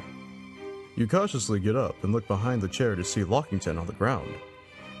body. You cautiously get up and look behind the chair to see Lockington on the ground.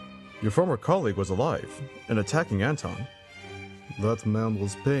 Your former colleague was alive and attacking Anton. That man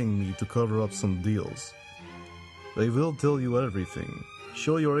was paying me to cover up some deals. I will tell you everything.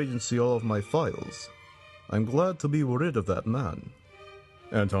 Show your agency all of my files. I'm glad to be rid of that man,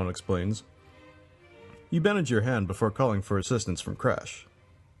 Anton explains. You bandage your hand before calling for assistance from Crash.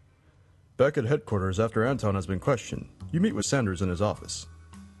 Back at headquarters after Anton has been questioned, you meet with Sanders in his office.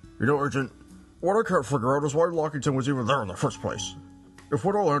 You know, Agent, what I can't figure out is why Lockington was even there in the first place. If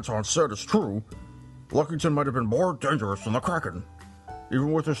what all Anton said is true, Lockington might have been more dangerous than the Kraken.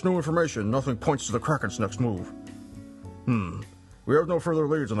 Even with this new information, nothing points to the Kraken's next move. We have no further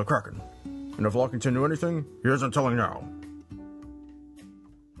leads on the Kraken. And if Lockington knew anything, he isn't telling now.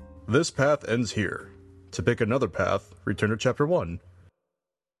 This path ends here. To pick another path, return to Chapter 1.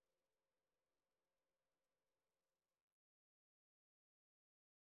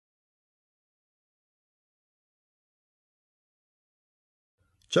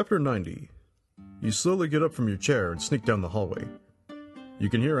 Chapter 90. You slowly get up from your chair and sneak down the hallway. You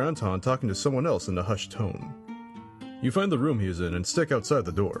can hear Anton talking to someone else in a hushed tone. You find the room he is in and stick outside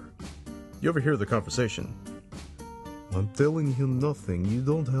the door. You overhear the conversation. I'm telling you nothing. You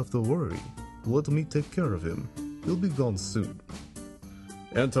don't have to worry. Let me take care of him. He'll be gone soon.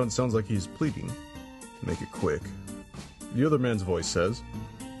 Anton sounds like he's pleading. Make it quick. The other man's voice says.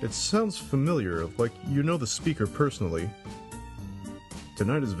 It sounds familiar, like you know the speaker personally.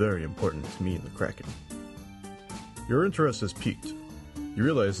 Tonight is very important to me and the Kraken. Your interest is piqued. You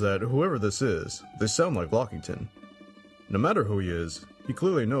realize that whoever this is, they sound like Lockington. No matter who he is, he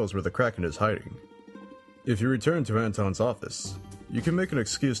clearly knows where the Kraken is hiding. If you return to Anton's office, you can make an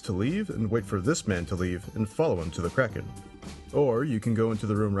excuse to leave and wait for this man to leave and follow him to the Kraken. Or you can go into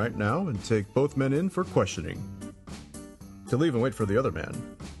the room right now and take both men in for questioning. To leave and wait for the other man,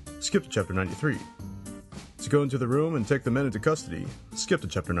 skip to Chapter 93. To go into the room and take the men into custody, skip to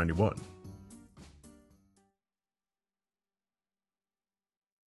Chapter 91.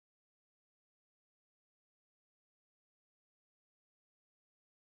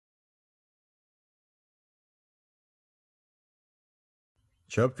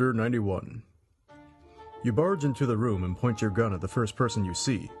 Chapter 91. You barge into the room and point your gun at the first person you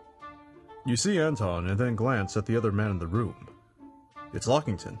see. You see Anton and then glance at the other man in the room. It's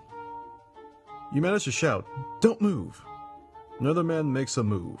Lockington. You manage to shout, "Don't move!" Another man makes a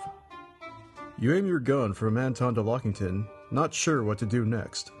move. You aim your gun from Anton to Lockington, not sure what to do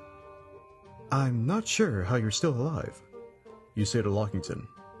next. "I'm not sure how you're still alive," you say to Lockington.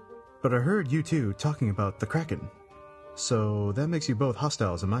 but I heard you two talking about the Kraken. So that makes you both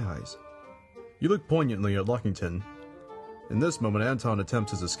hostiles in my eyes. You look poignantly at Lockington. In this moment, Anton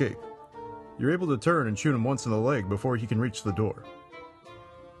attempts his escape. You're able to turn and shoot him once in the leg before he can reach the door.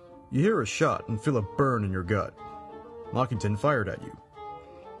 You hear a shot and feel a burn in your gut. Lockington fired at you.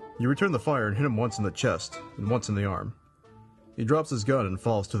 You return the fire and hit him once in the chest and once in the arm. He drops his gun and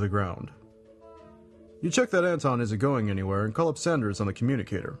falls to the ground. You check that Anton isn't going anywhere and call up Sanders on the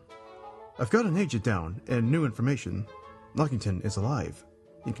communicator. I've got an agent down and new information. Lockington is alive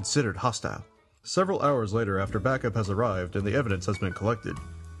and considered hostile. Several hours later, after backup has arrived and the evidence has been collected,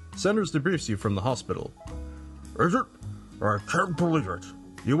 Sanders debriefs you from the hospital. Agent, I can't believe it.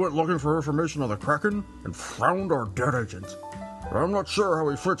 You went looking for information on the Kraken and found our dead agent. I'm not sure how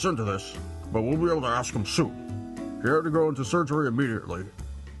he fits into this, but we'll be able to ask him soon. He had to go into surgery immediately,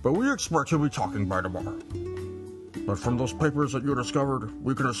 but we expect he'll be talking by tomorrow. But from those papers that you discovered,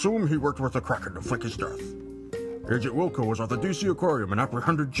 we can assume he worked with the Kraken to fake his death. Agent Wilco was at the DC Aquarium and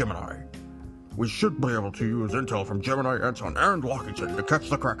apprehended Gemini. We should be able to use intel from Gemini, Anton, and Lockington to catch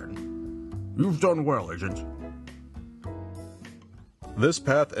the Kraken. You've done well, Agent. This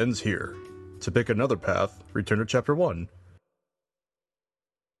path ends here. To pick another path, return to Chapter 1.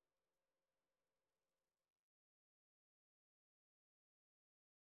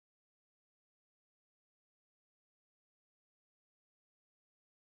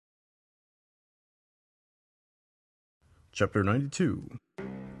 Chapter 92.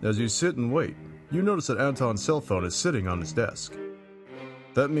 As you sit and wait, you notice that Anton's cell phone is sitting on his desk.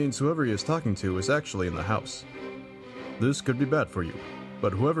 That means whoever he is talking to is actually in the house. This could be bad for you,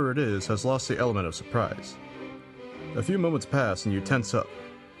 but whoever it is has lost the element of surprise. A few moments pass and you tense up,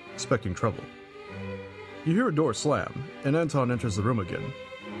 expecting trouble. You hear a door slam, and Anton enters the room again.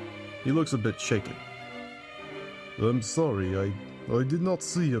 He looks a bit shaken. I'm sorry, I did not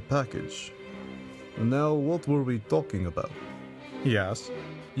see a package. And now, what were we talking about? He asks.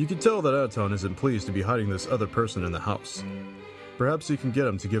 You can tell that Anton isn't pleased to be hiding this other person in the house. Perhaps you can get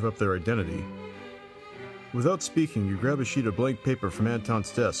him to give up their identity. Without speaking, you grab a sheet of blank paper from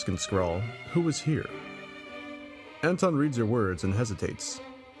Anton's desk and scrawl, "Who is here?" Anton reads your words and hesitates.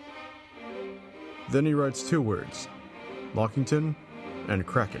 Then he writes 2 words, Lockington and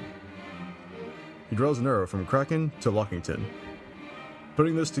Kraken. He draws an arrow from Kraken to Lockington.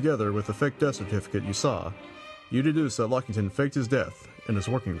 Putting this together with the fake death certificate you saw, you deduce that Lockington faked his death and is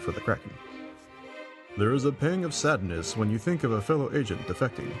working for the Kraken. There is a pang of sadness when you think of a fellow agent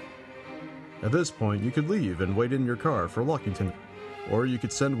defecting. At this point, you could leave and wait in your car for Lockington, or you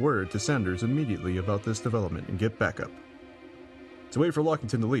could send word to Sanders immediately about this development and get backup. To wait for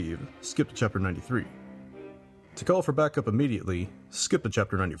Lockington to leave, skip to Chapter 93. To call for backup immediately, skip to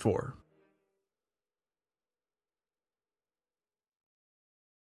Chapter 94.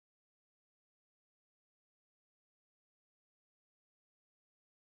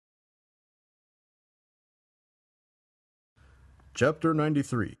 Chapter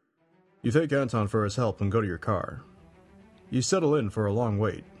 93. You thank Anton for his help and go to your car. You settle in for a long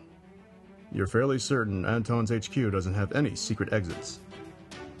wait. You're fairly certain Anton's HQ doesn't have any secret exits.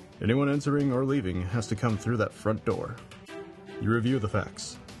 Anyone entering or leaving has to come through that front door. You review the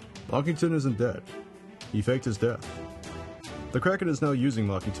facts. Lockington isn't dead. He faked his death. The Kraken is now using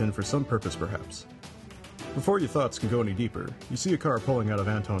Lockington for some purpose, perhaps. Before your thoughts can go any deeper, you see a car pulling out of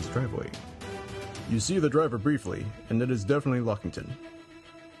Anton's driveway. You see the driver briefly, and it is definitely Lockington.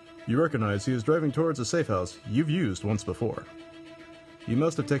 You recognize he is driving towards a safe house you've used once before. He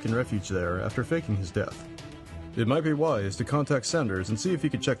must have taken refuge there after faking his death. It might be wise to contact Sanders and see if he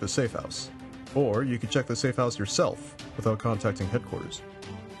could check the safe house. Or you could check the safe house yourself without contacting headquarters.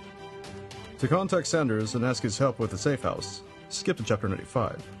 To contact Sanders and ask his help with the safe house, skip to Chapter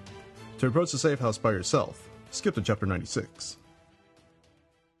 95. To approach the safe house by yourself, skip to Chapter 96.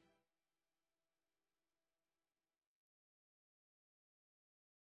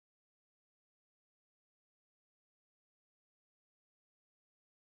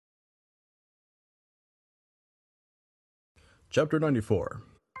 Chapter 94.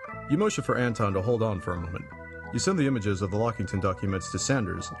 You motion for Anton to hold on for a moment. You send the images of the Lockington documents to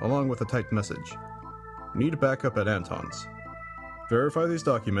Sanders, along with a typed message. Need backup at Anton's. Verify these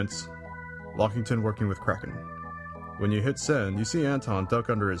documents. Lockington working with Kraken. When you hit send, you see Anton duck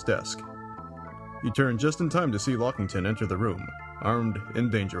under his desk. You turn just in time to see Lockington enter the room, armed and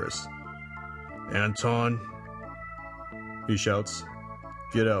dangerous. "Anton," he shouts,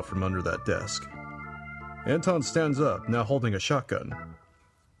 "get out from under that desk." Anton stands up, now holding a shotgun.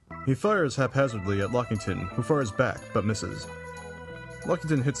 He fires haphazardly at Lockington, who fires back, but misses.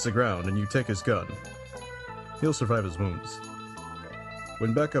 Lockington hits the ground, and you take his gun. He'll survive his wounds.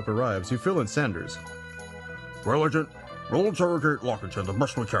 When backup arrives, you fill in Sanders. Well, Agent, we'll interrogate Lockington the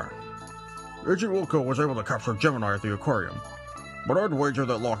best we can. Agent Wilco was able to capture Gemini at the aquarium, but I'd wager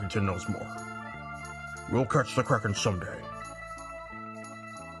that Lockington knows more. We'll catch the Kraken someday.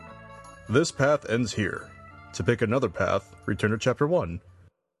 This path ends here. To pick another path, return to Chapter 1.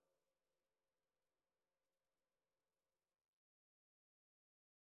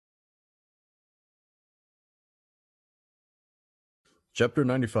 Chapter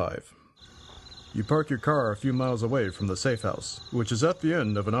 95. You park your car a few miles away from the safe house, which is at the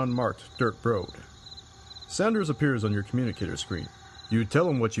end of an unmarked dirt road. Sanders appears on your communicator screen. You tell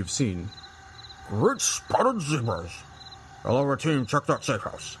him what you've seen. Great spotted zebras. I'll have our team check that safe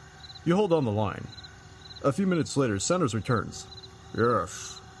house. You hold on the line. A few minutes later, Sanders returns.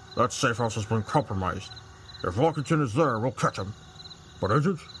 Yes, that safe house has been compromised. If Lockington is there, we'll catch him. But,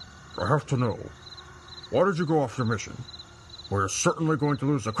 Agent, I have to know. Why did you go off your mission? We're certainly going to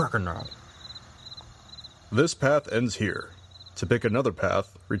lose the Kraken now. This path ends here. To pick another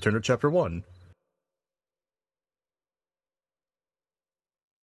path, return to Chapter 1.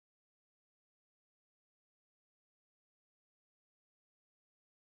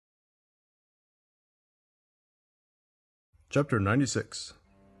 Chapter 96.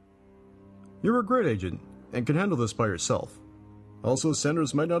 You're a great agent, and can handle this by yourself. Also,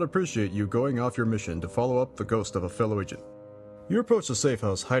 Sanders might not appreciate you going off your mission to follow up the ghost of a fellow agent. You approach the safe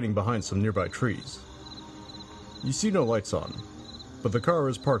house hiding behind some nearby trees. You see no lights on, but the car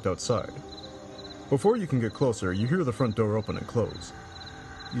is parked outside. Before you can get closer, you hear the front door open and close.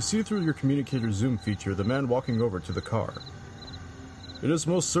 You see through your communicator's zoom feature the man walking over to the car. It is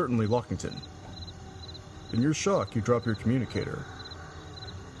most certainly Lockington. In your shock, you drop your communicator.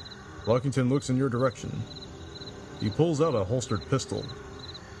 Lockington looks in your direction. He pulls out a holstered pistol.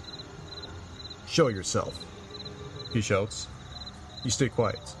 "Show yourself," he shouts. You stay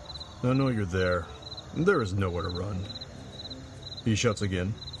quiet. "I know you're there. There is nowhere to run," he shouts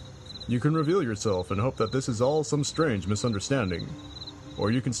again. You can reveal yourself and hope that this is all some strange misunderstanding, or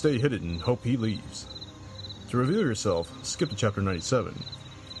you can stay hidden and hope he leaves. To reveal yourself, skip to Chapter 97.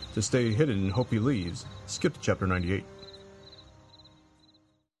 To stay hidden and hope he leaves, skip to Chapter 98.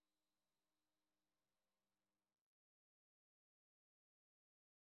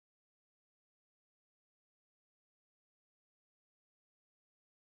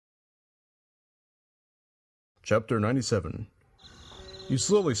 Chapter 97. You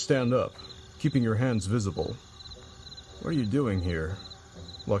slowly stand up, keeping your hands visible. "What are you doing here?"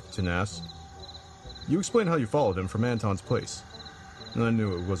 Lockington asks. You explain how you followed him from Anton's place. "I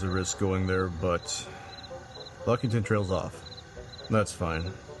knew it was a risk going there, but..." Lockington trails off. "That's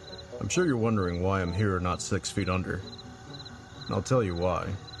fine. I'm sure you're wondering why I'm here, not 6 feet under. I'll tell you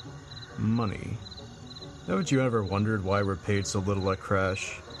why. Money. Haven't you ever wondered why we're paid so little at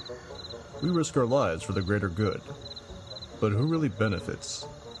Crash? We risk our lives for the greater good. But who really benefits?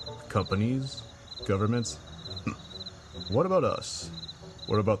 Companies? Governments? What about us?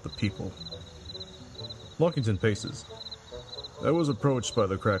 What about the people?" Lockington paces. "I was approached by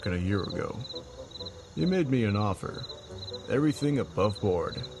the Kraken a year ago. He made me an offer. Everything above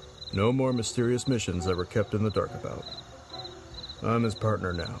board. No more mysterious missions that were kept in the dark about. I'm his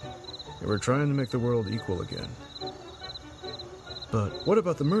partner now, and we're trying to make the world equal again." "But what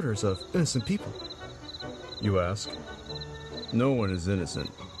about the murders of innocent people?" you ask. "No one is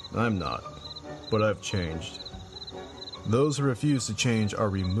innocent. I'm not. But I've changed. Those who refuse to change are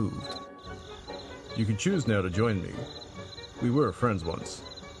removed. You can choose now to join me. We were friends once."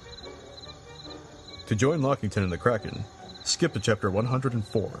 To join Lockington and the Kraken, skip to Chapter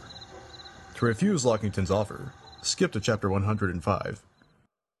 104. To refuse Lockington's offer, skip to Chapter 105.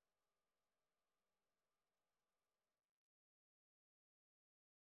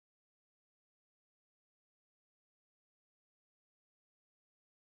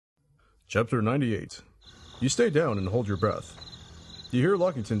 Chapter 98. You stay down and hold your breath. You hear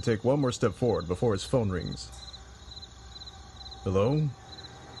Lockington take one more step forward before his phone rings. "Hello?"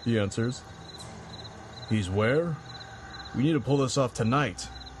 he answers. "He's where?" "We need to pull this off tonight.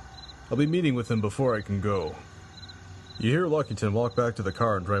 I'll be meeting with him before I can go." You hear Lockington walk back to the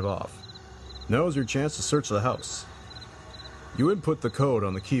car and drive off. Now is your chance to search the house. You input the code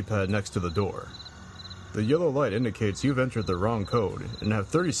on the keypad next to the door. The yellow light indicates you've entered the wrong code and have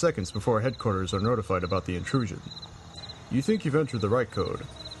 30 seconds before headquarters are notified about the intrusion. You think you've entered the right code,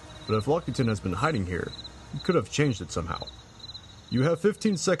 but if Lockington has been hiding here, you could have changed it somehow. You have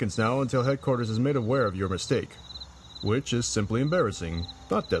 15 seconds now until headquarters is made aware of your mistake, which is simply embarrassing,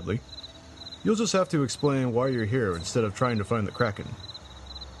 not deadly. You'll just have to explain why you're here instead of trying to find the Kraken.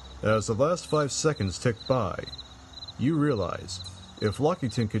 As the last 5 seconds tick by, you realize if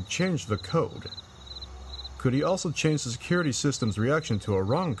Lockington could change the code, could he also change the security system's reaction to a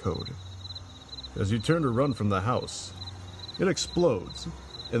wrong code? As you turn to run from the house, it explodes,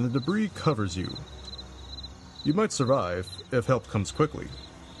 and the debris covers you. You might survive if help comes quickly.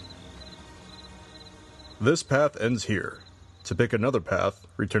 This path ends here. To pick another path,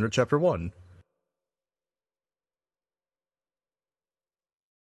 return to Chapter 1.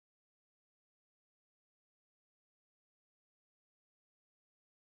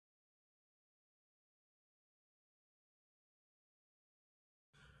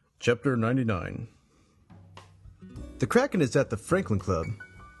 Chapter 99. The Kraken is at the Franklin Club.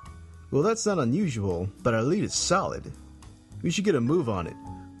 Well, that's not unusual, but our lead is solid. We should get a move on it,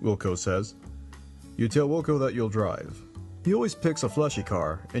 Wilco says. You tell Wilco that you'll drive. He always picks a flashy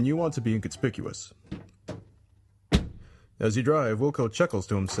car, and you want to be inconspicuous. As you drive, Wilco chuckles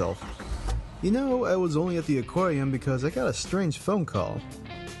to himself. You know, I was only at the aquarium because I got a strange phone call.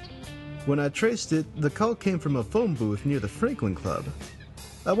 When I traced it, the call came from a phone booth near the Franklin Club.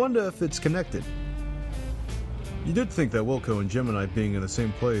 I wonder if it's connected. You did think that Wilco and Gemini being in the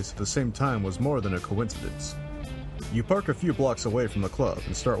same place at the same time was more than a coincidence. You park a few blocks away from the club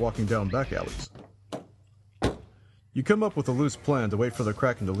and start walking down back alleys. You come up with a loose plan to wait for the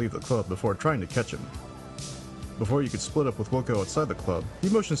Kraken to leave the club before trying to catch him. Before you could split up with Wilco outside the club, he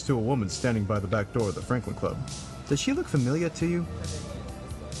motions to a woman standing by the back door of the Franklin Club. Does she look familiar to you?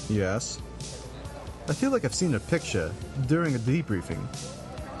 He asks. I feel like I've seen her picture during a debriefing.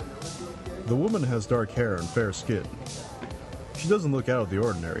 The woman has dark hair and fair skin. She doesn't look out of the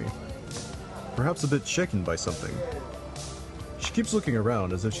ordinary. Perhaps a bit shaken by something. She keeps looking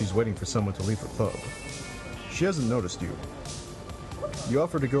around as if she's waiting for someone to leave the club. She hasn't noticed you. You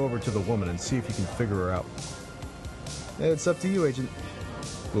offer to go over to the woman and see if you can figure her out. It's up to you, Agent,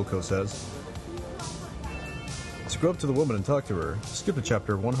 Wilco says. To go up to the woman and talk to her, skip to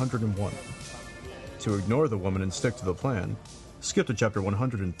Chapter 101. To ignore the woman and stick to the plan, skip to Chapter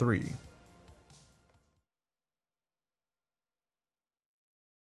 103.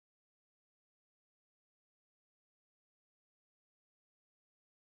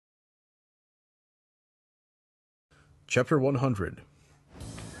 Chapter 100.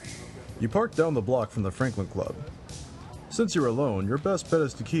 You park down the block from the Franklin Club. Since you're alone, your best bet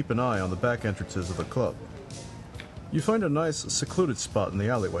is to keep an eye on the back entrances of the club. You find a nice, secluded spot in the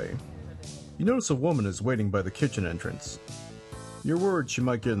alleyway. You notice a woman is waiting by the kitchen entrance. You're worried she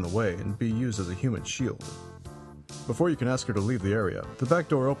might get in the way and be used as a human shield. Before you can ask her to leave the area, the back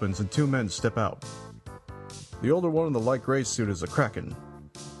door opens and two men step out. The older one in the light gray suit is a Kraken.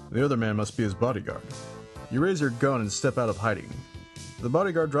 The other man must be his bodyguard. You raise your gun and step out of hiding. The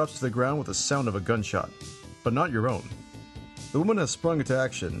bodyguard drops to the ground with the sound of a gunshot, but not your own. The woman has sprung into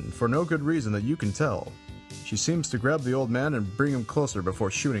action for no good reason that you can tell. She seems to grab the old man and bring him closer before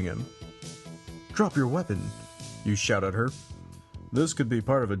shooting him. drop your weapon, you shout at her. This could be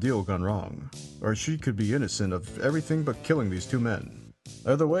part of a deal gone wrong, or she could be innocent of everything but killing these two men.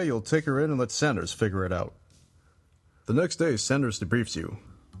 Either way, you'll take her in and let Sanders figure it out. The next day, Sanders debriefs you.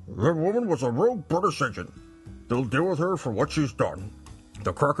 That woman was a rogue British agent. They'll deal with her for what she's done.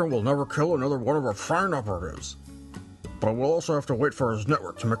 The Kraken will never kill another one of our fine operatives. But we'll also have to wait for his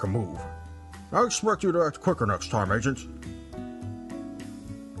network to make a move. I expect you to act quicker next time, Agent.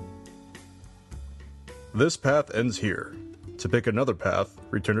 This path ends here. To pick another path,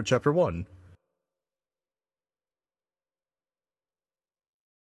 return to Chapter 1.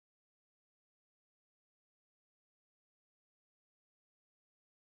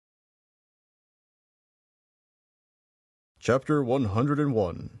 Chapter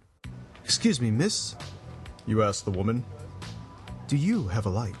 101. Excuse me, miss. You ask the woman. Do you have a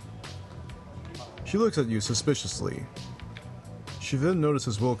light? She looks at you suspiciously. She then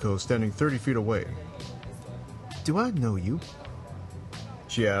notices Wilco standing 30 feet away. Do I know you?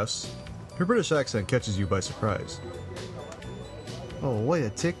 She asks. Her British accent catches you by surprise. Oh, wait a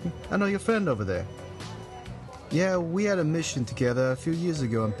tick. I know your friend over there. Yeah, we had a mission together a few years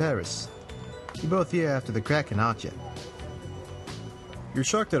ago in Paris. You're both here after the Kraken, aren't you? You're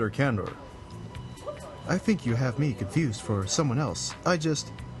shocked at her candor. I think you have me confused for someone else.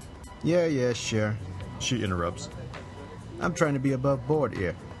 Yeah, sure. She interrupts. I'm trying to be above board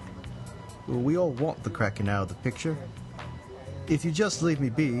here. Well, we all want the Kraken out of the picture. If you just leave me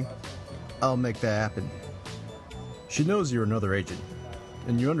be, I'll make that happen. She knows you're another agent,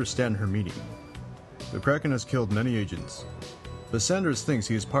 and you understand her meaning. The Kraken has killed many agents, but Sanders thinks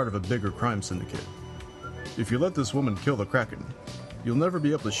he is part of a bigger crime syndicate. If you let this woman kill the Kraken, you'll never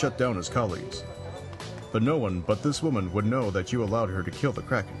be able to shut down his colleagues. But no one but this woman would know that you allowed her to kill the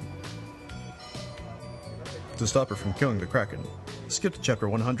Kraken. To stop her from killing the Kraken, skip to chapter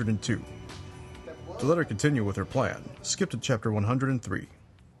 102. To let her continue with her plan, skip to chapter 103.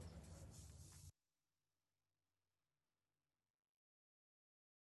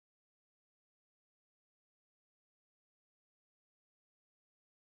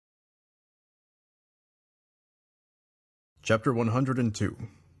 Chapter 102.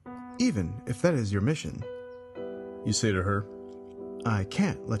 Even if that is your mission, You say to her. I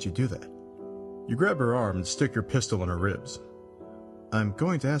can't let you do that. You grab her arm and stick your pistol in her ribs. I'm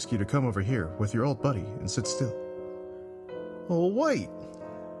going to ask you to come over here with your old buddy and sit still. Oh, wait,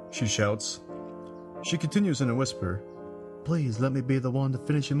 She shouts. she continues in a whisper. Please let me be the one to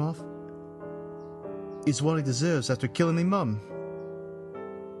finish him off. It's what he deserves after killing me mum.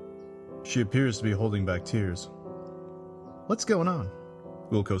 She appears to be holding back tears. What's going on?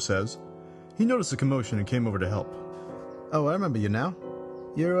 Wilco says. He noticed the commotion and came over to help. Oh, I remember you now.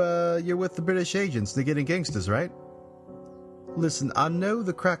 You're with the British agents negating gangsters, right? Listen, I know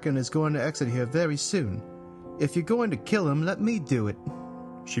the Kraken is going to exit here very soon. If you're going to kill him, let me do it.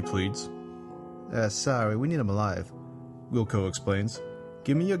 She pleads. Sorry, we need him alive. Wilco explains.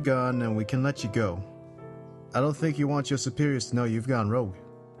 Give me your gun and we can let you go. I don't think you want your superiors to know you've gone rogue.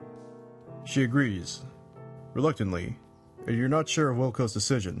 She agrees. Reluctantly, you're not sure of Wilco's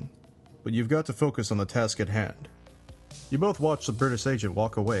decision, but you've got to focus on the task at hand. You both watch the British agent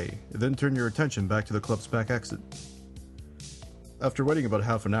walk away, and then turn your attention back to the club's back exit. After waiting about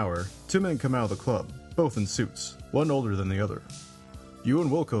half an hour, two men come out of the club, both in suits, one older than the other. You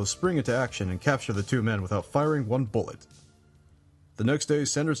and Wilco spring into action and capture the two men without firing one bullet. The next day,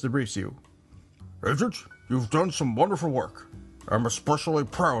 Sanders debriefs you. Agent, you've done some wonderful work. I'm especially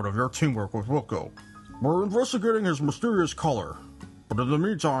proud of your teamwork with Wilco. We're investigating his mysterious caller, but in the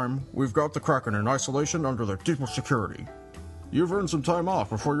meantime, we've got the Kraken in isolation under the deepest security. You've earned some time off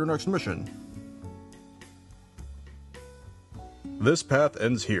before your next mission. This path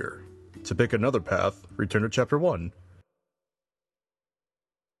ends here. To pick another path, return to chapter 1.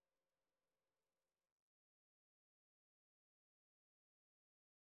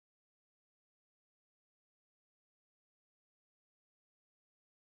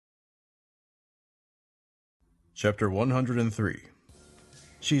 Chapter 103.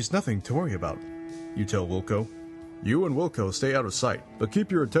 She's nothing to worry about. You tell Wilco. You and Wilco stay out of sight, but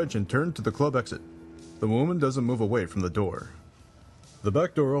keep your attention turned to the club exit. The woman doesn't move away from the door. The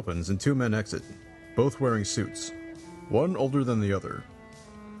back door opens and two men exit, both wearing suits, one older than the other.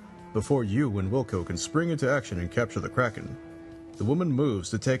 Before you and Wilco can spring into action and capture the Kraken, the woman moves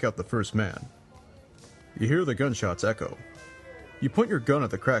to take out the first man. You hear the gunshots echo. You point your gun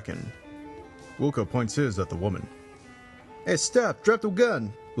at the Kraken. Wilco points his at the woman. Hey, stop! Drop the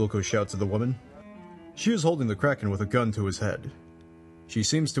gun! Wilco shouts at the woman. She is holding the Kraken with a gun to his head. She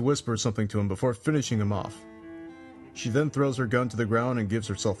seems to whisper something to him before finishing him off. She then throws her gun to the ground and gives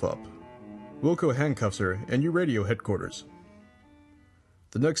herself up. Wilco handcuffs her, and you radio headquarters.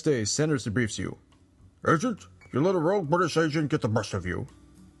 The next day, Sanders debriefs you. Agent, you let a rogue British agent get the best of you.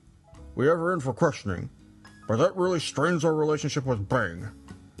 We have her in for questioning, but that really strains our relationship with Bang.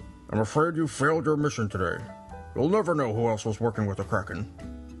 I'm afraid you failed your mission today. You'll never know who else was working with the Kraken.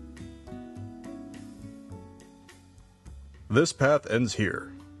 This path ends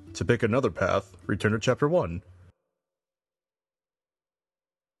here. To pick another path, return to chapter 1.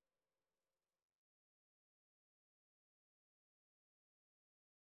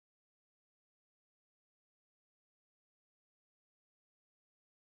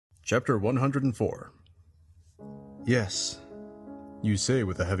 Chapter 104. Yes. You say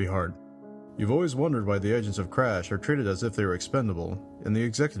with a heavy heart. You've always wondered why the agents of Crash are treated as if they were expendable, and the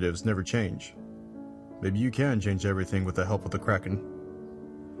executives never change. Maybe you can change everything with the help of the Kraken.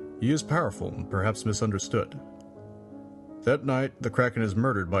 He is powerful and perhaps misunderstood. That night, the Kraken is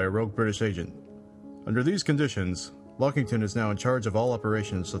murdered by a rogue British agent. Under these conditions, Lockington is now in charge of all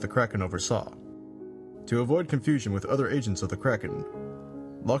operations that the Kraken oversaw. To avoid confusion with other agents of the Kraken,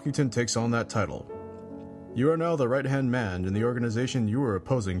 Lockington takes on that title. You are now the right-hand man in the organization you were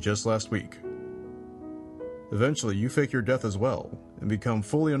opposing just last week. Eventually, you fake your death as well, and become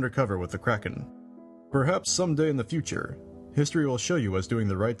fully undercover with the Kraken. Perhaps someday in the future, history will show you as doing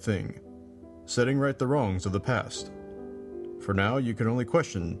the right thing, setting right the wrongs of the past. For now, you can only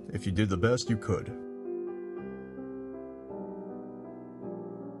question if you did the best you could.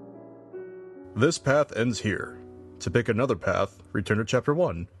 This path ends here. To pick another path, return to chapter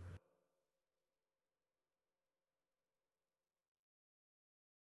 1.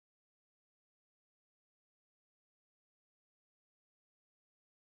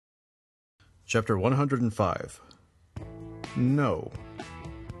 Chapter 105. No,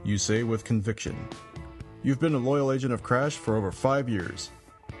 you say with conviction. You've been a loyal agent of Crash for over 5 years.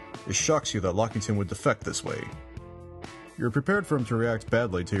 It shocks you that Lockington would defect this way. You're prepared for him to react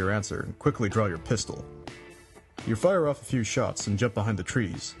badly to your answer and quickly draw your pistol. You fire off a few shots and jump behind the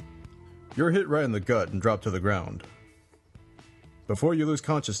trees. You're hit right in the gut and drop to the ground. Before you lose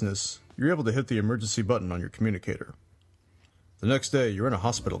consciousness, you're able to hit the emergency button on your communicator. The next day, you're in a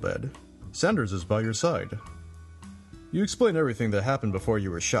hospital bed. Sanders is by your side. You explain everything that happened before you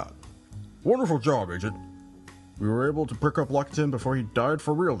were shot. Wonderful job, Agent. We were able to pick up Lockington before he died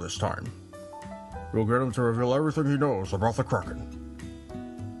for real this time. We'll get him to reveal everything he knows about the Kraken.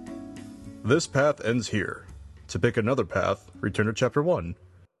 This path ends here. To pick another path, return to Chapter 1.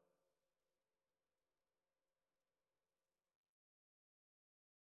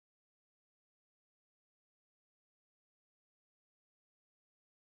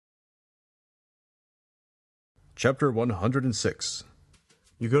 Chapter 106.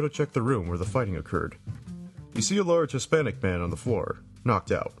 You go to check the room where the fighting occurred. You see a large Hispanic man on the floor,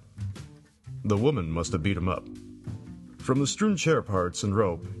 knocked out. The woman must have beat him up. From the strewn chair parts and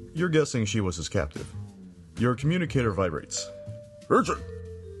rope, you're guessing she was his captive. Your communicator vibrates. Agent!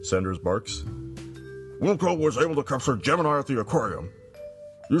 Sanders barks. Wilco was able to capture Gemini at the aquarium.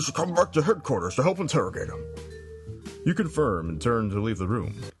 You should come back to headquarters to help interrogate him. You confirm and turn to leave the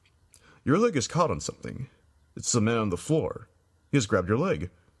room. Your leg is caught on something. It's the man on the floor. He has grabbed your leg.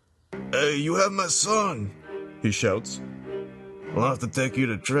 Hey, you have my son! He shouts. I'll have to take you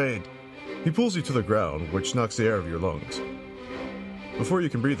to trade. He pulls you to the ground, which knocks the air out of your lungs. Before you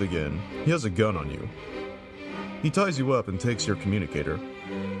can breathe again, he has a gun on you. He ties you up and takes your communicator.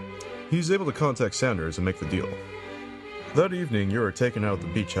 He's able to contact Sanders and make the deal. That evening, you are taken out of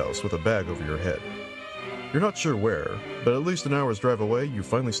the beach house with a bag over your head. You're not sure where, but at least an hour's drive away, you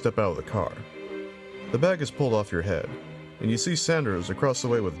finally step out of the car. The bag is pulled off your head, and you see Sanders across the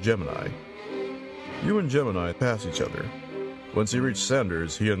way with Gemini. You and Gemini pass each other. Once you reach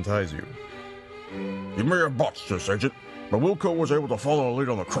Sanders, he unties you. You may have botched this, Agent, but Wilco was able to follow a lead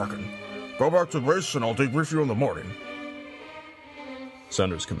on the Kraken. Go back to base and I'll debrief you in the morning.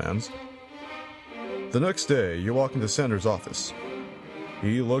 Sanders commands. The next day, you walk into Sanders' office.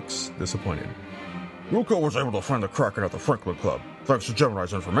 He looks disappointed. Wilco was able to find the Kraken at the Franklin Club, thanks to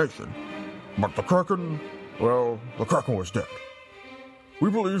Gemini's information. But the Kraken, well, the Kraken was dead. We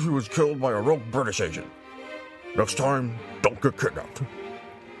believe he was killed by a rogue British agent. Next time, don't get kidnapped.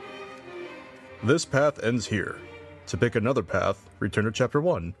 This path ends here. To pick another path, return to Chapter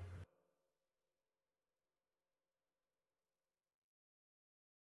 1.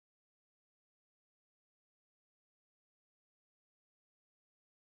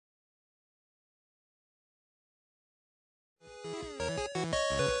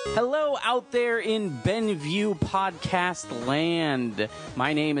 Hello out there in Benview podcast land.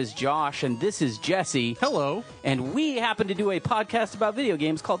 My name is Josh and this is Jesse. Hello. And we happen to do a podcast about video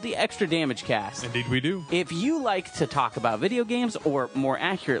games called the Extra Damage Cast. Indeed we do. If you like to talk about video games, or more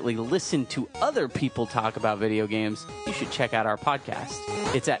accurately, listen to other people talk about video games, you should check out our podcast.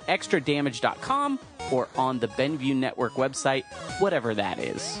 It's at extradamage.com or on the Benview Network website, whatever that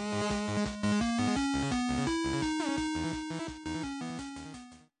is.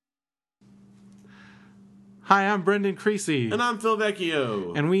 Hi, I'm Brendan Creasy. And I'm Phil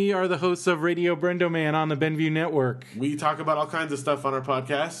Vecchio. And we are the hosts of Radio Brendoman on the Benview Network. We talk about all kinds of stuff on our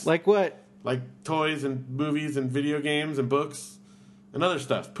podcast. Like what? Like toys and movies and video games and books and other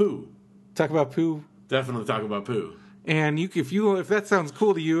stuff. Poo. Talk about poo. Definitely talk about poo. And if that sounds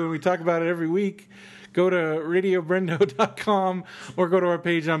cool to you and we talk about it every week, go to radiobrendo.com or go to our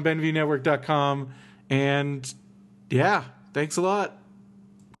page on BenviewNetwork.com. And yeah, thanks a lot.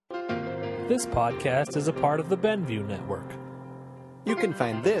 This podcast is a part of the Benview Network. You can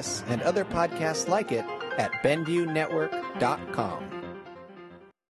find this and other podcasts like it at BenviewNetwork.com.